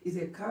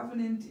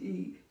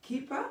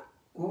keeper.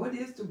 God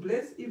has to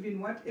bless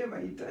even whatever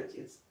he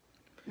touches.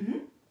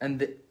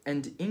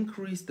 And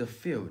increase the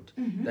field,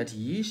 that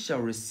ye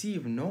shall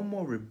receive no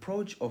more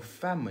reproach of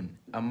famine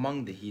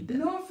among the heathen.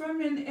 No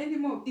famine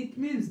anymore. It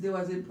means there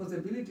was a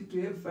possibility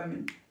to have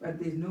famine, but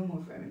there's no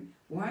more famine.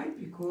 Why?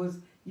 Because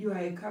you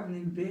are a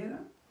covenant bearer.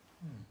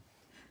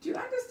 Do you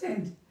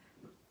understand?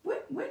 When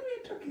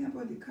we're talking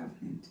about the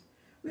covenant,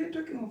 we're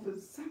talking about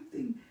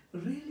something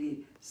really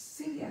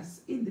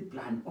serious in the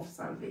plan of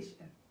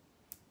salvation.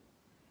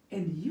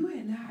 And you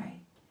and I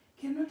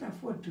cannot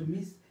afford to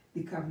miss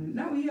the covenant.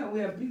 Now here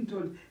we are being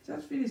told,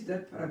 just finish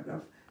that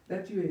paragraph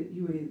that you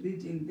were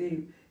reading there.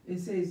 It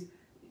says,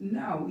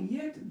 now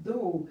yet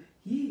though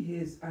he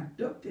has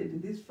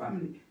adopted this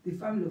family, the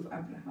family of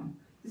Abraham,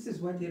 this is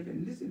what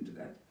happened. Listen to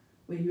that.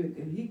 When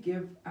he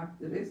gave up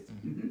the rest.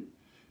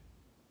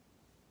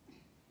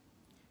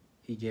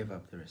 He gave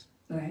up the rest.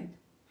 Right.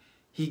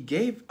 He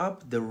gave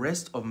up the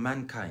rest of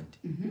mankind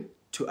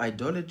to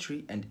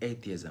idolatry and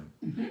atheism,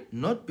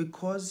 not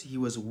because he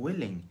was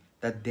willing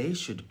that they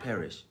should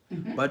perish,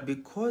 but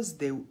because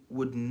they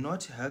would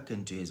not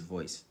hearken to his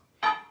voice.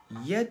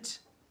 Yet,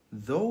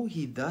 though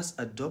he thus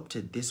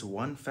adopted this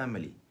one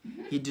family,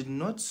 he did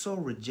not so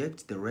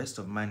reject the rest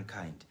of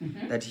mankind,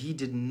 that he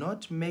did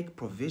not make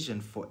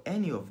provision for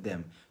any of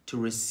them to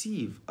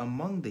receive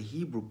among the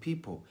Hebrew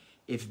people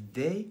if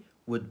they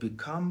would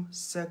become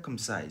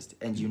circumcised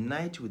and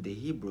unite with the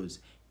Hebrews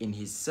in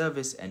his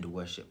service and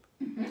worship.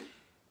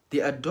 The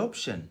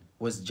adoption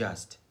was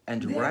just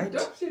and right. The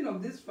adoption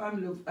of this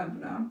family of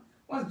Abraham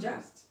was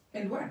just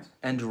and what?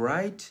 And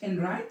right.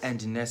 And right.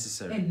 And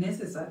necessary. And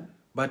necessary.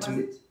 But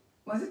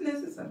was it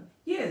necessary?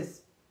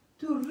 Yes.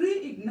 To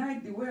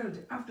reignite the world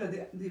after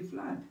the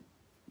flood,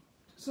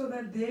 so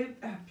that there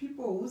are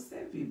people who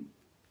serve him.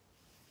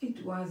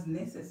 It was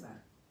necessary.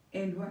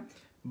 And what?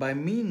 By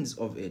means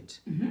of it,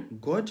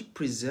 God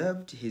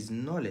preserved his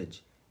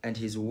knowledge and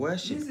his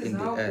worship in the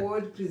earth. This is how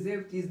God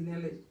preserved his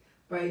knowledge,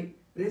 by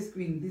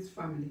rescuing this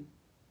family.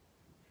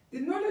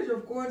 The knowledge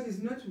of God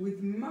is not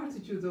with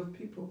multitudes of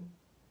people.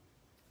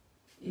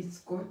 It's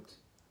got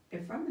a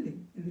family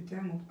in the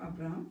time of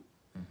Abraham,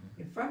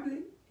 a family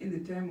in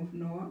the time of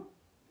Noah,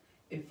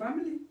 a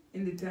family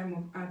in the time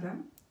of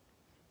Adam,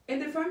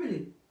 and a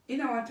family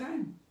in our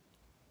time.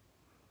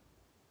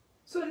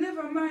 So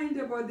never mind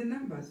about the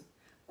numbers.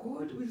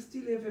 God will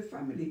still have a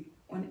family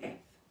on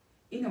earth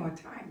in our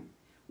time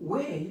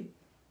where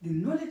the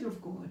knowledge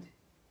of God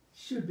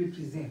should be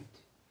preserved.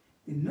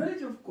 The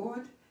knowledge of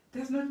God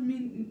does not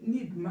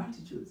need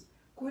multitudes.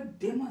 God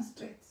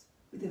demonstrates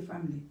with the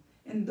family.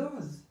 And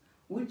those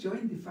who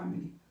join the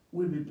family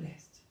will be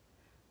blessed.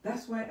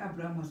 That's why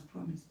Abraham was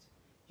promised,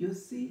 your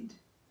seed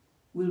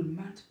will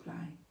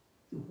multiply.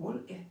 The whole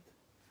earth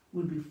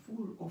will be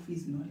full of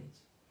his knowledge.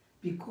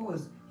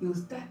 Because he'll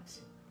start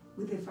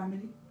with a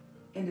family,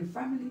 and the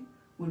family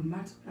will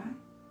multiply,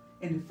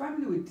 and the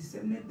family will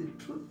disseminate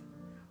the truth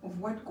of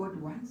what God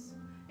wants,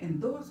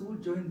 and those who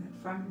join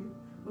that family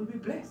will be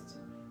blessed.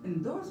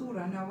 And those who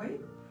run away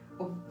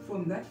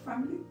from that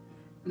family,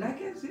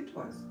 like as it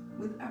was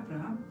with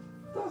Abraham,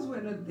 those who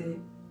were not there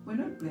were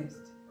not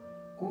blessed.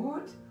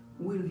 God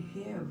will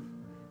have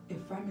a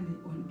family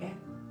on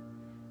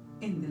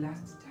earth in the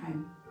last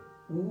time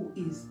who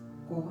is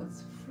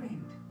God's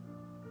friend.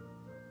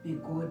 May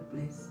God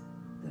bless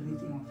the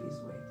reading of his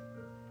word.